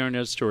Desi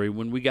Arnaz story.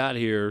 When we got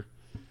here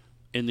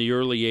in the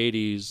early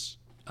 80s,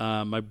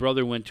 my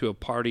brother went to a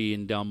party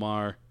in Del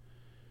Mar,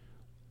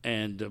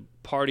 and the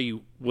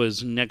party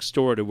was next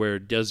door to where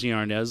Desi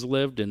Arnaz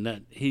lived, and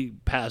that he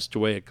passed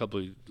away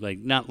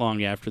not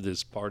long after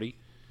this party.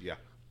 Yeah.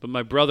 But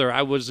my brother,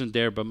 I wasn't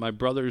there, but my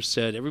brother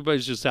said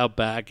everybody's just out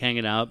back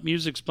hanging out,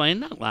 music's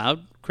playing, not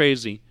loud,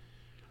 crazy.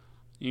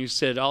 And he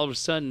said all of a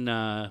sudden,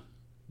 Desi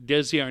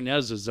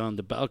Arnaz is on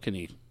the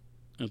balcony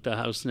at the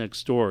house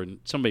next door, and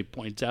somebody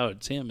points out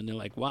it's him, and they're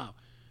like, wow.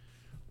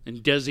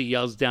 And Desi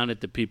yells down at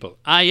the people,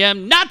 I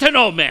am not an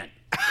old man.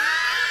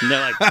 And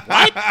they're like,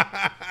 what?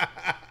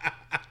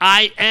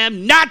 I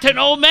am not an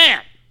old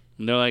man.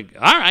 And they're like,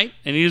 all right.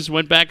 And he just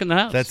went back in the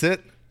house. That's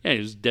it? Yeah, he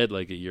was dead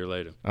like a year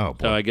later. Oh,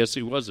 boy. So I guess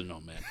he was an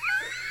old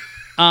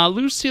man.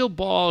 Lucille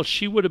Ball,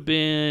 she would have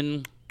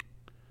been...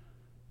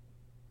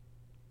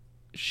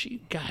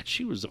 She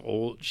was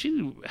old. She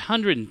was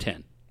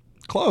 110.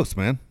 Close,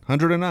 man.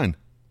 109.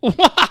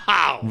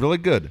 Wow. Really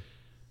good.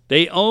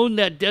 They owned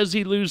that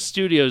Desi Luz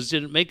Studios.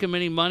 Didn't make them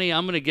any money.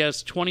 I'm going to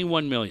guess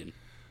 $21 million.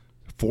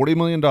 $40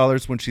 million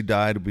when she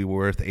died would be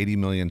worth $80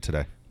 million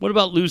today. What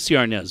about Lucy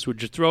Arnaz?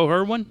 Would you throw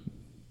her one?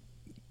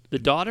 The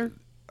daughter?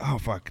 Oh,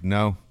 fuck.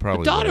 No,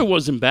 probably The daughter wouldn't.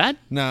 wasn't bad.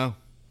 No.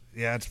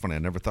 Yeah, it's funny. I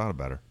never thought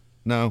about her.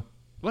 No.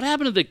 What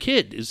happened to the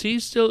kid? Is he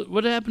still...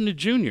 What happened to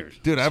Junior?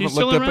 Dude, I Is he haven't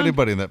still looked up around?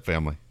 anybody in that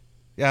family.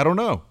 Yeah, I don't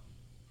know.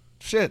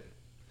 Shit.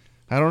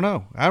 I don't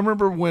know. I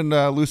remember when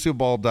Lucille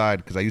Ball died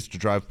because I used to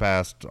drive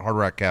past Hard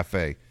Rock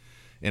Cafe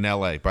in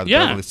L.A. by the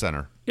Yeah. Beverly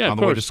Center Yeah, on of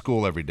the way to course.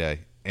 school every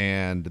day.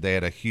 And they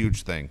had a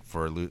huge thing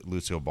for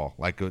Lucille Ball,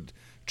 like a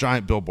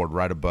giant billboard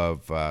right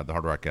above the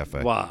Hard Rock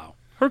Cafe. Wow.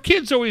 Her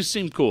kids always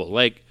seem cool.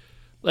 Like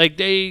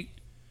they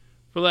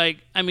were like,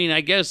 I mean,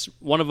 I guess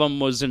one of them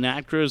was an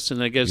actress,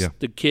 and I guess Yeah.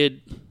 the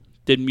kid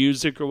did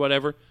music or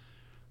whatever.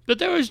 But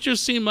they always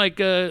just seemed like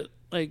the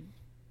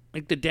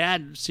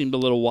dad seemed a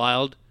little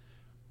wild,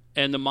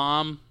 and the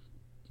mom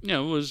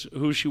was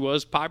who she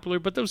was, popular,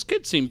 but those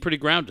kids seem pretty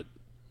grounded.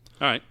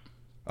 All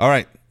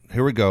right,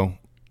 here we go.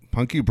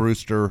 Punky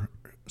Brewster,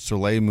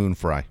 Soleil Moon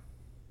Frye.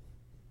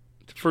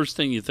 The first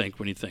thing you think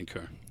when you think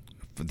her.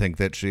 Think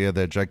that she had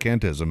that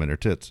gigantism in her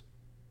tits.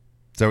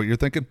 Is that what you're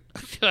thinking?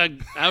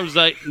 I was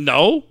like,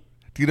 no.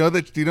 Do you know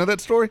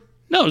that story?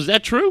 No, is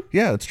that true?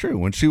 Yeah, it's true.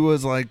 When she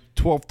was like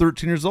 12,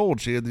 13 years old,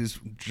 she had this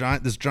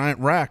giant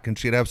rack, and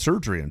she'd have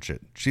surgery and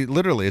shit. She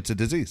literally, it's a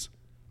disease.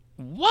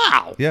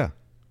 Wow. Yeah.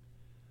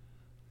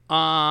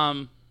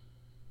 God.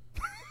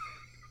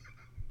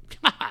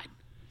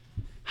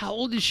 How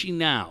old is she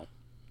now?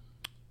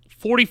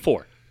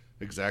 44.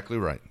 Exactly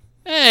right.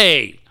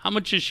 Hey, how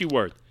much is she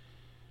worth?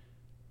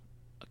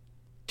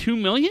 $2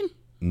 million?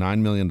 $9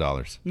 million.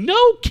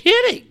 No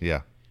kidding.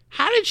 Yeah.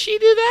 How did she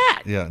do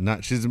that?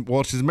 Yeah, she's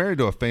married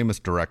to a famous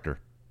director.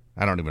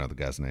 I don't even know the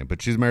guy's name,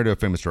 but she's married to a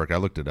famous director. I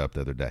looked it up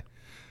the other day.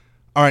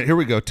 All right, here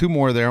we go. 2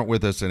 more. They aren't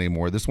with us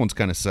anymore. This one's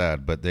kind of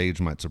sad, but the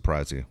age might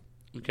surprise you.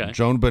 Okay.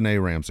 Joan Benet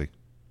Ramsey.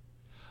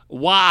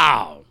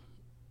 Wow.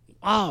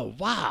 Oh,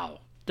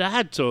 wow.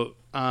 That's a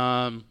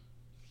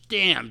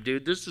damn,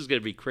 dude. This is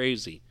gonna be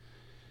crazy.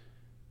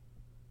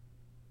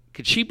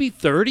 Could she be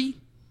 30?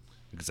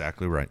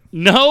 Exactly right.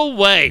 No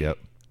way. Yep.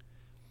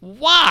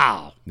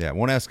 Wow. Yeah, I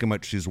won't ask how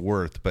much she's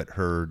worth, but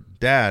her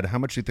dad, how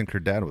much do you think her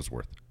dad was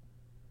worth?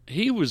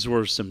 He was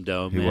worth some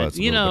dough, man. He was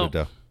a little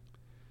bit of dough.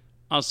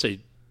 I'll say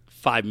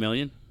 $5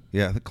 million.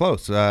 Yeah,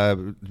 close.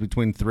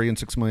 Between $3 and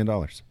 $6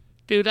 million.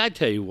 Dude, I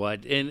tell you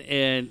what,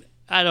 and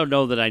I don't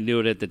know that I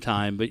knew it at the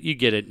time, but you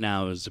get it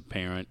now as a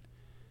parent.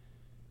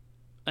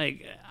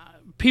 Like,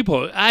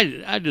 people,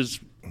 I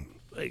just,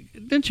 like,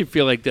 didn't you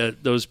feel like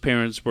those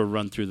parents were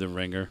run through the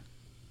ringer?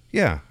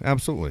 Yeah,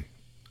 absolutely.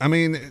 I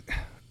mean,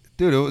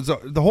 dude, it was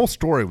the whole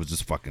story was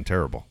just fucking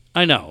terrible.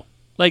 I know.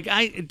 Like,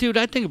 I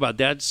think about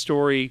that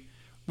story.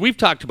 We've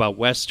talked about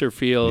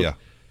Westerfield. Yeah.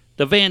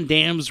 The Van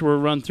Dams were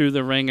run through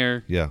the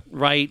ringer. Yeah.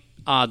 Right?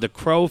 The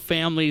Crow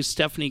family,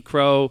 Stephanie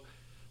Crow.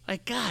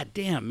 Like, God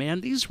damn,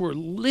 man, these were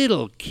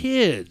little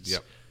kids.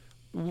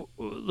 Yep.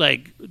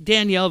 Like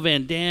Danielle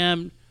Van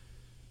Dam,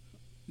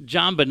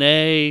 John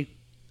Bonet,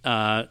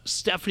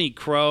 Stephanie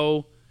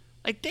Crow.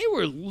 Like, they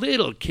were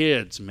little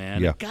kids,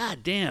 man. Yeah.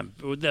 God damn.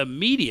 The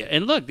media.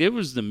 And look, it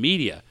was the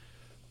media.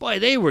 Boy,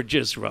 they were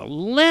just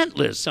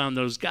relentless on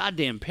those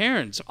goddamn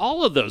parents.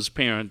 All of those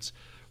parents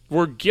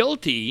were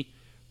guilty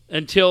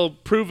until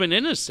proven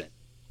innocent.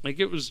 Like,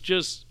 it was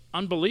just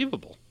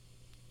unbelievable.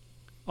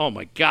 Oh,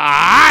 my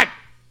God.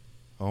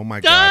 Oh,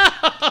 my God.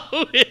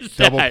 Who is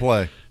Double that?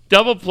 play.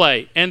 Double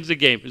play. Ends the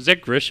game. Is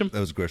that Grisham? That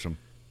was Grisham.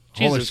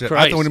 Jesus Holy shit.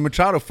 Christ. I thought when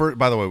Machado first,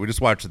 by the way, we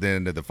just watched the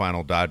end of the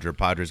final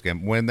Dodger-Padres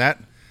game.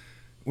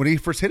 When he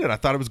first hit it, I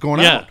thought it was going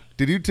out.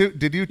 Did you two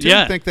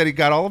think that he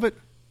got all of it?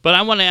 But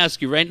I want to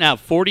ask you right now,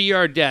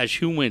 40-yard dash,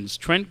 who wins,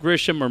 Trent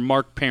Grisham or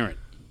Mark Parent?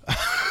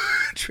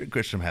 Trent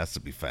Grisham has to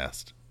be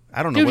fast.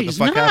 I don't know Dude, what the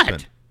fuck not.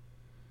 happened.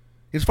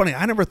 It's funny.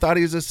 I never thought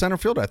he was a center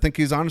fielder. I think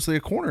he's honestly a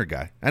corner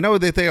guy. I know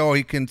they think,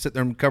 he can sit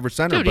there and cover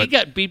center. Dude, but he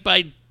got beat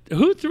by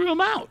who threw him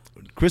out?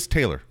 Chris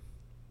Taylor,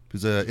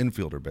 who's an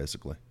infielder,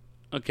 basically.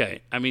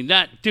 Okay. I mean,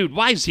 dude,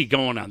 why is he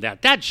going on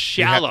that? That's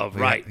shallow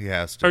right. He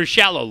has to. Or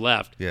shallow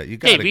left. Yeah, you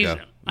got to go.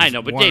 I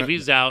know, but Dave,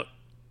 he's out.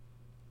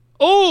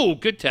 Oh,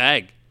 good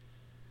tag.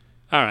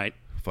 All right.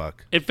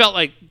 Fuck. It felt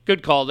like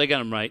good call. They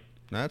got him right.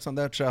 No, it's not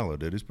that shallow,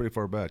 dude. He's pretty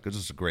far back. It's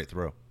just a great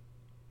throw.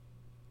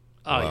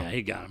 Oh, wow. Yeah,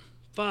 he got him.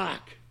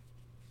 Fuck.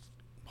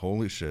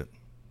 Holy shit.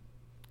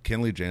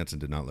 Kenley Jansen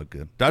did not look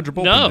good. Dodger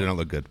bullpen did not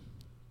look good.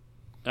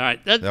 All right.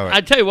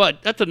 I tell you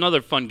what, that's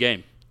another fun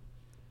game.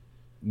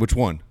 Which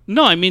one?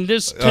 No, I mean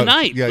this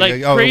tonight.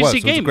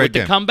 Crazy game with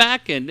the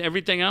comeback and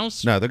everything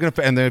else. No, they're going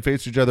to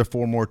face each other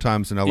 4 more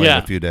times in LA in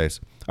a few days.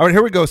 All right,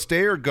 here we go.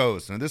 Stay or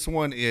goes. Now, this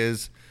one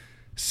is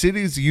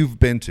cities you've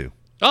been to.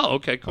 Oh,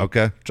 okay, cool.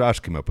 Okay. Josh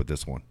came up with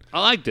this one.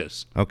 I like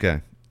this.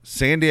 Okay.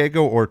 San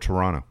Diego or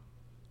Toronto?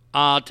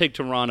 I'll take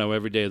Toronto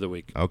every day of the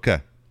week.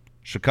 Okay.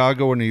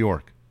 Chicago or New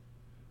York?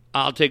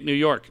 I'll take New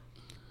York.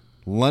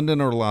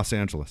 London or Los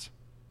Angeles?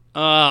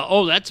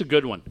 That's a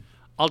good one.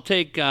 I'll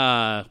take,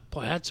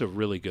 that's a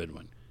really good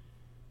one.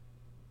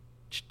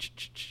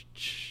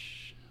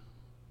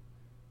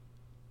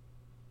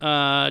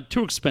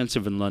 Too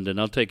expensive in London.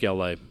 I'll take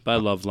LA. I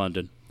love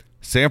London.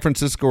 San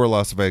Francisco or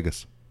Las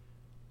Vegas?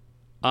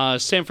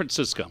 San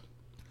Francisco.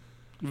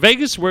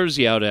 Vegas wears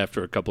you out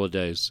after a couple of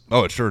days.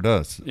 Oh, it sure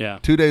does. Yeah.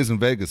 2 days in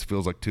Vegas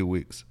feels like 2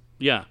 weeks.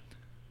 Yeah.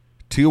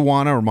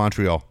 Tijuana or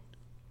Montreal?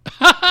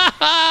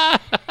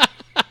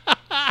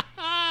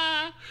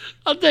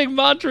 I'll take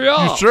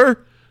Montreal. You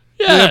sure?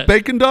 Yeah. Do they have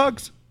bacon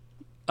dogs?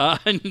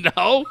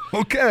 No.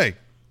 Okay.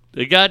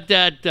 They got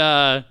that,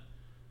 God,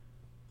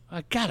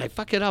 I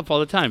fuck it up all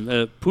the time.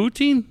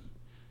 Poutine?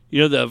 You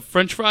know, the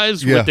French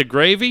fries with the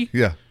gravy?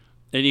 Yeah.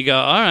 And you go,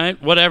 all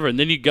right, whatever. And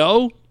then you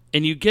go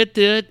and you get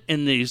it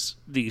in these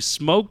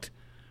smoked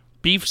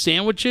beef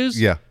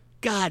sandwiches. Yeah.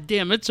 God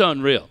damn, it's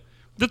unreal.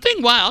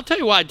 I'll tell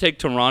you why I'd take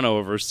Toronto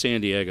over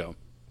San Diego.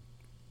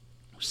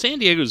 San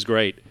Diego's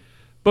great.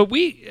 But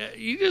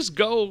you just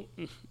go,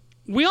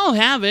 we all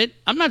have it.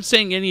 I'm not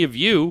saying any of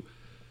you,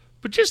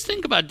 but just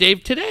think about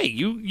Dave today.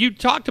 You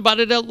talked about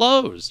it at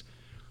Lowe's,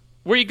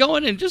 where you go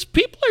in and just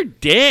people are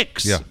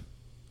dicks. Yeah.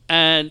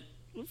 And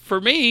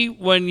for me,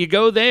 when you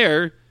go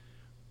there,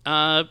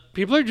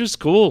 people are just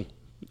cool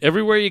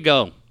everywhere you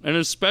go, and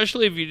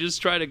especially if you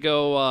just try to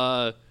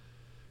go,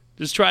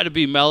 just try to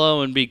be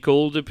mellow and be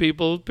cool to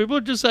people. People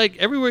are just like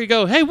everywhere you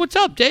go. Hey, what's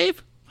up,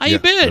 Dave? How you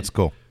been? That's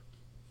cool.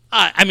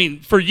 I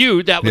mean, for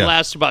you, that would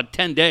last about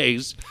 10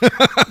 days.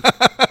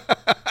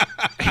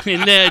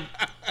 And then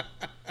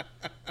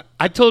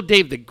I told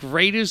Dave the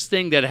greatest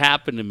thing that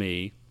happened to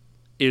me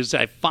is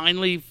I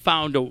finally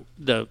found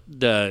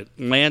the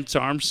Lance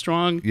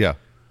Armstrong. Yeah.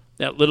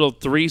 That little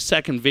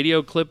 3-second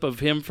video clip of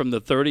him from the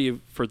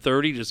 30 for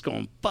 30 just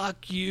going,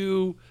 fuck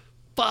you,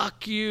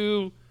 fuck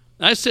you.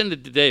 I send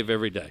it to Dave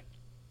every day.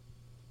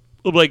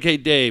 I'm like, hey,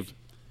 Dave,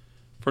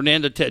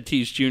 Fernando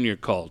Tatis Jr.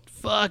 called.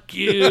 Fuck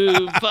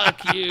you,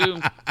 fuck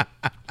you.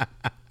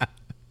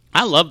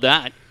 I love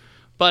that.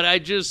 But I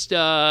just,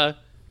 I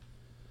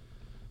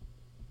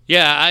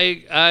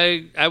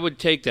would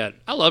take that.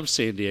 I love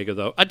San Diego,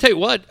 though. I tell you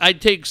what,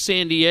 I'd take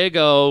San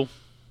Diego.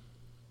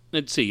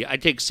 Let's see.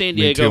 I'd take San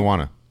Diego.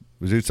 Tijuana.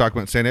 Was he talking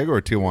about San Diego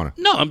or Tijuana?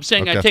 No, I'm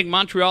saying I'd take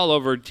Montreal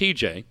over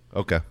TJ.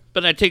 Okay.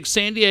 But I'd take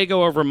San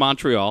Diego over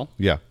Montreal.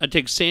 Yeah. I'd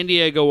take San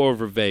Diego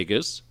over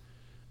Vegas.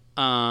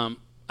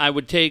 I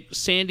would take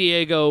San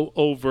Diego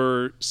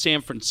over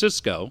San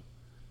Francisco.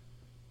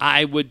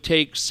 I would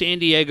take San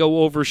Diego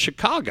over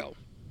Chicago.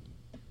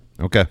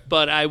 Okay.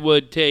 But I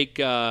would take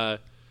but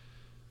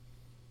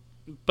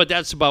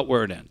that's about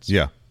where it ends.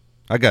 Yeah.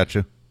 I got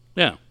you.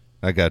 Yeah.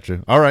 I got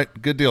you. All right.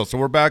 Good deal. So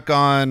we're back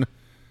on.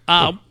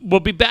 We'll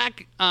be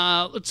back,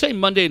 let's say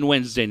Monday and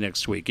Wednesday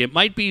next week. It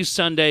might be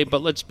Sunday,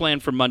 but let's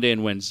plan for Monday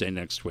and Wednesday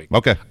next week.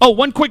 Okay. Oh,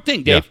 one quick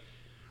thing, Dave. Yeah.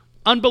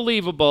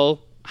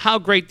 Unbelievable how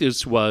great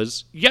this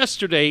was.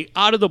 Yesterday,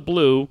 out of the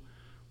blue,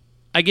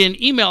 I get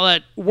an email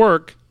at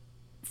work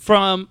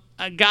from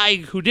a guy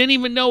who didn't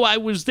even know I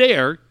was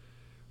there.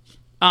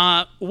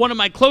 One of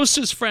my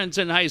closest friends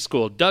in high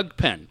school, Doug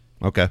Penn.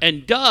 Okay.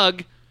 And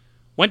Doug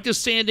went to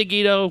San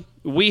Diego.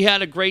 We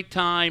had a great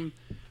time.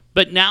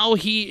 But now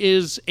he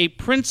is a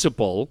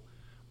principal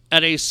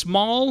at a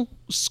small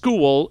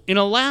school in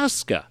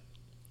Alaska.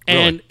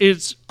 And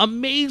it's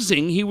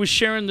amazing. He was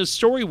sharing the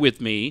story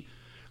with me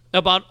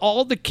about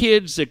all the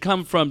kids that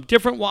come from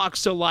different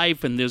walks of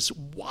life in this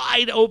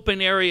wide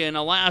open area in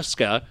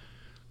Alaska.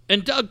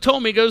 And Doug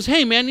told me, he goes,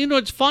 hey, man, you know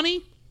what's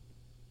funny?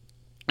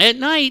 At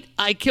night,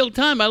 I kill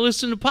time. I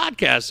listen to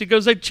podcasts. He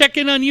goes, I check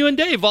in on you and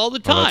Dave all the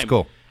time. Oh, that's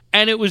cool.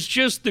 And it was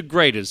just the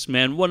greatest,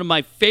 man. One of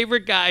my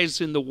favorite guys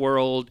in the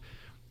world.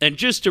 And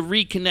just to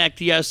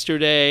reconnect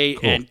yesterday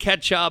and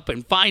catch up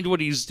and find what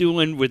he's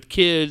doing with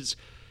kids.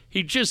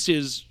 He just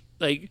is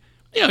like,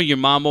 you know, your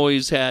mom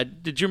always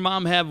had. Did your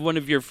mom have one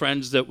of your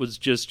friends that was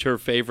just her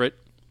favorite?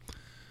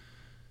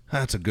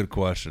 That's a good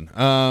question.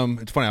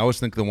 It's funny. I always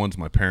think the ones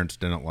my parents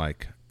didn't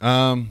like.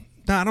 No,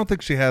 I don't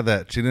think she had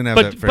that. She didn't have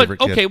that favorite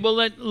kid. Okay, well,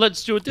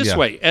 let's do it this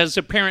way. As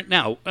a parent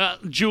now,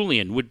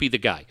 Julian would be the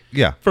guy.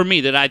 Yeah. For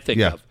me that I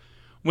think of.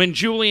 When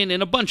Julian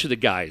and a bunch of the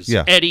guys,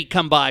 Eddie,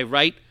 come by,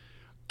 right?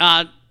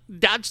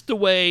 That's the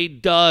way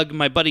Doug,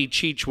 my buddy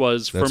Cheech,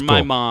 was for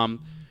my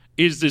mom,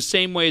 is the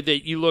same way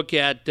that you look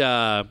at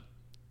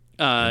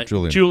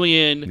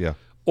Julian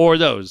or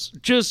those.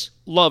 Just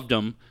loved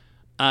them.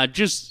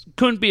 Just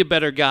couldn't be a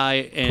better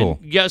guy.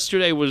 And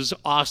yesterday was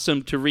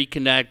awesome to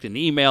reconnect and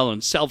email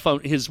and cell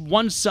phone. His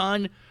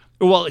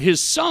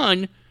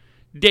son,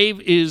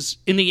 Dave, is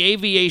in the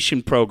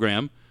aviation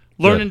program,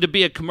 learning to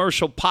be a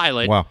commercial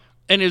pilot. Wow.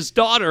 And his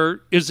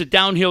daughter is a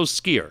downhill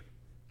skier.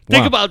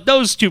 Think about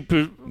those two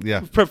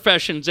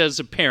professions as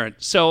a parent.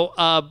 So,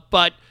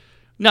 but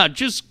no,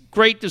 just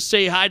great to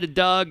say hi to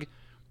Doug,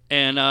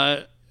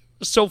 and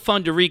so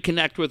fun to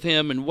reconnect with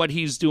him and what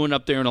he's doing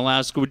up there in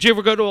Alaska. Would you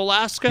ever go to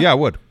Alaska? Yeah, I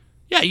would.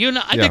 Yeah, you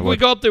know, I think we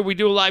go up there, we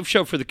do a live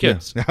show for the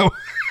kids. Yeah.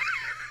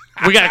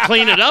 We got to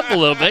clean it up a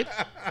little bit.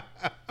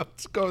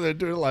 Let's go there and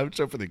do a live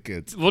show for the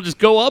kids. We'll just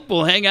go up,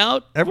 we'll hang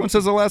out. Everyone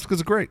says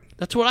Alaska's great.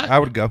 That's what I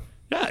would go.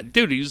 Yeah,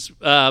 duties.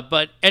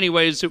 But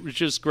anyways, it was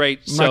just great.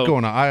 I'm not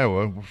going to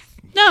Iowa.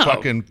 No.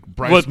 Fucking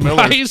Bryce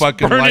Miller's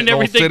fucking lighting the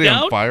whole city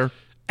on fire.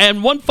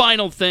 And one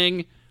final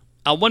thing,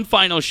 one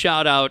final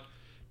shout out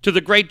to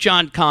the great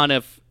John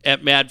Conniff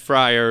at Mad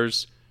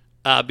Friars,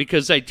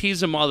 because I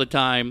tease him all the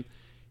time.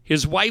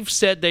 His wife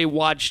said they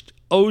watched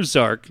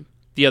Ozark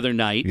the other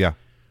night. Yeah.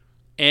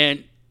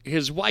 And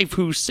his wife,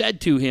 who said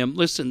to him,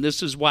 listen,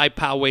 this is why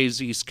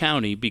Poway's East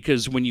County,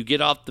 because when you get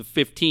off the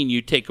 15,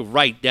 you take a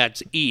right,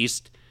 that's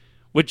east.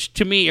 Which,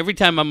 to me, every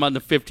time I'm on the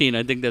 15,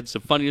 I think that's the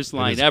funniest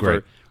line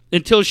ever. Great.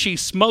 Until she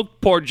smoked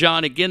poor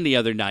John again the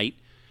other night,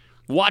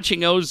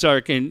 watching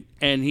Ozark, and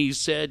he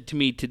said to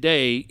me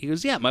today, he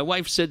goes, yeah, my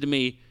wife said to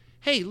me,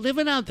 hey,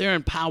 living out there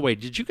in Poway,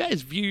 did you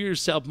guys view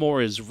yourself more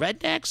as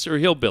rednecks or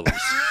hillbillies?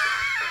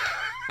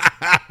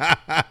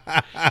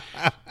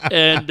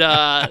 And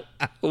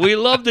we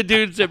love the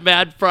dudes at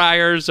Mad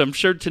Friars. I'm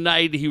sure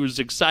tonight he was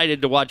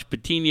excited to watch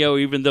Patino,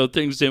 even though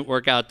things didn't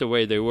work out the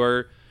way they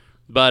were.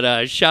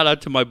 But shout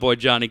out to my boy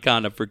Johnny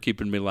Conda for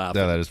keeping me laughing.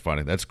 Yeah, that is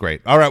funny. That's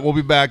great. All right, we'll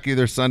be back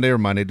either Sunday or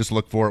Monday. Just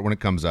look for it when it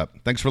comes up.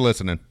 Thanks for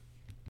listening.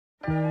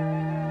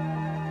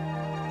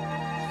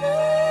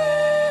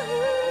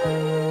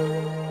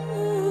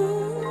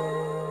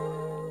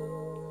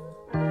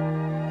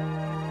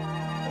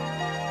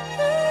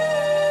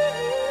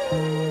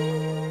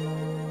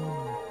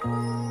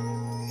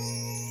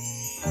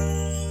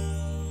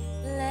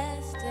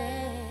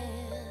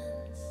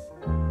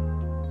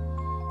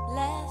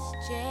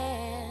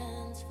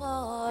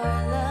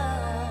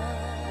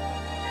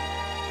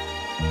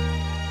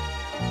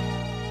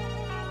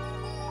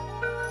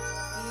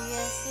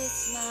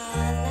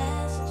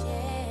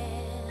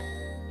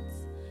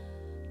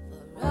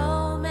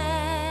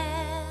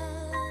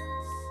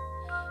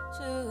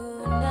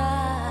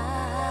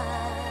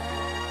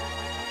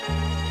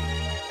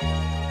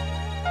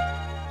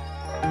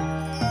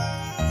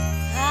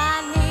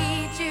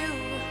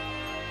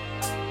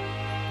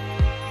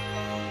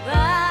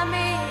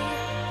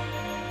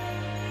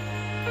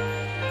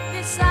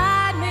 Beside